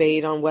great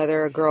debate on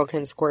whether a girl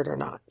can squirt or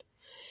not.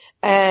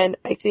 And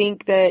I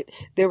think that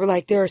they were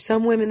like, there are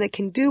some women that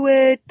can do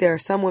it. There are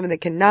some women that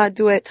cannot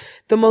do it.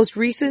 The most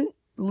recent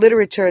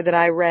literature that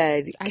I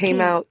read came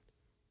can't. out.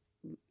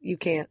 You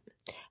can't.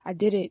 I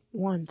did it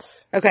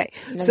once. Okay.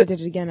 Never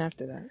did it again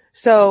after that.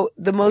 So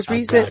the most I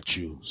recent, got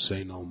you.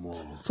 Say no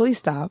more. Please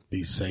stop.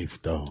 Be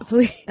safe though.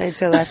 Please.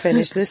 until I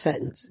finish this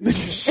sentence.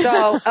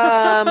 So,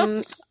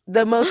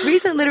 the most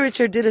recent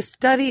literature did a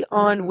study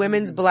on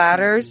women's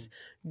bladders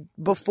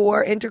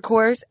before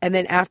intercourse and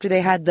then after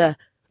they had the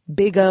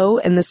big O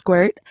and the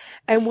squirt.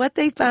 And what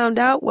they found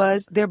out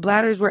was their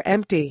bladders were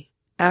empty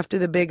after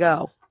the big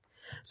O.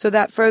 So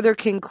that further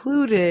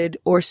concluded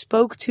or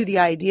spoke to the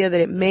idea that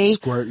it may.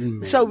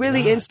 Squirting. So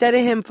really, instead of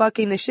him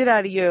fucking the shit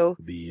out of you,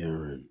 be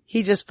urine.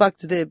 he just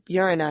fucked the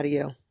urine out of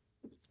you.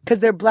 Because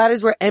their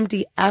bladders were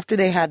empty after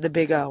they had the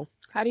big O.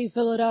 How do you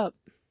fill it up?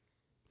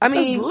 I That's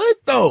mean,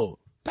 lit though.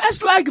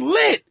 That's like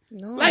lit.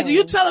 No. Like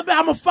you tell a man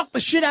I'm gonna fuck the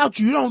shit out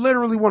you. You don't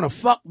literally want to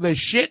fuck the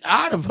shit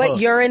out of her. but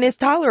urine is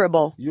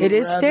tolerable. You'd It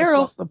is rather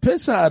sterile. fuck the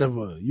piss out of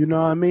her. You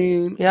know what I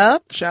mean?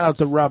 Yep. Shout out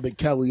to Robert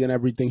Kelly and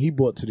everything he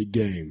brought to the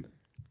game.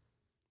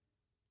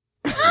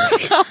 Be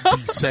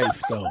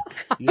safe though.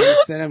 You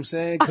understand what I'm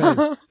saying?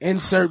 'Cause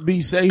insert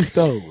be safe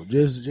though.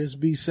 Just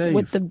be safe.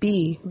 With the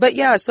B. But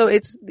yeah, so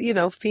it's,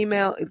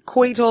 female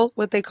coital,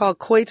 what they call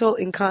coital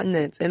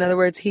incontinence. In other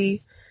words,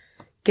 he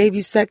gave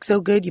you sex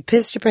so good you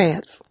pissed your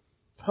pants.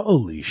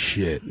 Holy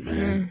shit,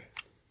 man.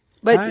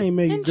 But I ain't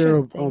make a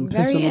girl Interesting.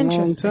 piss Very in a long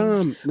interesting.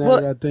 time. Now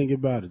Well, that I think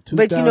about it,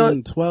 but you know-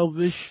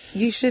 2012-ish,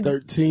 you should,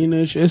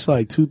 13-ish. It's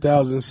like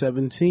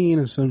 2017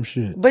 or some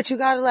shit. but you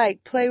gotta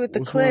like play with the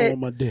What's wrong clit. with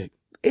my dick?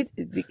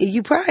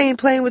 You probably ain't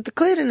playing with the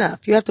clit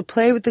enough. You have to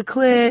play with the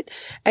clit.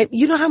 And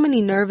you know how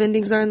many nerve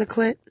endings are in the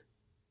clit?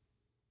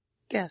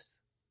 Guess.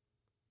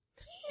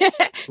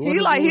 He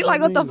like,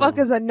 what the fuck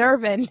is a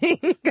nerve ending?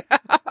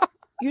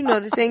 You know,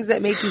 the things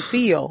that make you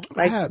feel. I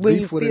Like had when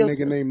you beef with a feel.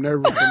 nigga named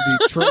Nervous from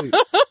Detroit.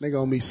 Nigga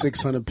owe me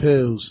 600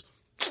 pills.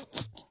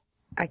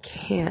 I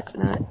can't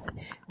not.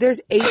 There's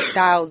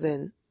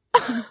 8,000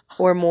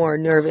 or more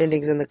nerve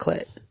endings in the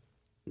clit.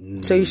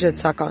 So you should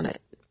suck on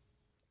it.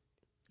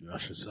 I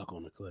should suck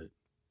on the clit.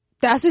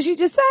 That's what she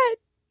just said.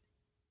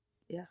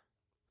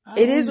 I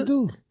It is- always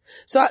do.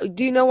 So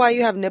do you know why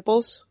you have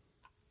nipples?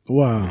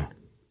 Wow.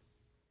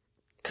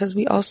 Because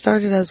we all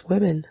started as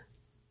women.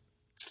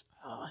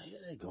 Oh, here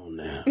they go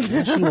now.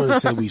 Now she want to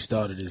say we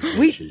started this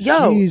We- bitches.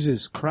 yo.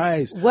 Jesus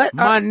Christ. What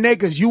My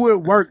niggas, you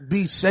at work,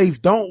 be safe.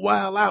 Don't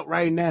wild out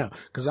right now.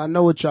 Cause I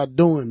know what y'all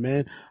doing,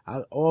 man.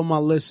 All my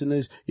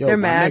listeners, yo, They're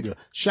my mad. nigga.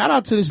 Shout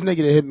out to this nigga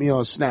that hit me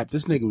on Snap.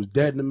 This nigga was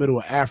dead in the middle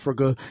of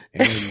Africa.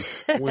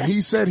 And when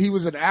he said he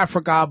was in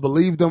Africa, I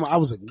believed him. I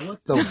was like,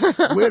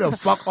 where the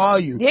fuck are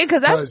you? Yeah,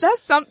 because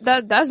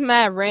that's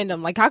mad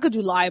random. Like, how could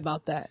you lie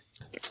about that?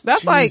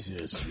 That's like,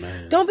 Jesus,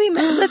 man. Don't be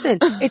mad. Listen,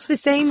 it's the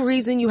same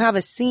reason you have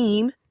a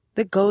seam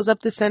that goes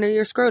up the center of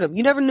your scrotum.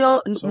 You never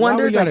know. So why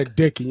Wonder we got a like,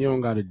 dick and you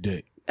don't got a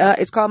dick?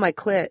 it's called my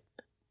clit.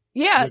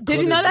 yeah. Your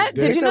Did you know clitoris that? is Did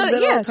big. you It's know a that?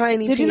 little Yeah.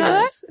 tiny Did you know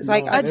penis. that? It's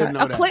like No, I didn't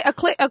know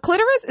that. A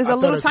clitoris is a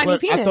little tiny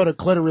penis. I thought a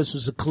clitoris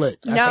was a clit.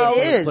 That's No, what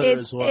It is.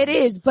 clitoris was. it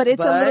is, but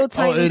it's a But- little Oh,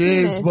 tiny it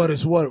penis. is, but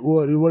it's what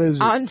is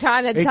it? I'm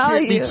trying to It tell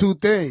can't you. be two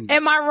things.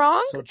 Am I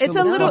wrong? So It's chill a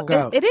the little. fuck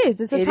out. It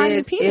is. It's a It tiny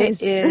is.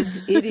 penis.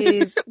 It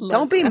is.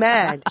 Don't be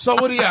mad. So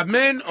what do you have,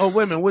 men or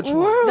women? Which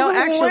one? No,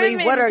 actually,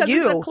 Women, what are 'cause it's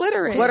you? a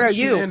clitoris. What are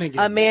you?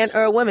 Shenanigans. A man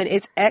or a woman?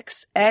 It's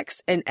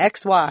XX and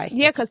XY.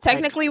 Yeah, because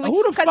technically,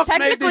 Who the fuck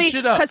made this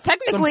shit up? because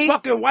technically, Some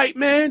fucking white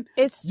man?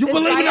 it's You it's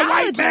believe in a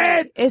white biology.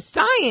 man? It's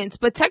science,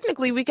 but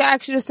technically, we can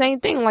ask you the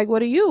same thing. Like,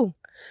 what are you?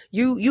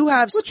 You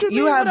have What you mean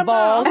you what have am I?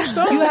 balls. I'm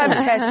stoned. You have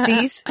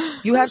testes.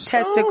 You have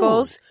stoned.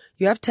 testicles.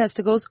 You have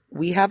testicles.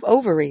 We have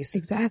ovaries.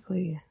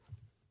 Exactly.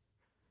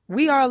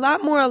 We are a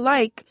lot more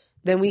alike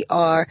than we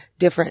are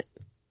different.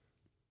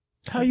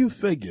 How you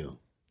figure?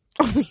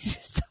 We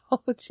just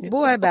told you.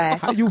 Boy, bye.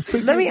 How you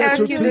figure Let me that ask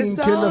your you team this.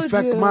 can Told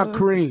affect you. my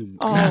cream?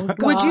 Oh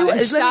God! Would you- let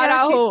me Shout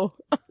ask out you- who?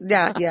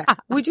 Yeah.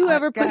 Would you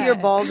ever put your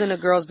God. balls in a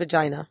girl's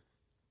vagina?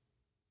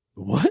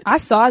 What? I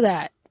saw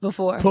that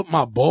before. Put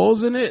my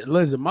balls in it?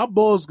 Listen, my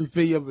balls can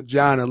fit your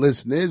vagina.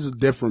 Listen, there's a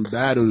different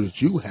battle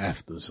that you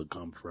have to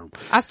succumb from.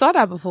 I saw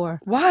that before.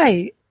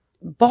 Why?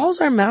 Balls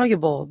are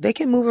malleable. They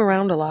can move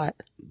around a lot.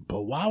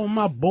 But why would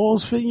my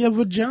balls fit in your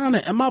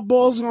vagina? And my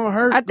balls gonna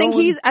hurt? I think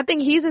going-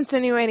 he's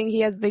insinuating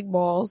he has big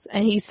balls,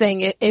 and he's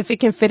saying if it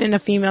can fit in a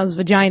female's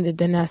vagina,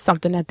 then that's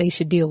something that they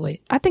should deal with.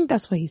 I think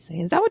that's what he's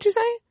saying. Is that what you're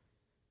saying?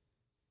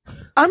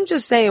 I'm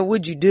just saying,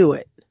 would you do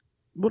it?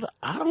 But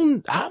that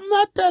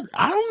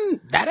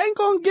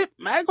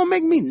ain't gonna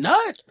make me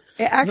nut.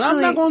 It actually,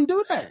 I'm not gonna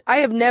do that. I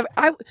have never,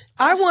 I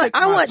Stick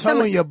my want toe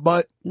some, in your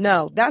butt.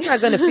 no, that's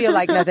not going to feel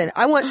like nothing.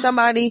 I want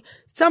somebody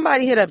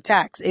hit up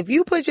tax. If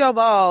you put your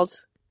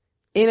balls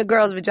in a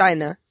girl's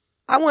vagina,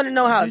 I want to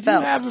know how it Did you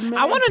felt. have a man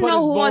I wanna put know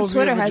his who on balls in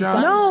your Twitter has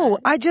vagina? done No,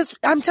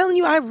 I'm telling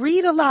you, I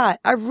read a lot.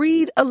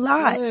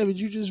 Yeah, but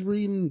you just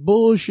reading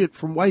bullshit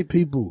from white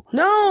people.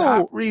 No.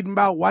 Stop reading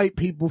about white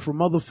people from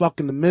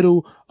motherfucking the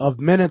middle of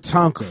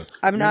Minnetonka.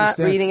 I'm You not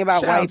understand? reading about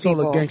Shout out white to all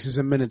people. the gangsters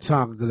in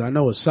Minnetonka, because I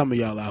know it's some of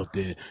y'all out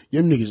there.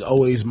 Them niggas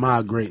always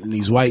migrating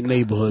these white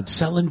neighborhoods,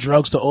 selling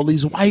drugs to all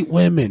these white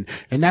women.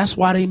 And that's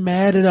why they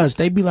mad at us.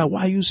 They be like,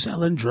 why you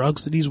selling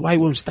drugs to these white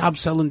women? Stop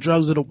selling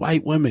drugs to the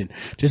white women.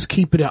 Just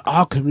keep it in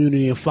our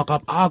community and fuck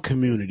up our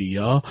community,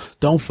 y'all.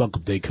 Don't fuck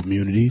up their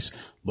communities.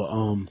 But,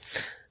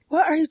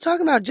 What are you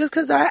talking about? Just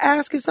because I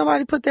ask if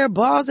somebody put their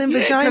balls in yeah,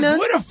 'cause vagina?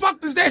 where the fuck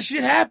does that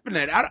shit happen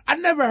at? I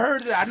never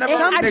heard it. I never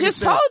heard a I nigga just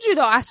say, told you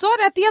though. I saw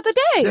that the other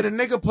did a day.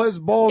 nigga put his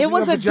balls It in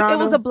was your vagina? it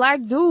was a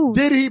black dude.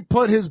 Did he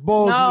put his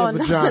balls No, in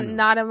your vagina?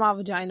 not in my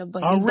vagina.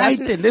 But All he right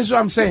definitely- then. This is what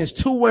I'm saying. It's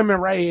two women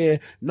right here.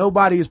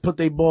 Nobody has put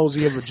their balls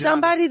in your vagina.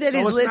 Somebody that So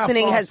is it's not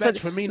listening has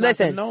far-fetched put. for me not to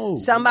Listen, know.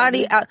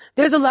 somebody out.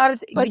 There's a lot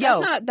of. But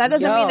yo, that doesn't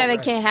yo, mean that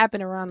it can't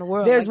happen around the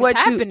world. There's Like,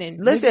 it's what you- happening.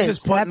 listen, Niggas just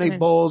It's putting their happening.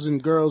 balls in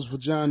girls'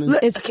 vaginas.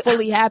 It's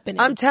fully happening.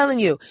 I'm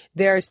telling you,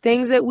 there's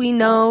things that we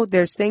know,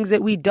 there's things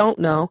that we don't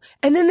know,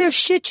 and then there's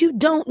shit you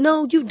don't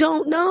know,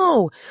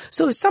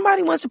 So if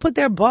somebody wants to put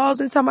their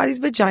balls in somebody's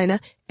vagina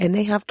and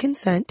they have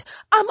consent,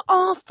 I'm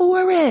all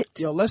for it.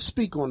 Yo, let's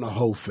speak on the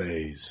hoe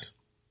phase.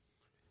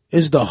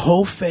 Is the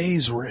hoe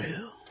phase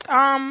real?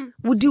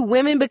 Well, do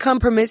women become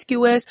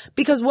promiscuous?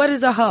 Because what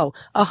is a hoe?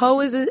 A hoe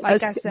is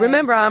Like I said.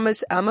 remember, I'm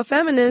a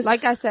feminist.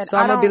 Like I said, so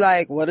I I'm gonna be don't-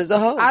 like, what is a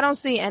hoe? I don't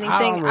see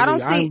anything. I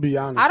don't really- I'm be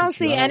honest I don't with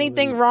see you, I don't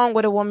anything really- wrong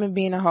with a woman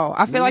being a hoe.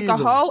 I feel like a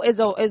Neither. hoe is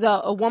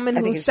a woman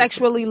I think who's it's just-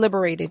 sexually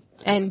liberated,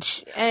 and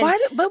Why?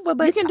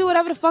 But you can do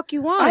whatever the fuck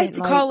you want. I have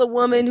to Like, call a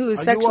woman who is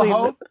Are sexually. you a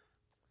hoe?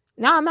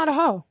 Nah, I'm not a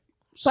hoe.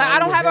 But I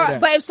don't have a.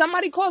 But if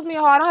somebody calls me a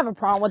hoe, I don't have a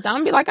problem with that. I'm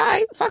gonna be like, all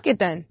right, fuck it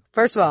then.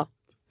 First of all,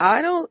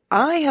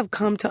 I have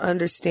come to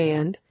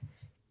understand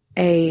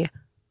a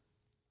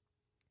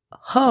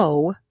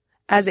hoe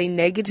as a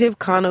negative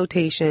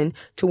connotation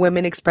to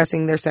women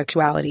expressing their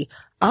sexuality.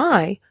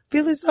 I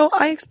feel as though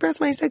I express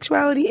my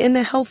sexuality in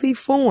a healthy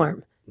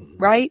form,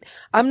 right?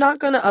 I'm not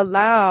going to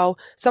allow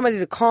somebody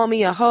to call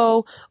me a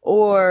hoe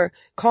or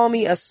call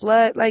me a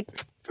slut. Like,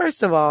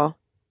 first of all,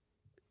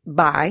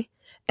 bye.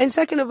 And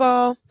second of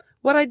all,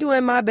 what I do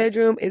in my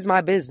bedroom is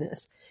my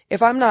business.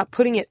 If I'm not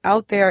putting it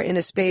out there in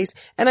a space,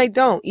 and I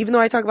don't, even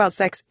though I talk about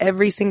sex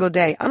every single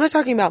day, I'm not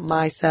talking about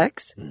my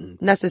sex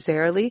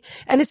necessarily.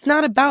 And it's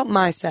not about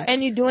my sex.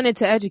 And you're doing it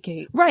to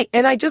educate. Right.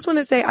 And I just want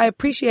to say I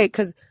appreciate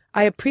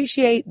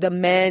the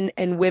men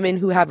and women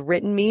who have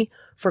written me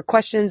for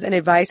questions and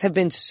advice, have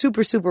been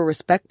super, super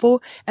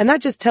respectful. And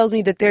that just tells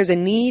me that there's a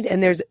need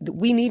and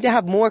we need to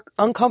have more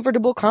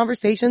uncomfortable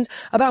conversations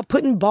about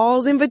putting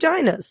balls in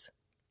vaginas.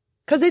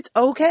 'Cause it's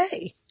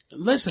okay.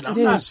 Listen,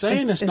 I'm not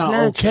saying it's not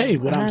okay.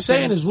 What I'm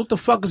saying is, what the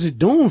fuck is it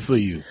doing for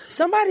you?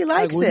 Somebody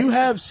likes it. When you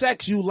have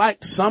sex, you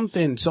like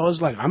something. So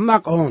it's like, I'm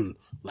not going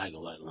like,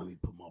 let me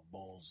put my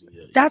balls in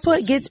your That's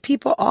what gets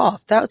people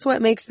off. That's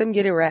what makes them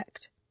get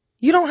erect.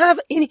 You don't have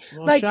any,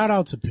 shout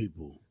out to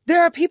people.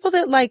 There are people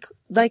that like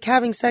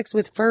having sex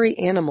with furry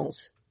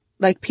animals,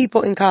 like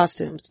people in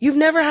costumes. You've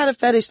never had a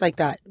fetish like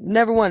that.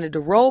 Never wanted to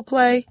role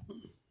play.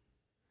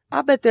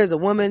 I bet there's a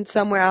woman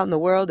somewhere out in the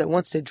world that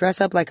wants to dress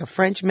up like a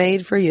French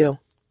maid for you.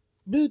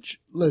 Bitch,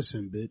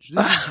 listen, bitch.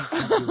 This is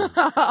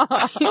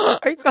what you do.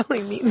 Are you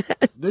calling me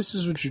that? This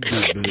is what you do,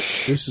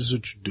 bitch. This is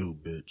what you do,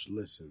 bitch.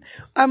 Listen.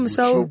 I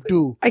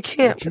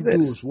can't. What you do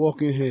is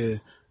walk in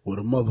here with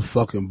a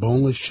motherfucking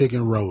boneless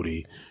chicken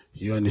roti.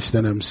 You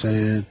understand what I'm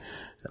saying?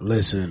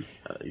 Listen,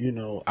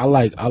 I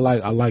like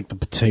the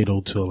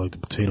potato too. I like the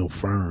potato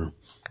firm.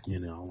 I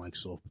like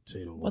soft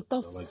potato. What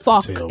the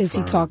fuck is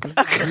he talking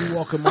about? You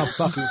walk in my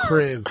fucking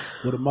crib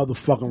with a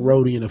motherfucking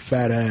roti and a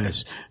fat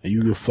ass and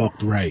you get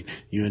fucked right.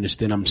 You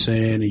understand what I'm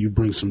saying? And you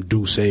bring some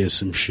douce or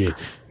some shit.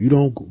 You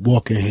don't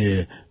walk in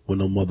here with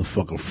no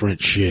motherfucking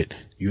French shit.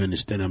 You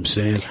understand what I'm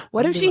saying?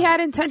 What if she had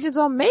intentions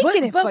on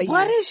making it for you?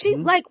 What if she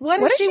what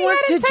if she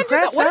wants to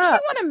dress What up? if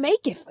she want to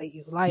make it for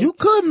you? Like, you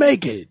could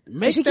make it.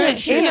 Make that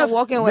shit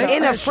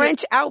in a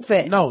French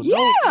outfit. No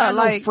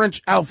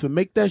French outfit.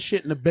 Make that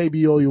shit in a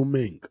baby oil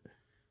mink.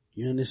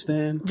 You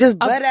understand? Just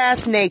butt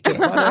ass naked.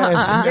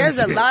 There's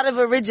a lot of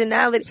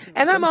originality,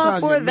 and I'm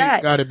all for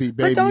that. Gotta be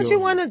baby. But don't you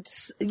want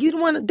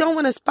to? Don't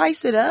want to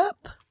spice it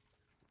up?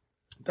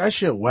 That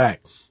shit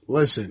whack.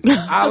 Listen,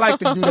 I like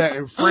to do that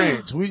in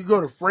France. We can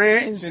go to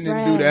France and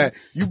then do that.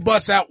 You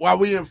bust out while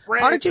we in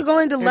France. Aren't you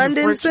going to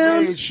London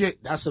soon?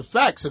 Shit, that's a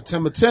fact.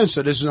 September 10th.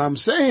 So this is what I'm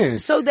saying.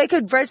 So they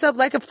could dress up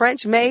like a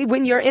French maid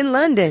when you're in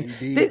London.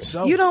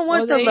 So. You don't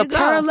want the La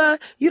Perla.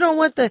 You don't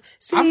want the.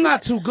 See, I'm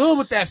not too good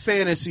with that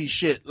fantasy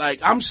shit.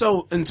 Like, I'm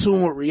so in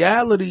tune with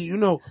reality. You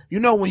know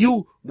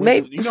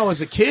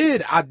as a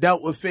kid, I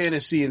dealt with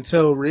fantasy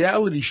until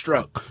reality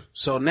struck.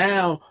 So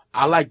now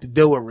I like to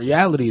deal with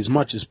reality as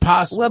much as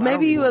possible. Well,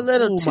 maybe you a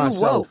little too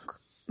woke.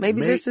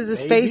 Maybe this is a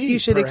space you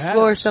should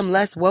explore some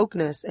less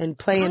wokeness and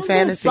play in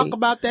fantasy. Fuck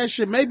about that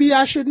shit. Maybe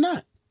I should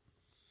not.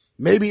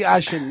 Maybe I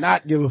should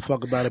not give a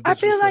fuck about it. I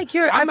feel like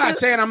I'm not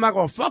saying I'm not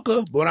gonna fuck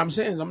her, but what I'm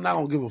saying is I'm not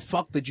gonna give a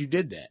fuck that you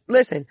did that.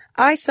 Listen,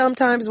 I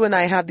sometimes when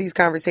I have these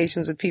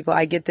conversations with people,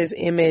 I get this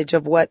image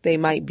of what they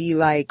might be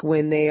like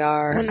when they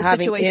are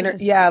having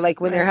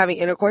when they're having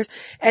intercourse,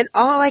 and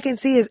all I can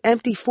see is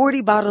empty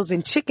 40 bottles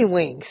and chicken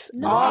wings.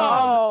 No,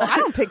 I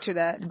don't picture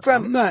that.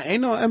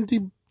 Ain't no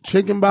empty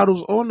chicken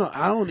bottles or no.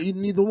 I don't eat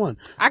neither one.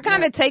 I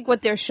kind of take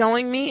what they're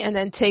showing me and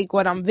then take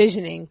what I'm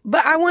visioning.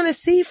 But I want to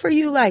see for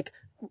you, like.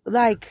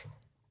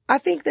 I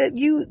think that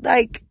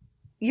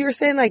you're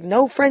saying like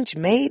no French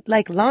maid,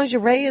 like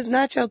lingerie is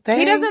not your thing.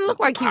 He doesn't look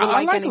like he would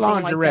like anything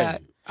lingerie. like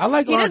that. I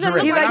like he lingerie.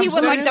 Doesn't look like he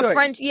would like the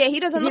French. Yeah, he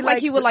doesn't look like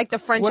he would like the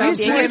French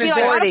idea. He'd be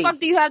like, why the fuck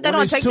do you have that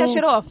on? Take that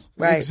shit off.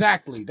 Right.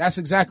 Exactly. That's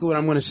exactly what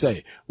I'm going to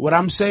say. What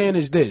I'm saying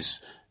is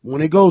this.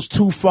 When it goes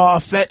too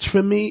far-fetched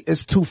for me,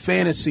 it's too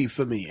fantasy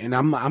for me. And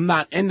I'm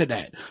not into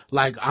that.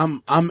 Like,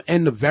 I'm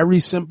into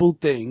very simple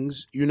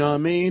things. You know what I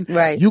mean?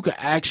 Right. You could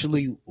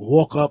actually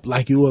walk up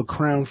like you a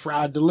Crown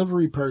Fried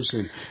delivery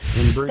person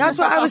and bring. That's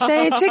what I was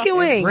saying. Chicken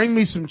wings. Bring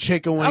me some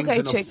chicken wings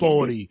and a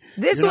 40.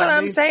 This is what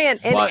I'm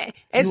saying.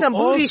 And some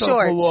booty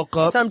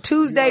shorts. Some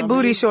Tuesday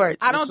booty shorts.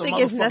 I don't think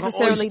it's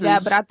necessarily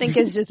that, but I think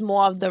it's just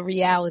more of the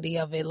reality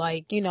of it.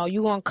 Like, you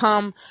gonna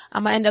come,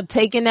 I'm gonna end up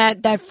taking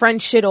that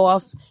French shit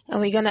off, and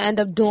we're gonna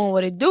end up doing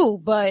what it do,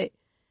 but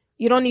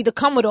you don't need to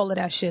come with all of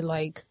that shit.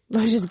 Like,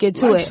 let's just get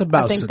to it. It's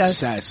about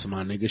success,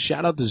 my nigga.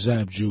 Shout out to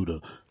Zab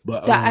Judah.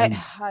 But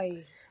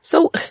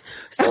so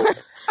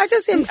I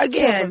just him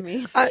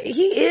again.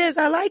 He is.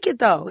 I like it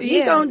though. Yeah,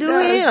 he gonna do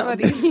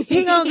him.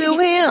 He gonna do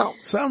him.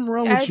 Something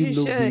wrong with you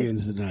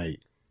Nubians tonight.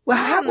 Well,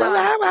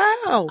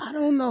 how? I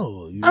don't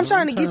know. I'm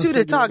trying to get you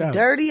to talk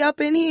dirty up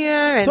in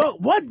here.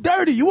 What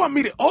dirty? You want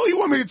me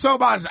to talk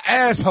about his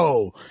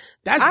asshole?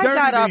 That's I dirty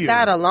got to off you.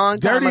 that a long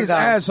time Dirty as ago.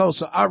 asshole.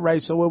 So all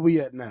right. So where we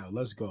at now?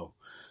 Let's go.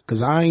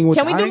 Cause I ain't.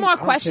 Can we do I more don't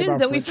care questions? about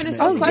Did we French finish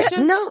men. those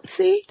questions? No,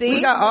 see? See?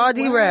 We got all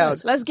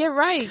derailed. Let's get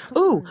right.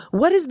 Ooh,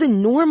 what is the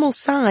normal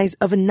size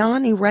of a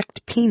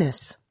non-erect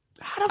penis?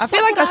 How the I feel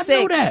fuck like would a I 6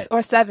 know that?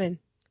 or 7.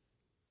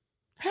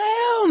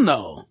 Hell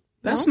no.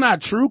 That's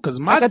not true. Cause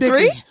my Like a dick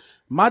 3? is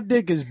my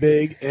dick is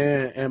big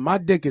and my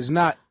dick is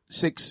not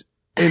 6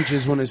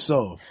 inches when it's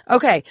soft.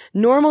 Okay,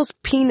 normal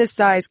penis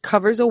size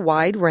covers a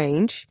wide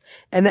range,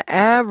 and the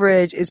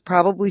average is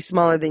probably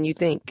smaller than you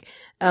think.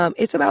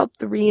 It's about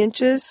 3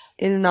 inches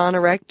in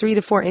non-erect, 3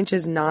 to 4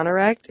 inches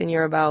non-erect, and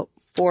you're about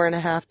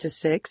 4.5 to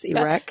 6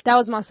 erect. That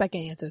was my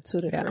second answer,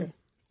 2 to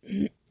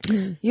 3.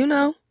 You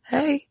know,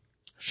 hey.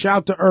 Shout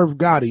out to Irv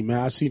Gotti, man.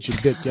 I seen your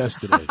dick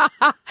yesterday.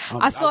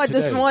 I saw it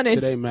this today, morning.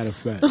 Today, matter of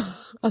fact.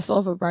 I saw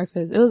it for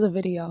breakfast. It was a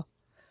video.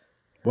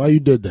 Why you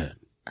did that?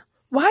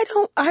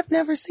 I've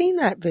never seen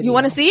that video. You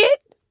want to see it?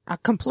 I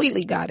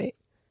completely got it.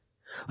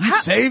 You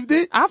saved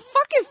it? I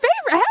fucking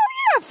favorite. Hell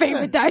yeah, I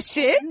favorite that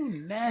shit.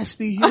 You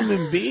nasty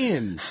human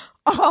being.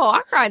 Oh,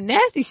 I got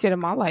nasty shit in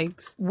my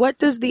legs.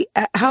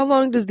 How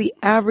long does the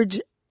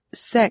average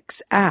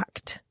sex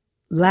act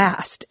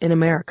last in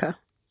America?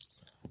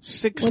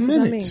 6 What does that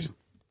minutes.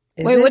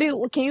 Is Wait,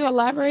 it? can you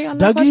elaborate on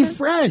that Dougie question?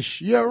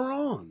 Fresh, you're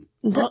wrong.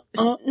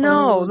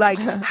 No, like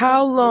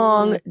how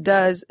long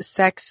does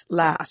sex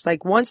last?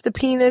 Like once the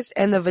penis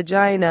and the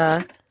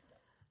vagina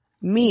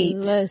meet,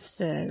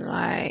 Listen,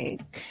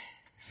 like,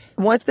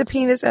 once the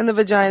penis and the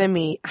vagina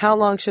meet, how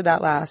long should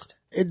that last?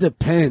 It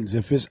depends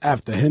if it's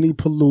after Henny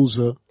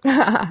Palooza,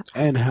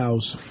 and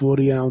House,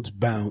 40-ounce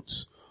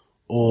bounce,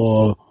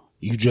 or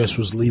you just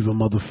was leaving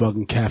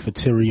motherfucking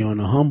cafeteria on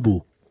a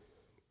humble.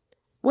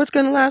 What's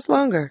going to last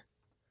longer?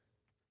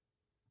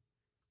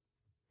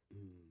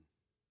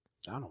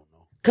 I don't know.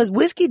 Because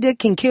whiskey dick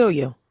can kill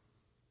you.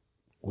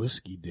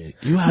 Whiskey dick.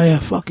 You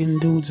have fucking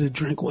dudes that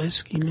drink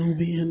whiskey,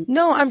 Nubian?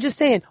 No, I'm just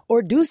saying,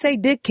 or Douce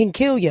dick can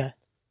kill you.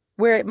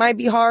 Where it might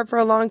be hard for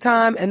a long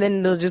time and then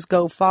it'll just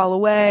go fall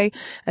away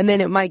and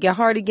then it might get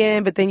hard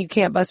again, but then you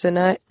can't bust a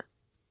nut.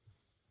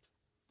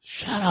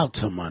 Shout out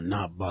to my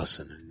not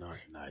busting a nut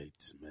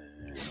nights,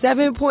 man.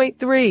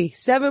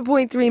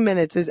 7.3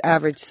 minutes is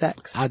average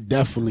sex. I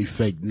definitely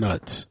fake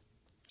nuts.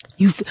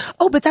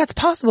 But that's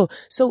possible.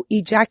 So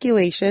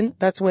ejaculation,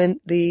 that's when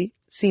the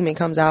semen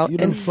comes out. You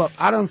done fuck.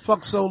 I done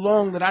fucked so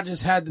long that I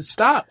just had to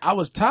stop. I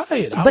was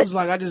tired. I was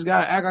like, I just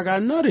gotta act like I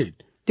nutted.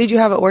 Did you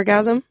have an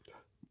orgasm?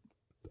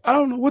 I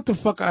don't know what the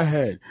fuck I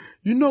had.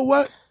 You know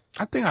what?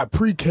 I think I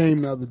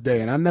pre-came the other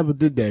day and I never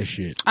did that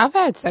shit. I've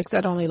had sex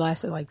that only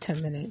lasted like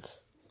 10 minutes.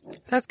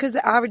 That's because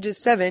the average is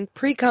 7.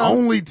 Pre-cum.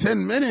 Only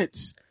 10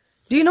 minutes.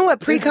 Do you know what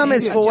pre-cum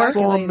is for?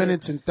 4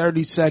 minutes and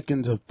 30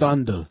 seconds of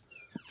thunder.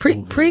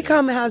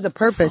 Pre-cum has a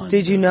purpose.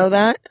 Did you know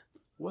that?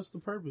 What's the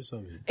purpose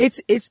of it?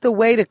 It's the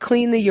way to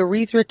clean the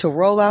urethra to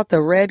roll out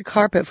the red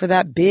carpet for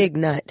that big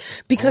nut.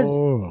 Because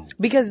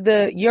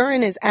the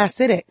urine is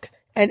acidic.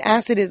 And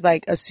acid is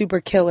like a super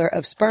killer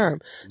of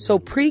sperm. So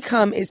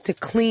pre-cum is to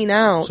clean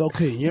out. So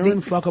can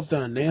urine fuck up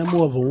the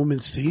enamel of a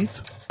woman's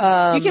teeth?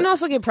 You can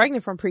also get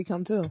pregnant from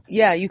pre-cum too.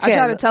 Yeah, you can. I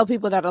try to tell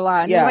people that a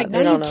lot. And Yeah, they're like,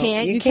 they no, don't you know.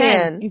 can't. You You can.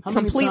 can. You How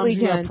many completely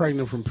times you can. got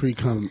pregnant from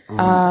pre-cum,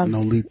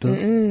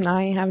 Nolita?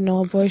 I ain't have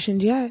no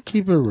abortions yet.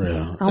 Keep it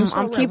real. I'm It's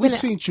all right. keeping We it-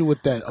 seen you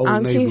with that old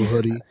I'm keep-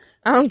 neighborhoodie.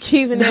 I'm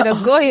keeping it a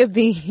Goya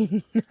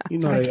bean. You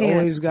know, I they can't.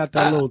 always got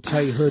that little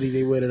tight hoodie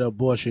they wear to the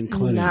abortion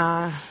clinic.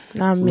 Nah,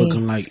 not me.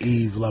 Looking like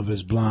Eve Love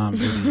is Blind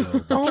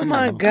video. But Oh you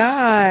my know,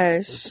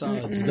 gosh.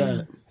 Besides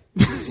that.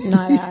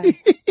 Not I.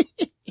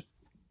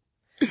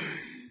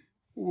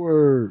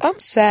 Word. I'm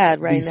sad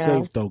Be right now.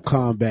 safe though.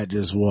 Combat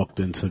just walked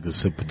in, took a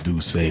sip of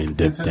Douce and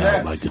dipped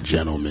out like a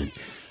gentleman.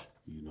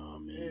 You know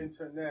what I mean?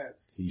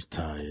 He's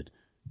tired.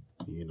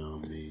 You know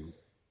what I mean?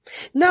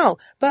 No,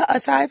 but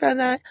aside from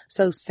that,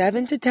 so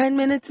 7 to 10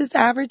 minutes is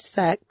average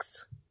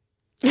sex.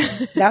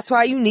 That's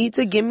why you need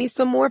to give me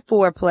some more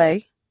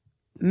foreplay.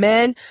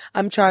 Men,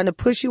 I'm trying to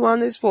push you on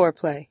this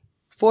foreplay.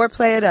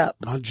 Foreplay it up.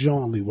 My jaw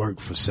only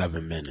worked for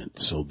 7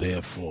 minutes, so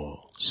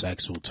therefore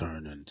sex will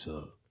turn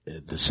into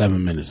the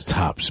 7 minutes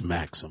tops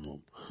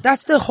maximum.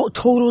 That's the whole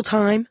total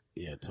time.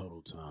 Yeah,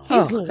 total time.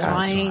 He's Total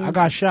lying. time. I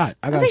got shot.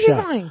 I think he's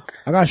shot. lying.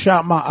 I got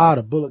shot in my eye.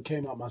 The bullet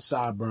came out my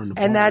sideburn.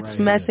 And that's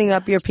messing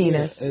up your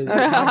penis. Yeah,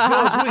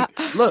 my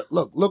jaw's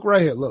weak. Look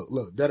right here.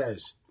 Look, that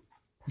ass.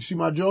 You see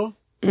my jaw?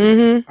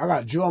 Mm-hmm. I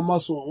got jaw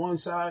muscle on one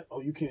side.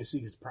 Oh, you can't see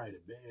it's probably the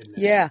bed now.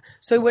 Yeah.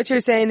 So what you're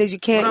saying is you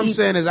can't What I'm eat.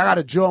 saying is I got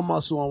a jaw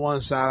muscle on one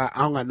side.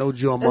 I don't got no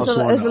jaw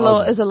muscle on It's the a little.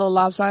 other. It's a little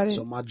lopsided.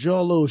 So my jaw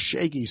a little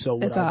shaky. So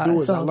what It's I all- do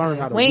it's is I all learn good.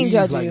 how to We ain't weave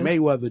judge like you.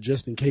 Mayweather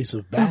just in case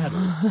of battle.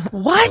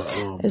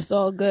 What? It's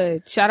all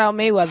good. Shout out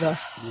Mayweather.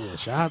 Yeah,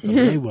 shout out to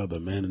Mayweather,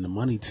 man, and the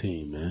money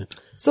team, man.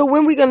 So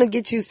when we gonna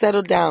get you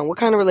settled down? What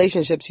kind of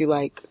relationships you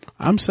like?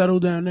 I'm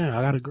settled down now.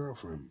 I got a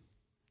girlfriend.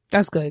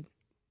 That's good.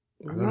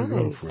 I got a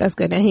girlfriend. That's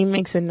good. And he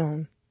makes it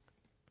known.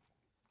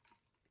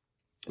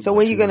 So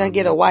when you gonna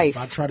get a wife?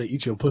 If I try to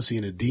eat your pussy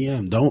in a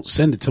DM, don't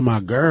send it to my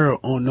girl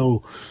on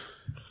no.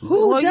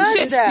 Who does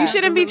you that? You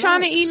shouldn't be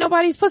trying to eat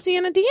nobody's pussy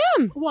in a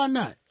DM. Why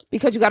not?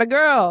 Because you got a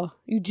girl.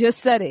 You just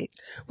said it.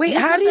 Wait,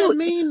 What how does do you that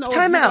mean, though, if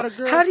time you got out? a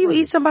How do you girlfriend?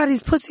 eat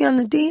somebody's pussy on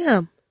the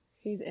DM?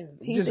 He's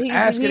Just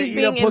asking to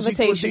eat a being pussy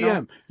through a invitational.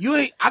 DM. You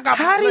ain't. I got.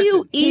 How do listen,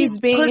 you eat He's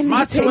being pussy?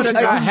 My invitational. Twitter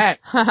got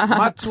hacked.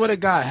 My Twitter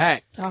got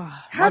hacked.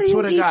 Ah. How My do you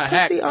Twitter eat got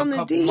hacked pussy on a the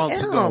couple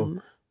months ago.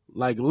 DM?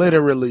 Like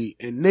literally,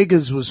 and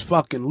niggas was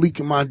fucking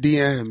leaking my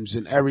DMs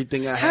and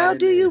everything I had. How in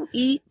do there. you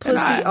eat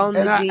pussy on the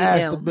And I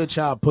asked the DM? bitch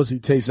how pussy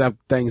tastes after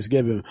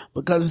Thanksgiving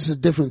because it's a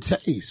different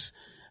taste.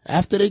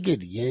 After they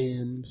get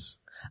yams,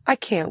 I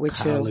can't with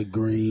you. collard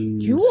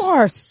greens, You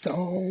are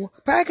so.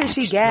 Probably because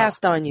she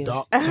gassed on you.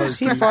 dark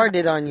She turkey,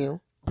 farted on you.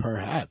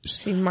 perhaps.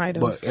 She might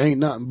have. But ain't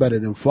nothing better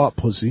than fart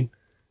pussy.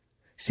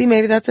 See,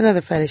 maybe that's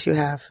another fetish you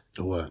have.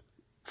 What?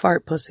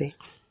 Fart pussy.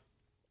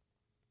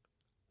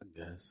 I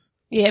guess.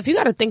 Yeah, if you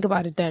got to think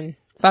about it, then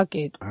fuck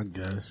it. I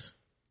guess.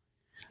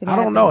 It I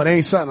don't happens. know. It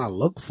ain't something I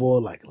look for.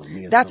 Like, let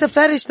me get That's a some-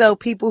 fetish, though.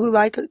 People who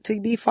like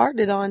to be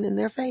farted on in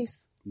their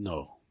face.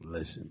 No,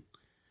 listen.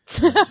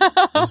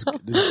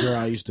 This girl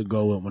I used to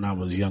go with when I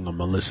was younger,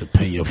 Melissa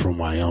Pena from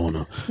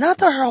Wyona.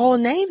 Not her whole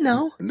name,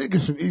 though.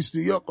 Niggas from East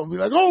New York gonna be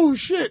like, oh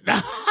shit.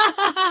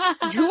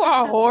 You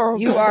are horrible.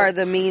 You are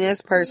the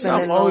meanest person in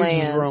Something the always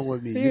land. was wrong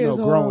with me. She You know, is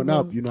growing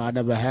horrible. up, I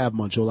never had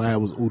much. All I had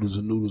was oodles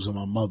and noodles and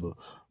my mother.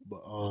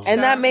 But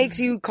And that makes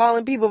you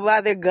calling people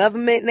by their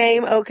government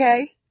name,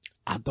 okay?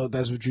 I thought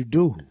that's what you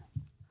do.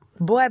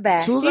 Boy,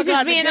 back. Soon as He's I got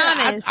just being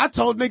together, honest. I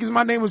told niggas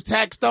my name was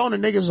Tax Stone,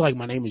 and niggas was like,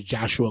 my name is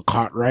Joshua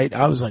Cartwright.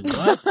 I was like,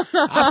 what?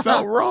 I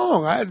felt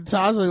wrong. I had to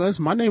tell, I was like,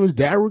 listen, my name is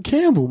Darryl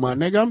Campbell, my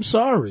nigga. I'm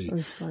sorry.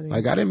 That's funny.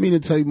 Like, I didn't mean to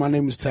tell you my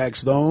name is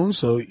Tax Stone,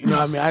 so, you know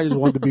what I mean? I just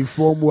wanted to be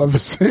formal ever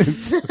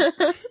since.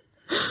 I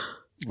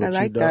But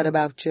like that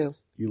about you.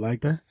 You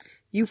like that?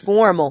 You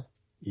formal.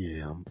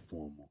 Yeah, I'm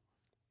formal.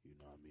 You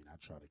know what I mean? I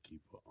try to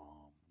keep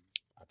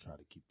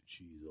the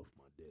cheese off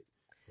my dick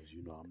because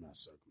I'm not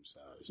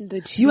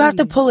circumcised. You have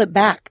to pull it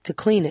back to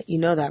clean it. You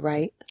know that,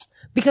 right?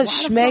 Because Why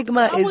the fuck-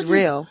 schmegma why is would you-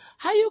 real.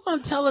 How you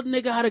gonna tell a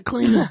nigga how to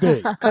clean his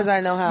dick? Because I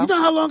know how. You know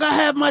how long I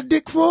had my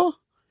dick for?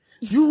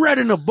 You read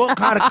in a book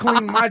how to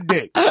clean my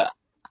dick.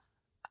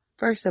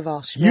 First of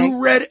all, schmeg.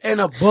 You read in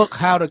a book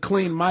how to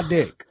clean my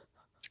dick.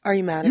 Are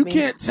you mad at You me?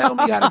 can't tell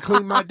me how to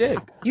clean my dick.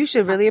 You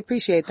should really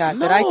appreciate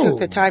that I took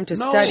the time to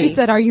No. study. She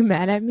said, "Are you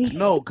mad at me?"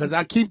 No, because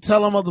I keep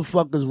telling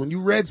motherfuckers when you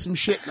read some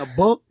shit in a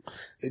book,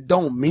 it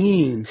don't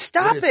mean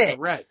Stop that it's it.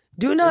 correct.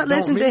 Do not It don't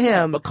listen to mean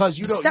that him. because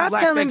you don't. Stop you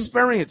lack the telling-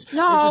 experience.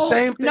 No, it's the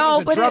same thing no, as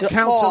a but drug it-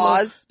 counselor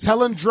Pause.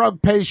 telling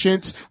drug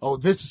patients, "Oh,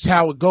 this is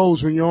how it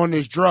goes when you're on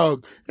this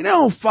drug," and they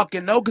don't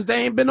fucking know because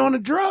they ain't been on a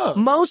drug.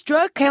 Most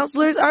drug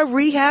counselors are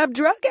rehab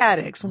drug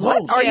addicts.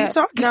 What Most. are Yeah. you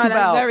talking no, about?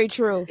 that's very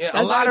true. Yeah, a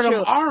That's lot very of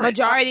them true. aren't.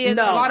 Majority of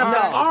No, them, a lot of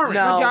them aren't.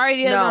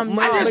 Majority of them,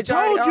 I no. just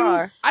majority told you.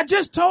 are. I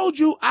just told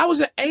you I was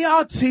at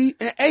ART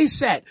and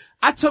ASAT.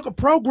 I took a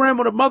program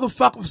with a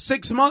motherfucker for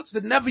 6 months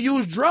that never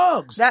used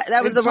drugs. That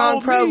was And the wrong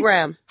told me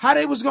program. How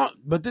they was going?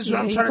 But this is what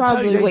Yeah, I'm you trying to tell you.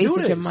 probably They do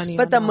wasted this. your money.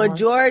 But the on that one.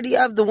 majority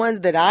of the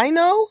ones that I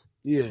know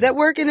Yeah. that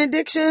work in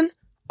addiction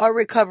are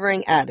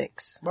recovering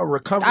addicts. But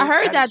recovery I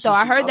heard that addicts though.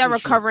 I is heard that other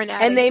shit. recovering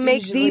addicts And they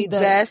make usually the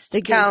best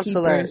gatekeepers.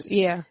 counselors.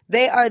 Yeah,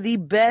 They are the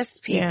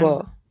best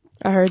people.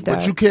 I heard that.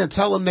 But you can't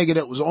tell a nigga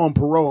that was on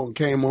parole and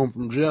came home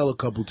from jail a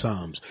couple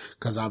times.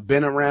 Cause I've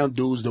been around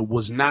dudes that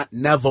was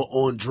never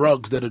on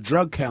drugs that are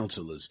drug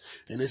counselors.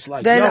 And it's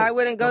like, Then yo, I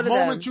wouldn't go the to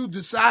moment them. you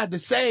decide to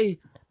say,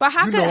 But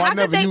how you could know, I how could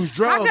never they use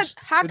drugs.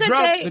 how could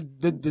they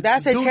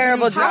That's a dudes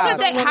terrible use job. how drugs.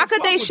 could I they don't how wanna could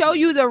fuck they with show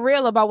you the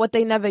real about what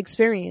they never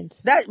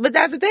experienced? But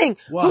that's the thing.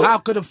 Well, how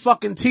could a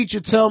fucking teacher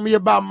tell me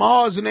about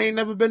Mars and they ain't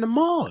never been to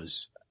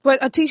Mars? But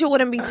a teacher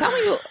wouldn't be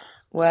telling you.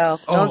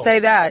 Well, Oh. don't say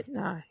that.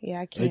 Nah,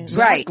 yeah, I can't.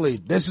 Exactly.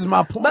 This is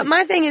my point. But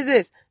my thing is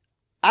this.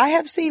 I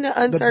have seen an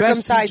the best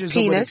uncircumcised teachers are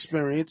with penis.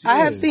 experience. I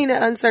have yeah. seen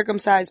an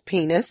uncircumcised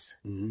penis.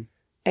 Mhm.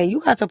 And you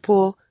got to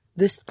pull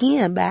the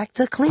skin back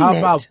to clean How it.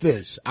 about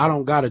this? I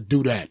don't gotta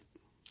do that.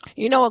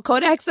 You know what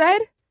Kodak said?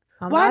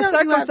 I'm Why not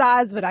don't you have-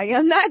 circumcised, but I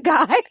am that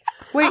guy.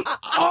 Wait.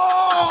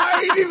 Oh,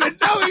 I didn't even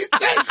know he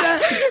said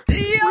that.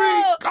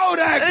 Free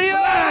Kodak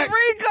Black.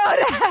 Free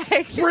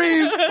Kodak.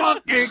 Free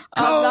fucking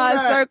I'm not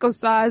Kodak.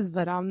 circumcised,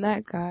 but I'm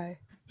that guy.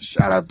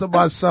 Shout out to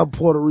my son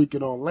Puerto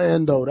Rican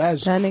Orlando.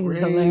 That's That nigga's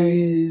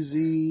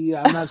crazy.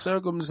 I'm not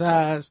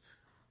circumcised,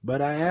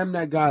 but I am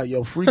that guy.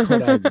 Yo, free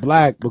Kodak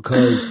Black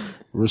because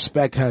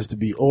respect has to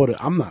be ordered.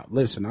 I'm not,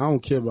 listen, I don't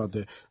care about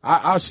that.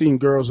 I've seen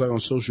girls like on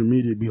social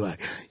media be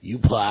like, you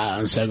pull out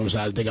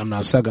uncircumcised, think I'm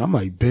not sucking. I'm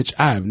like, bitch,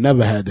 I have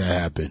never had that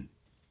happen.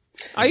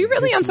 Are you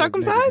really History of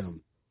uncircumcised? nigga,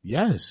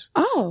 yes.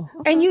 Oh.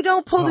 And you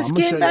don't pull Oh, the I'ma show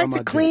skin y'all back my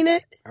to clean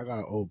dick. it? I got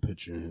an old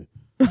picture in here.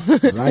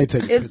 'Cause I ain't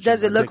taking It- pictures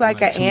does of it my look dick in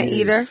like an 2 years.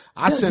 anteater?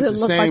 I Does sent it the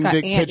look same like a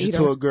dick picture anteater?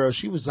 to a girl.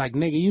 She was like,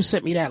 nigga, you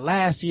sent me that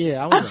last year.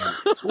 I was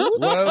like,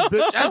 well,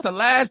 bitch, that's the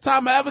last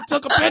time I ever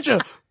took a picture.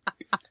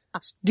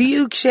 Do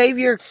you shave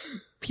your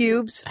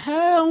pubes?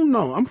 Hell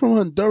no. I'm from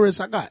Honduras.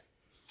 I got,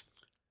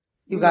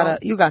 You got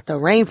the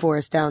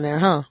rainforest down there,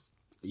 huh?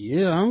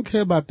 yeah, I don't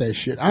care about that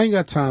shit. I ain't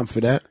got time for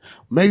that.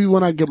 Maybe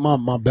when I get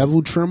my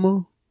bevel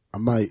trimmer, I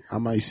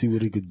might see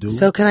what he could do.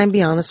 So can I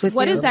be honest with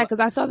What you? is that? Because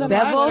I saw that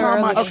Bevel? last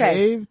time I earlier. Okay.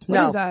 shaved. What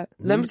No. is that?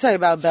 Let me tell you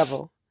about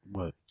bevel.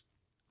 What?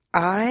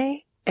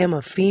 I am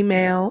a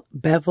female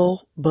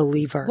bevel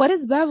believer. What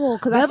is bevel?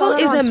 Because I saw Bevel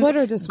that is on a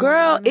Twitter this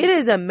girl. morning. It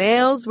is a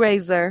male's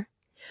razor.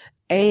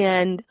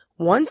 And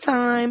one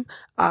time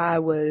I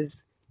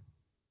was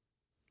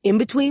in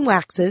between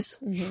waxes,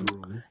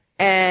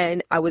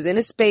 and I was in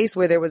a space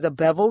where there was a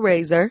bevel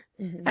razor,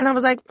 and I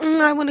was like,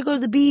 I want to go to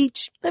the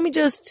beach. Let me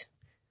just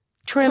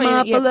trim Clean it-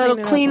 up yeah, a little, clean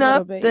it up clean a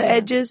little up bit, the yeah.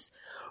 edges.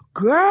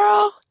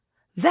 Girl,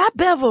 that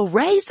bevel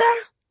razor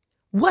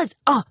was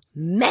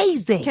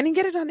amazing. Can you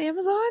get it on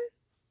Amazon?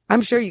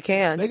 I'm sure you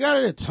can. They got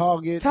it at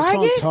Target.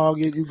 Target? It's on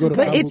Target. You go to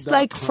But it's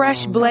like bevel.com.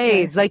 fresh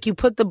blades. Like you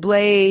put the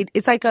blade,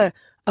 it's like a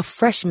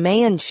fresh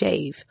man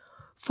shave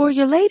for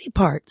your lady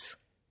parts.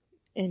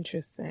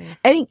 Interesting.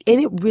 And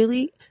it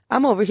really,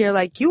 I'm over here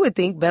like you would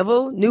think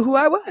Bevel knew who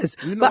I was.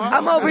 You know, but I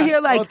I'm over here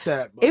thought like,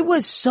 that, but- it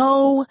was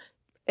so,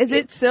 Is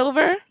it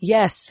silver?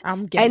 yes.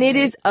 I'm getting And it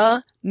is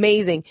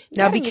amazing.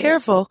 Now be Getting it.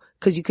 careful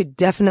because you could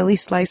definitely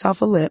slice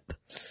off a lip.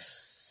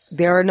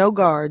 There are no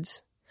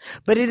guards,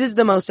 but it is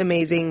the most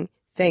amazing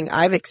thing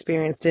I've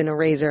experienced in a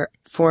razor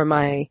for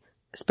my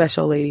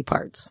special lady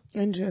parts.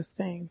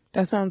 Interesting.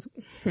 That sounds.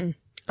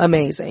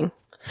 Amazing.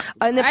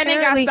 And I didn't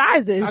apparently, got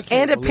sizes. I can't and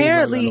believe I got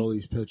apparently all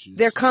these pictures.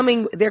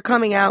 they're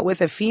coming out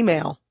with a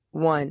female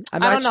one.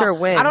 I'm I not don't know. sure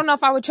when. I don't know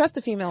if I would trust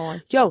a female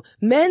one. Yo,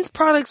 men's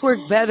products work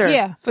better.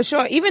 Yeah, for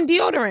sure. Even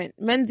deodorant,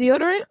 men's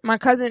deodorant. My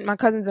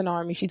cousin's in the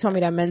Army. She told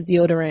me that men's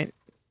deodorant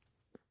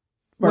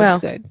works Well,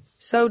 good.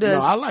 So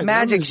does I like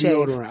Magic women's Shave.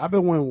 deodorant.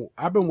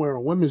 I've been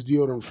wearing women's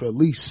deodorant for at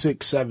least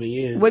 6-7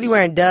 years. What are you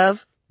wearing,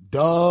 Dove?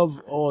 Dove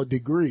or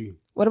Degree?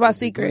 What about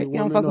Secret? You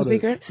don't fuck with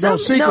Secret? No, Some-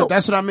 Secret. no.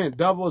 That's what I meant.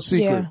 Dove or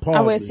Secret. Yeah, I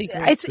pardon wear me.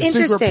 Secret. It's The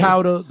interesting. Secret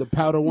powder, the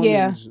powder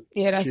Yeah, women's.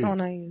 yeah, that's shit. the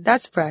one I use.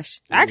 That's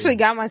fresh. I actually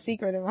got my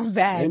Secret in my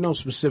bag. Ain't no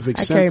specific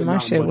I scent carry or my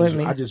nothing, shit but with it's-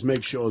 me. I just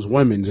make sure it's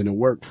women's and it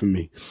worked for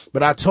me.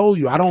 But I told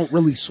you, I don't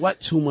really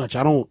sweat too much.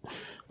 I don't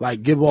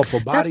like give off a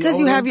body That's because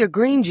you odor. have your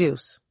green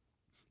juice.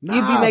 Nah,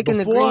 you be making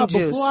the green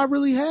juice. Before I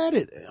really had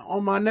it.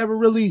 I never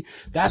really,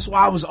 that's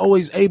why I was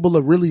always able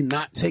to really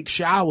not take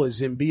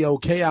showers and be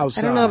okay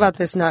outside. I don't know about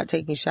this not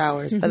taking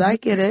showers, but I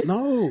get it.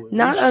 No.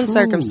 Not it's true.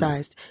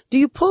 uncircumcised. Do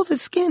you pull the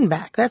skin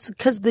back? That's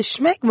because the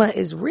schmegma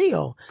is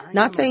real.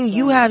 Not saying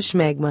you have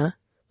schmegma.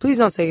 Please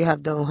don't say you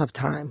don't have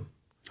time.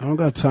 I don't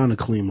got time to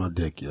clean my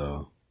dick,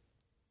 y'all.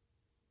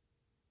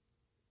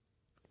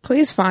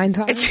 Please find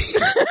time.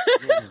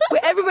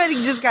 But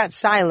everybody just got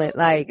silent.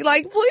 Like,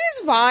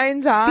 please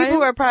find time. people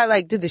were probably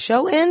like, did the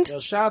show end? Yo,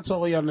 shout out to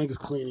all y'all niggas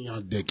cleaning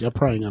y'all dick. Y'all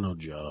probably ain't got no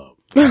job.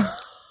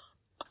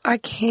 I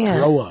can't.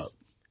 Grow up.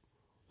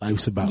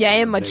 Life's about Yeah,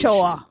 elevation.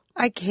 immature.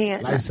 I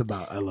can't. Life's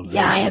about elevation.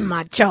 Yeah,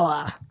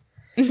 immature.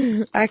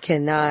 I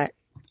cannot.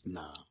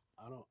 Nah,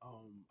 I don't.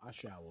 I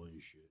shower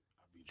and shit.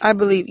 I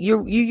believe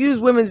you use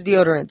women's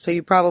deodorant, so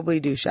you probably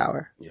do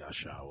shower. Yeah, I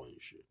shower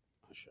and shit.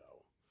 I shower.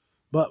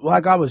 But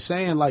like I was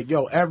saying, like,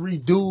 yo, every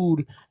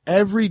dude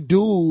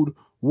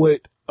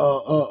with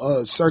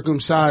a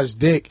circumcised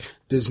dick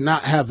does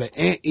not have an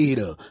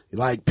anteater.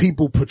 Like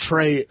people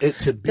portray it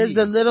to be. Does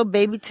the little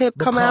baby tip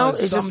come out?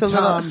 Because It's just a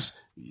little.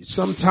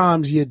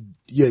 sometimes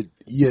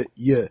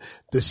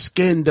the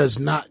skin does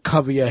not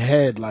cover your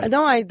head. Like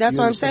No, that's you what I'm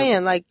understand?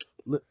 saying. Like,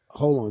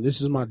 Hold on,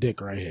 this is my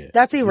dick right here.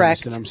 That's You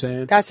erect. understand what I'm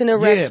saying? That's an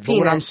erect yeah, but penis.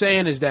 what I'm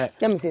saying is that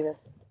let me see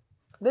this.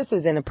 This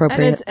is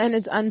inappropriate. And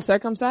it's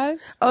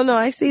uncircumcised? Oh no,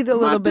 I see the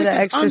my little bit dick of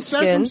is extra skin.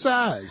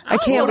 uncircumcised. I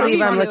can't believe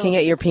believe I'm you. looking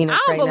at your penis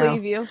I right don't now.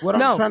 believe you. What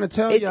No, I'm trying to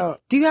tell y'all.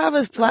 Do you have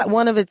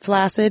one of it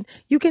flaccid?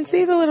 You can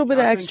see the little bit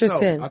of I think extra so.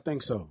 skin. I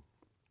think so.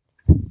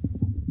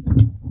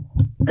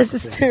 This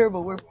is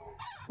terrible.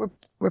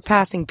 We're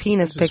passing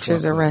penis This is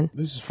pictures fucked up. around.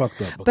 This is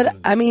fucked up. But because-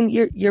 I mean,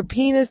 your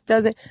penis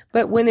doesn't.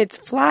 But when it's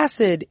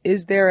flaccid,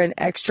 is there an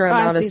extra Oh,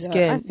 I amount of see that.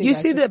 skin? I see You that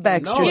see the extra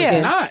extra no, skin.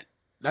 it's not.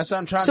 That's what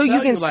I'm trying So to tell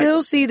you can like,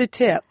 still see the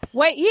tip.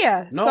 Wait,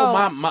 yeah. No,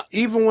 so, my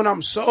even when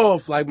I'm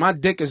soft, like my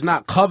dick is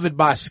not covered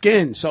by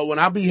skin. So when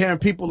I be hearing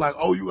people like,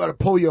 "Oh, you got to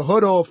pull your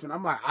hood off," and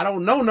I'm like, I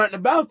don't know nothing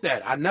about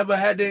that. I never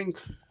had any.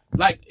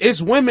 Like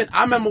it's women.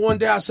 I remember one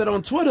day I said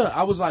on Twitter,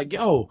 I was like,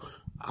 "Yo,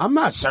 I'm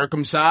not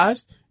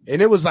circumcised,"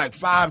 and it was like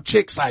 5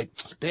 chicks like,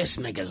 "This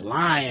nigga's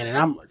lying," and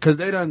I'm because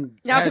they done.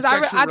 No, had because I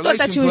sexual thought that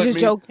relations you was with just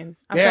me. joking.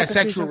 I They thought had that you was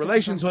sexual joking.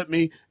 relations with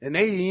me, and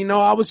they didn't know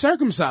I was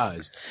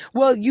circumcised.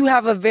 Well, you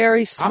have a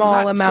very I'm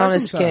small not amount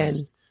of skin.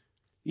 circumcised.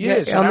 Yeah,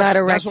 Yeah, so on that that's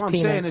erect what I'm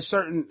penis.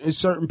 saying. It's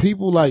certain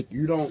people like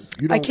you don't.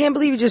 I can't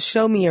believe you just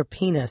showed me your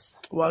penis.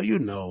 Well, you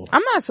know.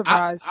 I'm not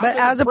surprised. But been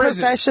in as a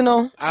prison.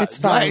 professional, it's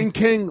fine.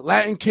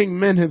 Latin King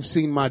men have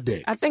seen my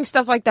dick. I think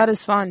stuff like that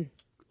is fun.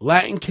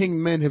 Latin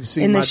King men have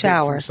seen In the my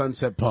shower. dick from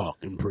Sunset Park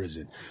in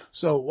prison.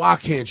 So why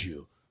can't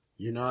you?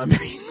 You know what I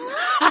mean?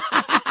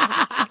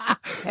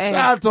 Hey. Shout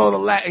out to all the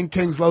Latin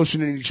Kings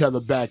lotioning each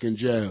other back in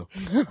jail.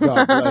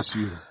 God bless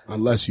you.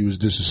 Unless you was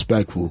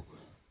disrespectful.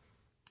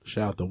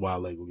 Shout out to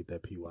Wale. Go get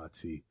that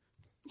PYT.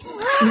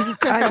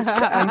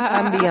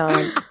 I'm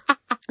beyond.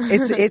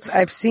 It's.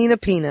 I've seen a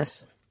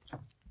penis.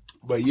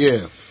 But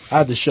yeah, I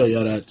had to show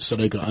y'all that so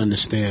they could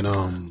understand.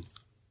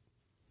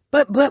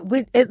 But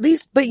with at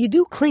least, but you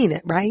do clean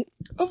it, right?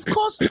 Of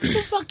course, what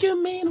the fuck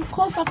you mean? Of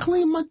course I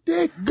clean my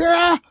dick,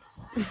 girl.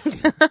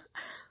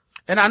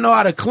 And I know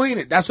how to clean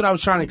it. That's what I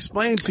was trying to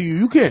explain to you.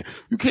 You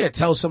can't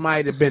tell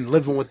somebody that been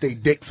living with their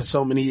dick for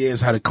so many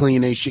years how to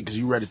clean their shit because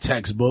you read a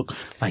textbook.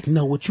 Like,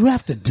 no, what you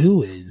have to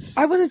do is.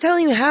 I wasn't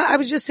telling you how. I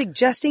was just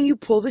suggesting you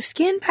pull the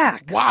skin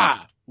back. Why?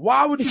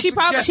 Why would you She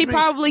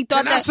probably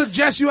thought Can I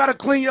suggest you how to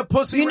clean your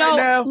pussy right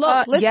now?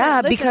 Look,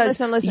 listen, because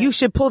listen. you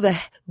should pull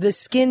the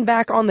skin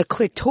back on the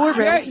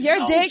clitoris.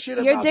 Your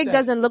dick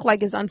doesn't look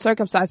like it's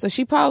uncircumcised, so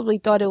she probably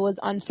thought it was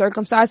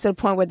uncircumcised to the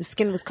point where the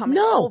skin was coming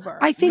over.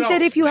 I think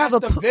that if you have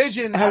the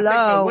vision I think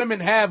the women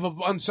have of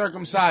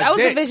uncircumcised that was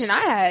dicks. the vision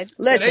I had.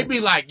 Listen, so they be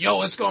like,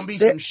 yo, it's gonna be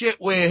some shit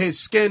where his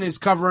skin is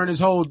covering his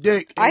whole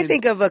dick. I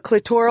think of a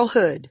clitoral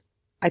hood.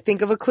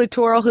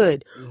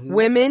 Mm-hmm.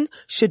 Women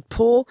should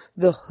pull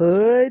the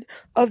hood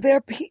of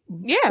their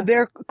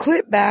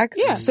clit back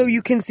so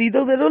you can see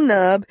the little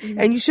nub,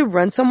 and you should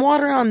run some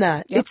water on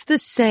that. Yep. It's the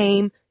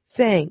same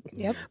thing.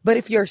 Yep. But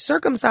if you're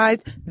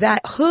circumcised,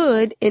 that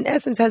hood, in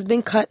essence, has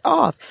been cut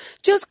off.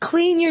 Just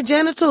clean your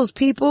genitals,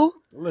 people.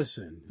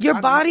 Listen.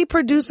 Your body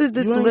produces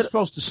this You ain't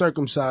supposed to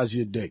circumcise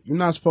your dick. You're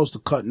not supposed to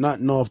cut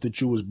nothing off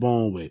that you was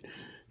born with.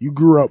 You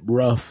grew up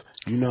rough.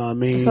 You know what I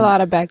mean? It's a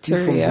lot of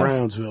bacteria. You from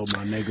Brownsville,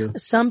 my nigga.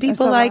 Some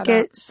people like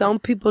it. Some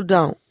people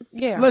don't.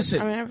 Yeah.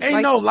 Listen,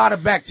 ain't no lot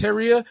of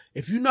bacteria.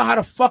 If you know how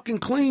to fucking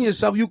clean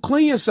yourself, you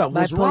clean yourself.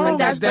 What's wrong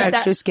is that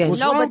extra skin.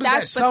 What's wrong is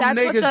that some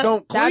niggas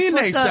don't clean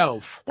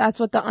themselves. That's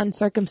what the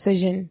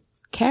uncircumcision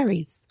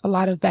carries. A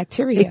lot of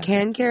bacteria. It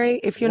can carry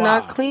if you're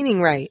not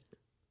cleaning right.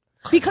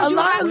 Because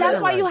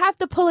that's why you have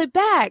to pull it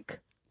back.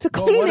 To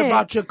clean what it.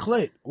 about your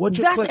clit? What's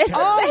your clit? It's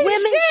all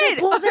women should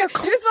pull their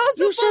clit.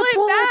 You're supposed to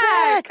pull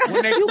it back.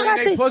 When they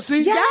clean their pussy?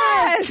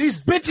 Yes. These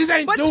bitches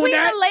ain't Between doing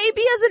that. the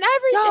labias and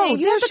everything.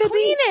 You have to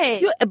clean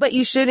it. But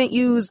you shouldn't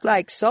use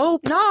like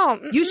soaps. No.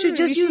 You should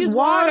just use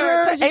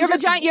water.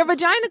 Because your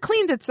vagina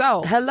cleans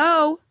itself.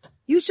 Hello?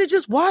 You should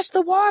just wash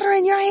the water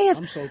in your hands.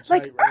 I'm so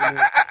tight right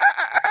now.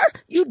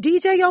 You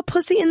DJ your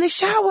pussy in the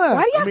shower.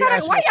 Why y'all gotta do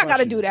that? Why y'all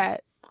gotta do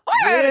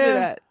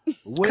that?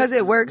 Because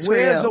it works for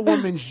you. Where's a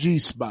woman's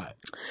G-spot?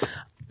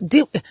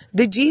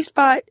 The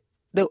G-spot,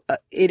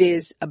 it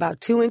is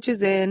about 2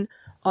 inches in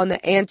on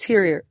the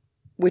anterior,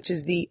 which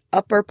is the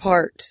upper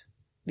part,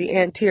 the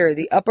anterior,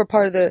 the upper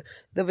part of the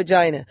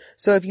vagina.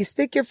 So if you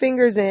stick your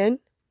fingers in,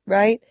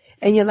 right,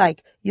 and you're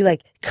like,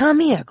 come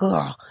here,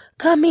 girl,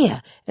 come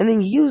here. And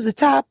then you use the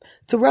top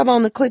to rub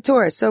on the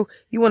clitoris. So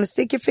you want to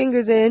stick your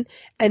fingers in,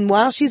 and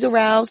while she's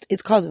aroused,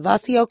 it's called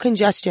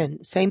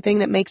vasocongestion. Same thing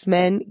that makes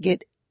men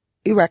get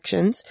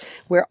erections,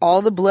 where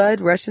all the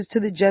blood rushes to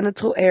the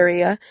genital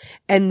area,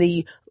 and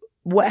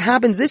what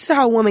happens, this is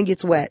how a woman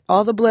gets wet.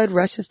 All the blood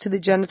rushes to the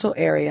genital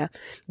area.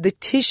 The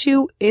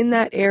tissue in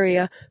that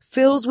area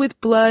fills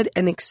with blood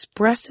and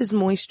expresses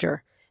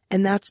moisture.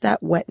 And that's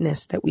that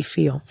wetness that we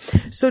feel.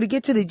 So to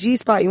get to the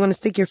G-spot, you want to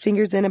stick your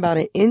fingers in about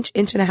an inch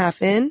and a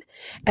half in,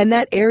 and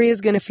that area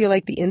is going to feel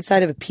like the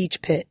inside of a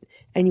peach pit,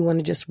 and you want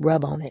to just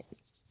rub on it.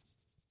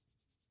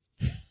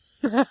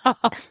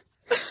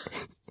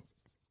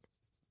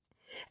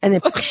 And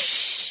then,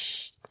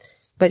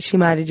 but she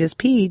might have just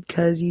peed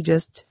because you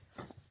just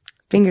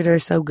fingered her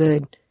so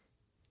good,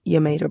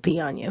 you made her pee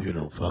on you. You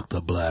done fucked her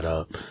bladder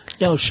up.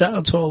 Yo, shout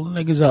out to all the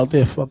niggas out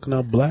there fucking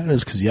up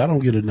bladders because y'all don't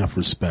get enough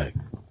respect.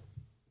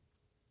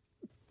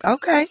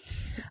 Okay.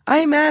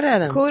 I ain't mad at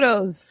them.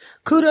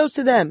 Kudos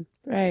to them.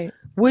 Right.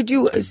 Would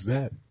you,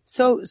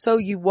 so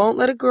you won't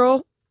let a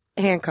girl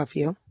handcuff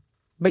you,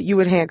 but you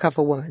would handcuff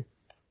a woman?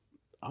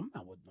 I'm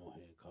not with no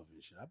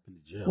handcuffing shit. I've been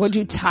to jail. Would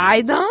you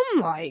tie them?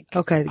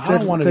 Okay, I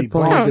don't want to be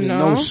point. bonded in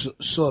no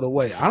sort of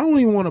way. I don't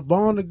even want to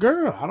bond a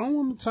girl. I don't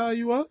want to tie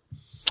you up.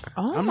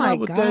 Oh I'm my not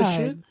with God. that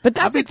shit. But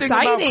that's I be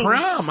exciting. thinking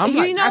about crime. I'm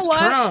like, that's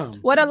crime.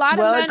 What a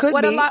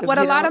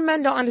lot of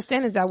men don't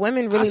understand is that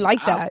women really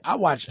like that. I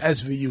watch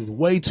SVU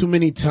way too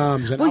many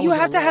times. And you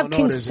have to have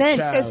consent.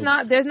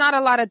 There's not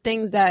a lot of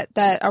things that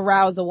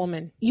arouse a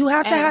woman. You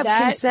have to have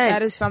consent.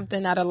 That is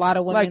something that a lot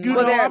of women like, you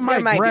know, I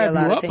might grab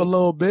you up a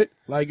little bit.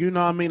 Like, you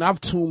know what I mean?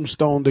 I've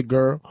tombstoned a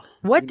girl.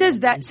 What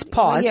does that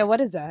pause? Yeah, what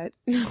is that?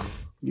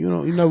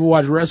 You never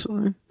watch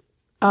wrestling?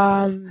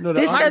 My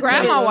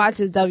grandma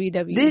watches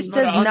WWE. This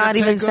does not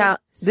even sound.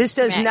 This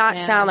does not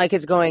sound like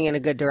it's going in a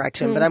good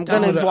direction. But I'm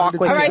going to walk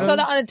with you. All right, so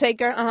the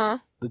Undertaker.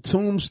 The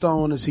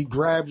tombstone is he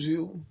grabs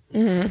you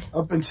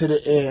up into the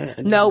air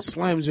and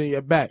slams you in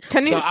your back.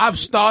 So I've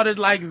started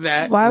like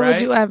that. Why would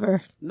you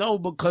ever? No,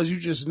 because you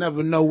just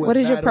never know what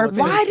is your purpose.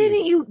 Why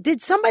didn't you?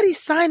 Did somebody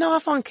sign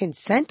off on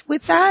consent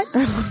with that?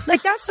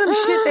 Like that's some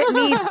shit that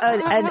needs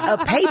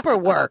a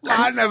paperwork.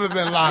 I've never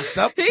been locked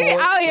up. He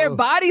out here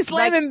body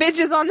slamming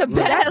bitches on the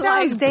bed. That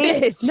sounds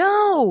dangerous.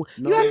 No,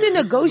 you have to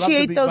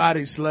negotiate those.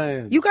 Body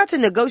slam. You got to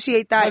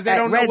negotiate that. Because they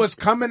don't know what's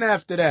coming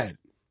after that.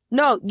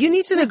 No, you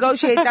need to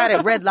negotiate that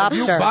at Red You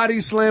Lobster. body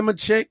slam a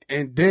chick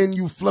and then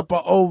you flip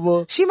her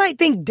over. She might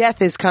think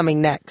death is coming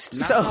next.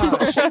 So, Oh,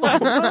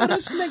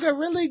 this nigga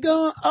really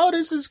going, oh,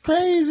 this is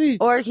crazy.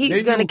 or he's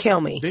Then gonna you- kill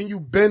me. Then you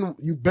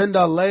bend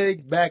her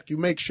leg back. You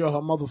make sure her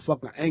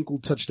motherfucking ankle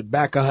touch the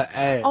back of her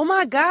ass. Oh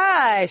my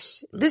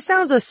gosh. This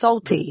sounds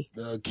assaulty.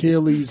 The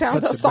Achilles Sounds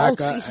touch the back of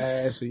assaulty.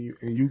 her ass and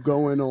you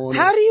going on.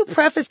 How do you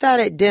preface that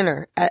at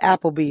dinner at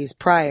Applebee's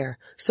prior?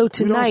 So we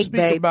don't tonight, speak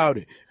babe. about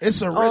it.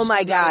 It's a risk. Oh my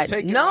you gotta God.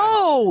 take it No.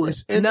 out.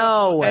 It's in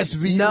No. the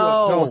SVU.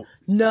 No. Don't.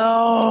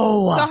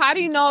 No. So how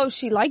do you know if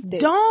she liked it?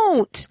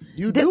 Don't.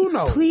 You do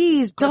know.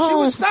 Please 'Cause She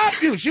would don't.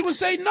 stop you. She would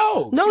say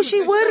no. No, she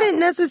would say wouldn't stop.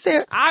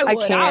 necessarily. I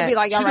would. can't. I'd be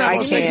like, all She right, not you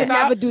gonna need say to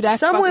stop. never do that.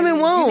 Some fucking- women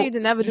won't. You need to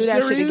never do You that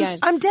shit serious? again.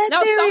 I'm dead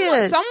No,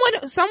 serious.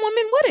 some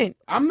women wouldn't.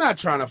 I'm not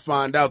trying to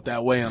find out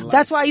that way in life.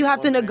 That's why you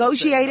have to One man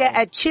negotiate say it no.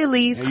 at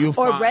Chili's And you or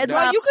find Red out.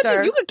 Well,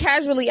 Lobster. you could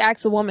casually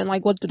ask a woman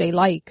like, what do they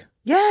like?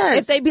 Yes.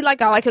 If they be like,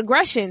 I like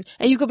aggression,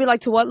 and you could be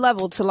like, to what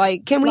level? To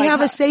like, Can we like,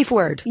 have a safe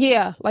word?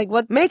 Yeah, like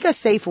what? Make a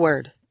safe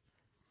word.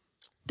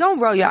 Don't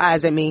roll your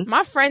eyes at me.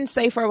 My friend's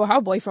safer with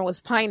her boyfriend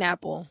was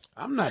pineapple.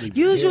 I'm not even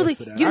Usually,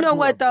 here for that. you I know grew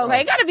what, up though? rough.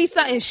 Like, it gotta be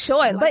something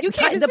short. Like, But you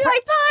can't just the be pro-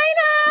 like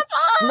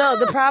pineapple.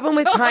 No, the problem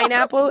with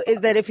pineapple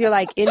is that if you're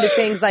like into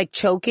things like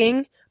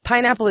choking,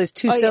 pineapple is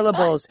two Oh, yeah.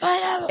 syllables.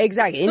 Pineapple.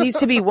 Exactly. It needs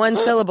to be one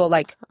syllable,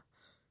 like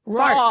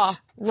Raw.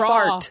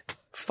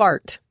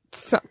 fart.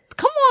 So,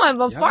 come on,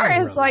 but Y'all fart is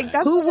relax. like,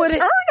 that's Who such a wouldn't-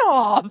 turn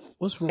off.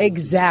 What's wrong?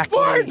 Exactly.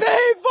 Fart,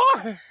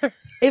 babe, fart.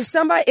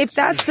 If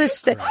that's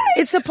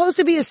it's supposed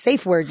to be a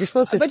safe word. You're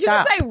supposed to But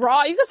stop. you can say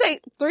raw. You can say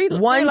three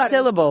One letters.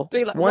 syllable.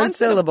 One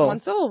syllable. One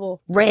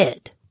syllable.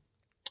 Red,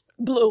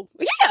 Blue.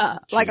 Yeah,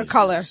 like a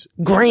color. Jesus.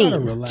 You green.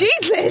 gotta relax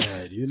Jesus. your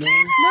head, you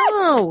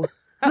know?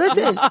 No.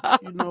 Listen.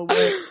 You know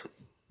what?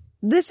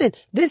 Listen,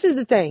 this is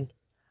the thing.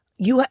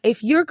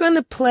 If you're going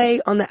to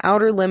play on the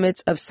outer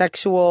limits of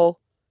sexual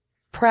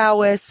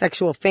prowess,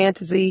 sexual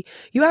fantasy,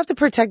 you have to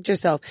protect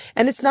yourself.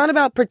 And it's not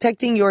about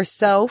protecting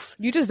yourself.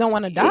 You just don't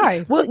want to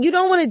die. Well, you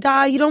don't want to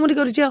die. You don't want to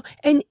go to jail.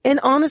 And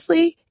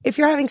honestly, if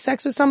you're having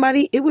sex with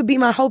somebody, it would be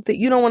my hope that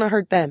you don't want to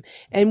hurt them.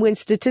 And when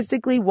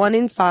statistically 1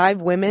 in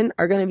 5 women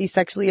are going to be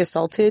sexually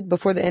assaulted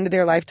before the end of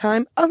their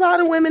lifetime, a lot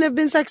of women have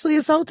been sexually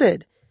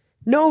assaulted.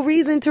 No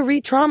reason to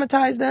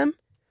re-traumatize them.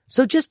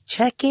 So just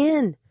check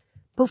in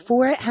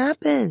before it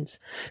happens.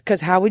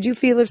 Cause how would you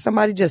feel if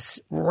somebody just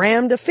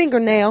rammed a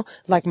fingernail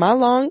like my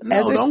long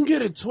No, don't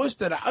get it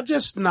twisted.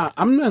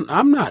 I'm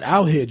not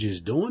out here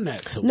just doing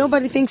that to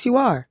Nobody women. thinks you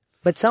are,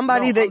 but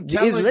somebody No, that I'm is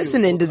telling you,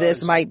 listening to this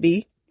because- might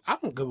be. I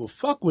don't give a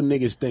fuck what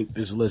niggas think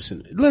this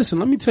listen. Listen,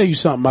 let me tell you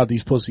something about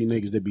these pussy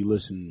niggas that be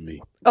listening to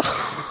me.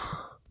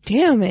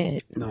 Damn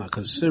it. Nah,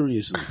 cause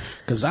seriously,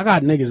 cause I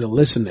got niggas that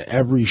listen to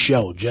every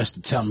show just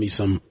to tell me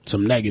some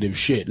negative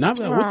shit. And I'm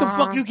like, what the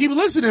fuck you keep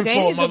listening They for,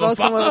 need to go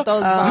somewhere with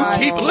those motherfucker? vibes.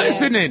 You keep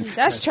listening.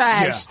 That's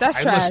trash. Yeah, That's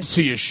I trash. listened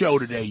to your show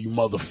today, you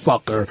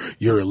motherfucker.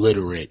 You're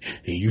illiterate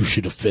and you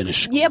should have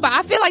finished school. Yeah, but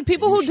I feel like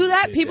people You who do should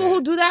that, did people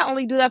who do that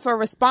only do that for a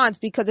response,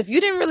 because if you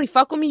didn't really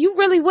fuck with me, you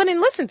really wouldn't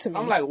listen to me.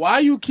 I'm like, why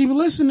you keep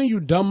listening, you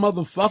dumb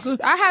motherfucker?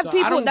 I have So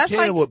people. don't That's care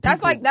like what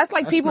that's like people- that's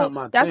like people. not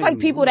my That's thing, like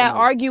people that know.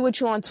 argue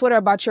with you on Twitter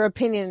about your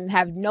opinion and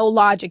have no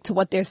logic to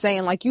what they're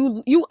saying. Like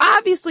you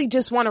obviously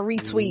just want to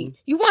retweet.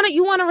 You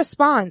want a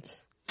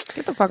response.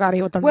 Get the fuck out of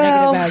here with them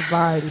Well- negative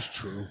ass vibes. It's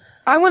true.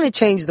 I want to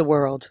change the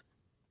world.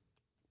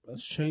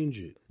 Let's change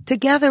it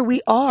Together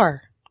we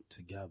are.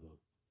 together.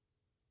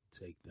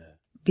 Take that.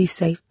 Be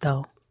safe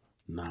though.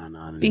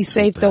 Nah. Be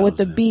safe though with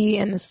the B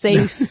and the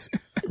safe.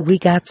 We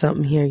got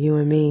something here, you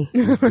and me.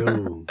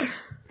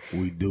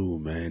 We do,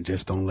 man.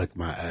 Just don't lick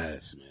my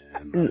ass, man.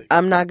 Like,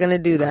 I'm not going to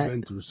do I've that.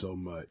 been through so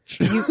much.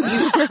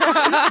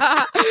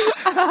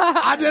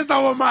 I just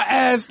don't want my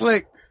ass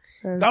licked.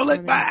 Don't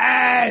lick my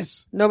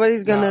ass.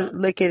 Nobody's going to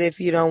lick it if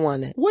you don't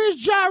want it.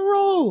 Where's Ja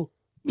Rule?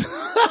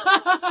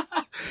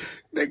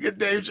 Nigga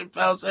Dave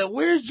Chappelle said,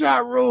 where's Ja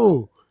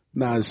Rule?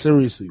 Nah,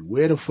 seriously,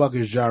 where the fuck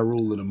is Ja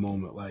Rule in a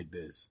moment like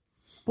this?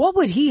 What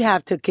would he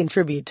have to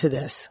contribute to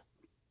this?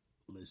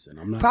 Listen,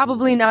 I'm not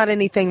Probably not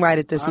anything right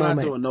at this I'm not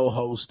moment. doing no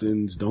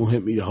hostings. Don't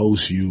hit me to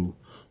host you.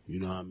 You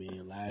know what I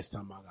mean? Last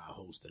time I got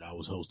hosted, I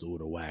was hosted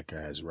with a whack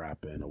ass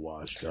rapper and a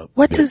washed up.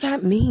 What bitch. does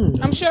that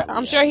mean?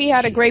 I'm sure he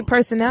had a great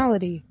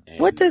personality.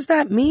 What does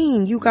that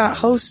mean? You got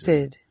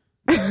hosted.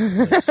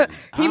 Listen,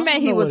 He I don't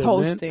meant he know was what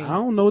it meant. hosting. I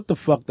don't know what the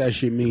fuck that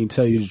shit mean,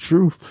 tell you the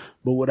truth.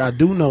 But what I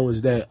do know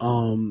is that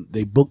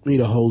they booked me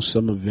to host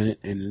some event,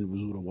 and it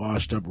was with a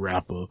washed up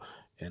rapper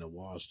and a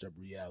washed up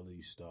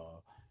reality star.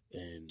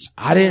 And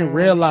I didn't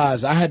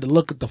realize I had to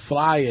look at the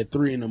flyer at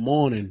 3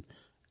 a.m.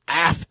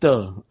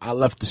 after I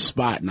left the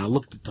spot, and I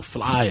looked at the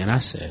flyer and I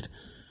said,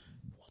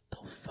 what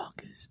the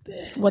fuck is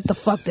this? What the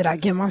fuck did I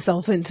get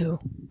myself into?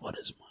 What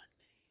is my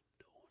name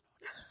doing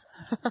on this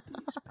flyer?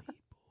 These people.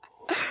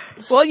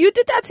 Well, you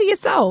did that to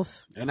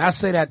yourself. And I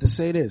say that to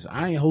say this.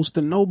 I ain't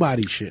hosting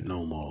nobody shit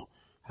no more.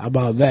 How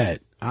about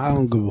that? I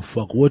don't give a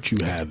fuck what you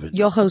having.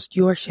 You'll host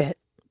your shit.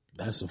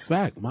 That's a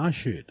fact. My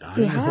shit. I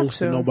You ain't have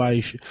hosting to.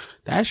 nobody's shit.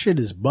 That shit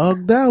is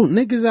bugged out.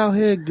 Niggas out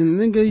here,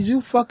 niggas,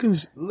 you fucking,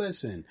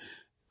 listen.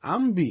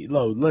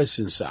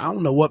 Listen, so I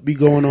don't know what be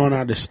going on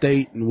out of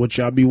state and what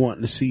y'all be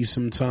wanting to see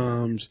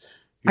sometimes.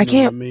 You know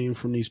what I mean,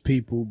 from these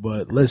people.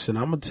 But listen,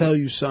 I'm gonna tell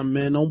you something,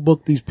 man. Don't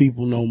book these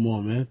people no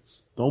more, man.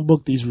 Don't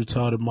book these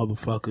retarded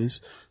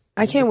motherfuckers.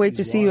 I can't wait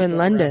to see you in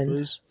London.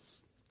 Rappers.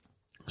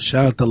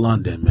 Shout out to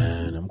London,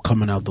 man. I'm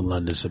coming out to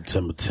London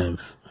September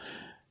 10th.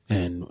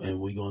 And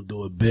we gonna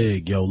do it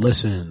big. Yo,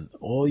 listen,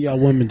 all y'all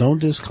women, don't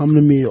just come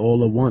to me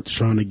all at once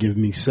trying to give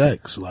me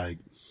sex. Like,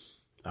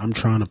 I'm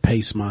trying to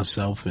pace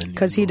myself. And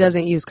Because he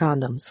doesn't use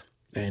condoms.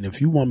 And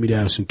if you want me to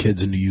have some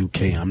kids in the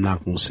UK, I'm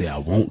not going to say I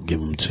won't give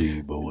them to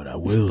you, but what I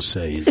will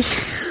say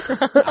is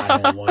I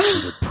don't want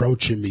you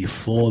approaching me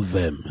for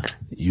them.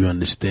 You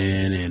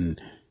understand?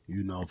 And,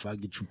 you know, if I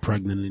get you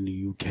pregnant in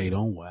the UK,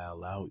 don't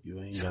wild out.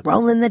 You ain't got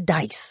Rolling the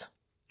dice.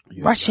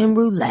 Russian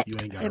roulette.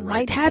 It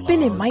might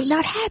happen. It might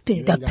not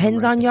happen.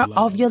 Depends on your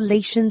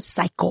ovulation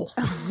cycle.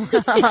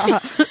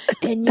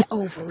 And your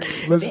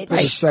ovaries. Listen to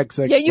the sex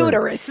expert. Your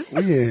uterus. We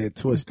in here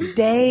twisted.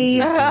 Day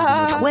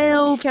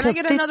 12 Can to I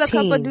get 15. another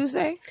cup of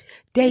Douce?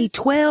 Day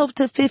 12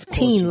 to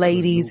 15,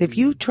 ladies. If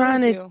you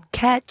trying Thank to you.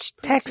 catch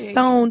text Appreciate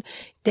on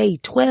day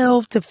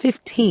 12 to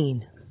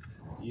 15.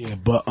 Yeah,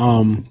 but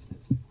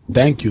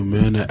thank you,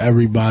 man, to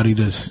everybody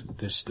that's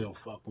still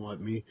fucking with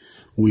me.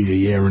 We a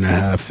year and a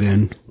half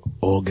in,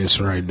 August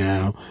right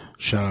now.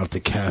 Shout out to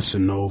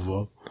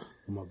Casanova,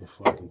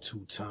 motherfucking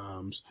 2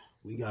 times.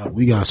 We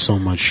got so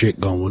much shit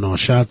going on.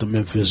 Shout out to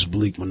Memphis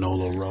Bleak,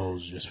 Manolo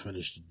Rose just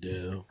finished the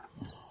deal.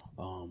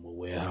 With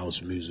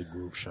Warehouse Music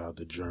Group. Shout out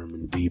to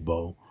German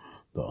Debo,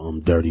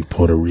 the dirty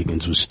Puerto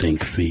Ricans with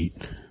stink feet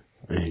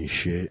and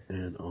shit.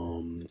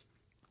 And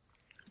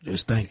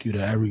just thank you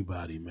to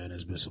everybody, man,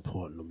 that's been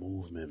supporting the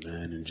movement,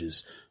 man, and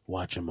just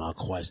watching my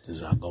quest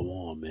as I go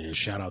on, man.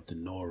 Shout out to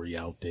Nori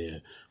out there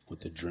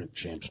with the Drink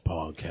Champs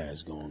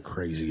podcast going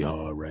crazy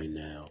hard right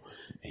now.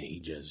 And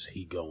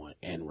he going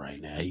in right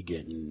now. He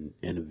getting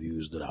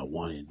interviews that I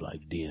wanted,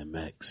 like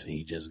DMX, and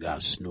he just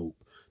got Snoop.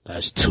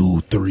 That's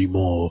 2-3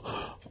 more.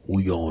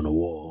 We go on the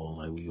wall.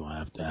 Like, we gonna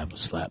have to have a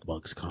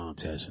slapbox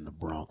contest in the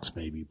Bronx,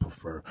 maybe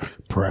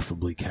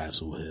preferably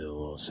Castle Hill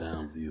or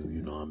Soundview,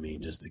 you know what I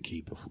mean? Just to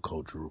keep it for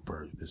cultural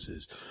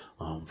purposes.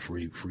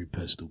 Free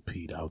Pistol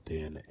Pete out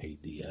there in the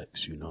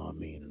ADX, you know what I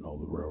mean? And all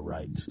the real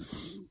rights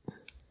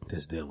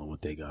that's dealing with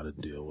what they gotta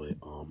deal with.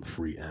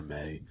 Free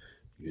MA,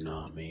 you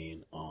know what I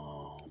mean?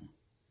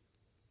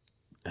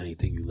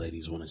 Anything you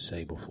ladies want to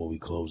say before we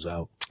close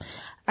out?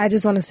 I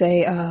just want to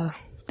say,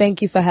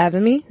 thank you for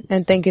having me,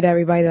 and thank you to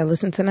everybody that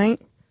listened tonight.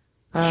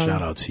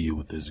 Shout out to you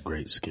with this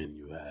great skin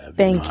you have.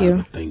 Thank you. you. I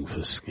have a thing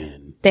for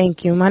skin.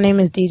 Thank you. My name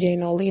is DJ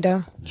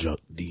Nolita.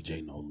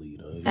 DJ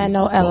Nolita.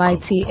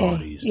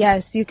 Nolita.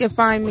 Yes, you can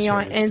find me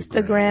on What's your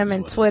Instagram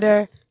and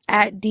Twitter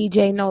at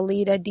DJ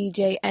Nolita,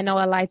 DJ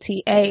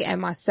Nolita, and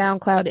my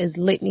SoundCloud is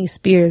Litney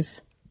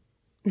Spears.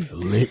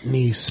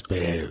 Litney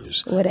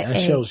Spears. With an That A.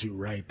 shows you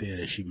right there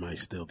that she might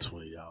steal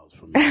 $20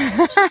 from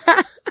you.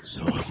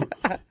 So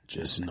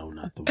just know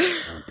not to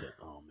invite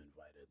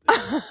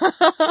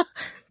her.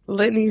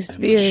 Litney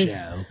Spears.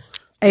 Michelle,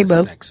 Hey, the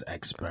bro. sex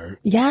expert.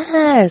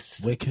 Yes.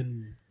 Where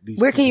can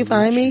you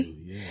find reach me?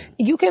 you? Yeah.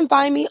 You can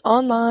find me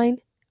online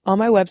on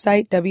my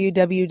website,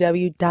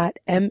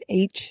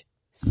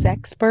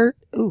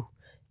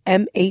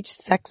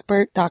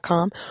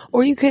 mhsexpert.com,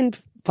 or you can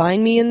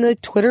find me in the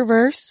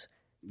Twitterverse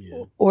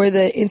Yeah. or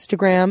the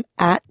Instagram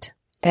at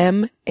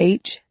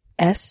MHSEXPERT.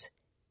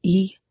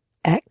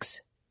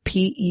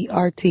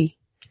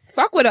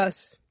 Fuck with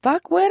us.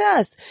 Fuck with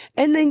us.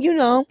 And then,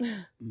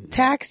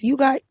 Tax, you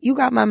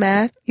got my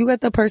math. You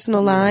got the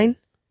personal line.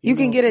 You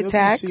can get a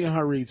tax. You'll be seeing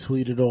her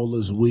retweeted all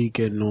this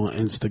weekend on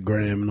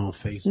Instagram and on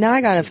Facebook. Now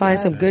I gotta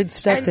find some good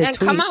stuff to And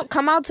tweet.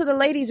 come out to the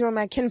ladies' room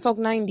at Kinfolk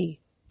 90.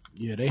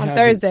 Yeah, on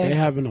Thursday. They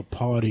having a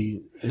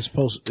party. It's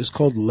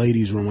called the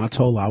ladies' room. I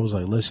told her, I was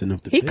like, listen,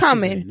 if the He bitches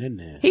coming. ain't in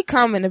there, He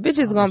coming. The bitch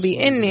is gonna be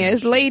in there.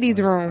 It's ladies'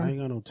 I room. ain't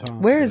got no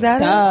time. Where is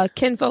that at?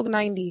 Kinfolk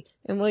 90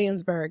 in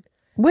Williamsburg.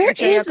 Where Make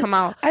sure y'all is come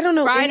out? I don't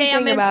know Friday anything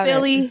I'm in about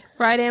Philly. it.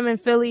 Friday I'm in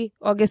Philly.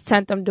 August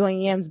 10th I'm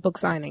doing Yams book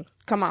signing.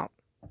 Come out.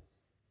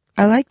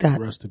 I like that.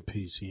 Rest in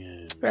peace,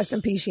 Yams. Rest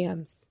in peace,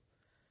 Yams.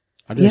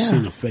 I just Yeah.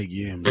 seen a fake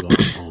Yams on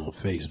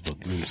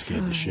Facebook. Really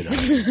scared the shit out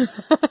of me.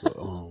 But,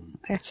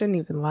 I shouldn't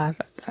even laugh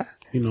at that.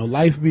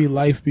 life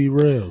be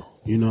real.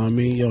 You know what I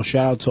mean? Yo,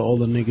 shout out to all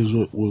the niggas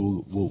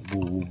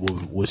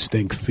with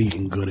stink feet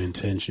and good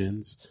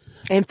intentions.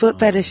 And foot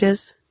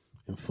fetishes.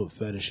 And foot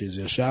fetishes.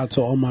 And shout out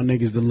to all my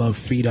niggas that love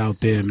feet out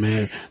there,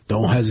 man.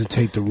 Don't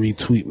hesitate to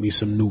retweet me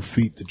some new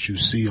feet that you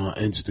see on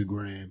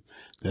Instagram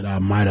that I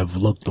might have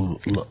looked over,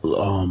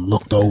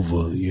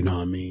 you know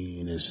what I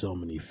mean? There's so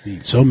many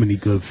feet, so many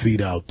good feet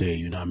out there,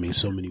 you know what I mean?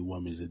 So many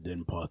women that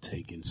didn't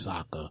partake in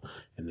soccer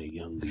in their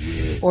younger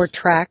years. Or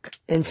track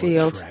and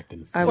field. Track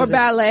and I Or was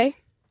ballet.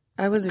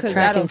 I was a 'Cause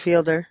track that'll- and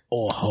fielder.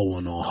 Or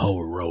hoeing on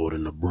Howard Road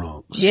in the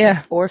Bronx.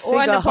 Yeah. Or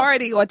Or in the figure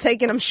party or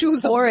taking them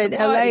shoes off. or in in the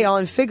party. LA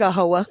on Figure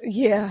Hoa.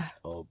 Yeah.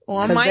 Or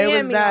Or 'Cause there was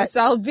Miami, or that-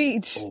 South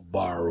Beach. Or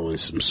borrowing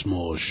some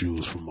small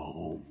shoes from my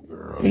home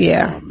girl. Yeah.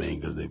 You know what I mean?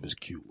 Because they was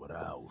cute with her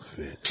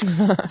outfit.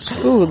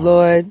 So, Ooh,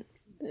 Lord.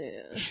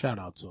 shout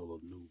out to all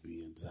the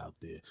Nubians out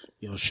there.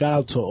 Yo, shout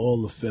out to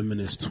all the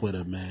feminist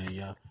Twitter, man.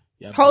 Y'all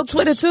Whole bitches-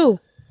 Twitter too.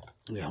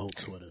 Yeah, whole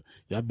Twitter.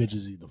 Y'all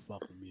bitches either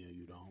fuck with me or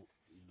you don't.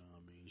 You know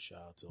what I mean? Shout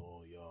out to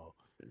all y'all.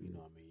 You know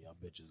what I mean? Y'all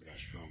bitches got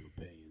strong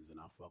opinions, and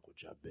I fuck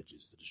with y'all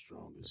bitches to the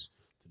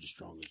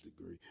strongest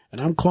degree. And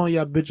I'm calling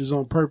y'all bitches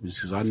on purpose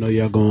because I know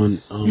y'all going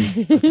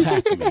to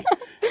attack me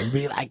and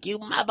be like, you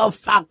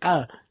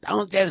motherfucker,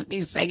 don't just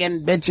be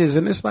saying bitches.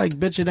 And it's like,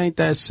 bitch, it ain't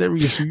that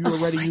serious. You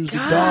already used the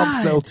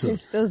dog filter.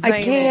 He's still I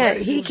saying can't.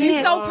 it. He He's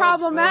can't. so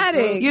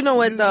problematic. You know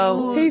what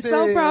though? He's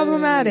so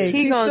problematic.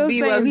 He He's gonna still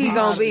be what saying he bitch.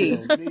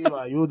 gonna be.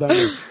 Like, you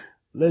done-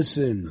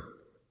 Listen,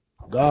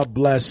 God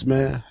bless,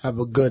 man. Have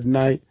a good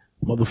night.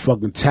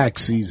 Motherfucking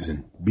tax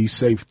season. Be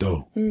safe,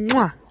 though.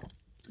 Mwah.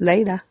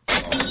 Later.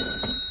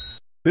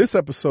 This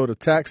episode of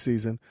Tax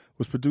Season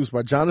was produced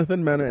by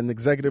Jonathan Mena and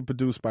executive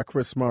produced by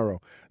Chris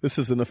Morrow. This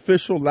is an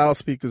official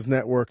Loudspeakers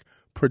Network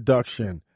production.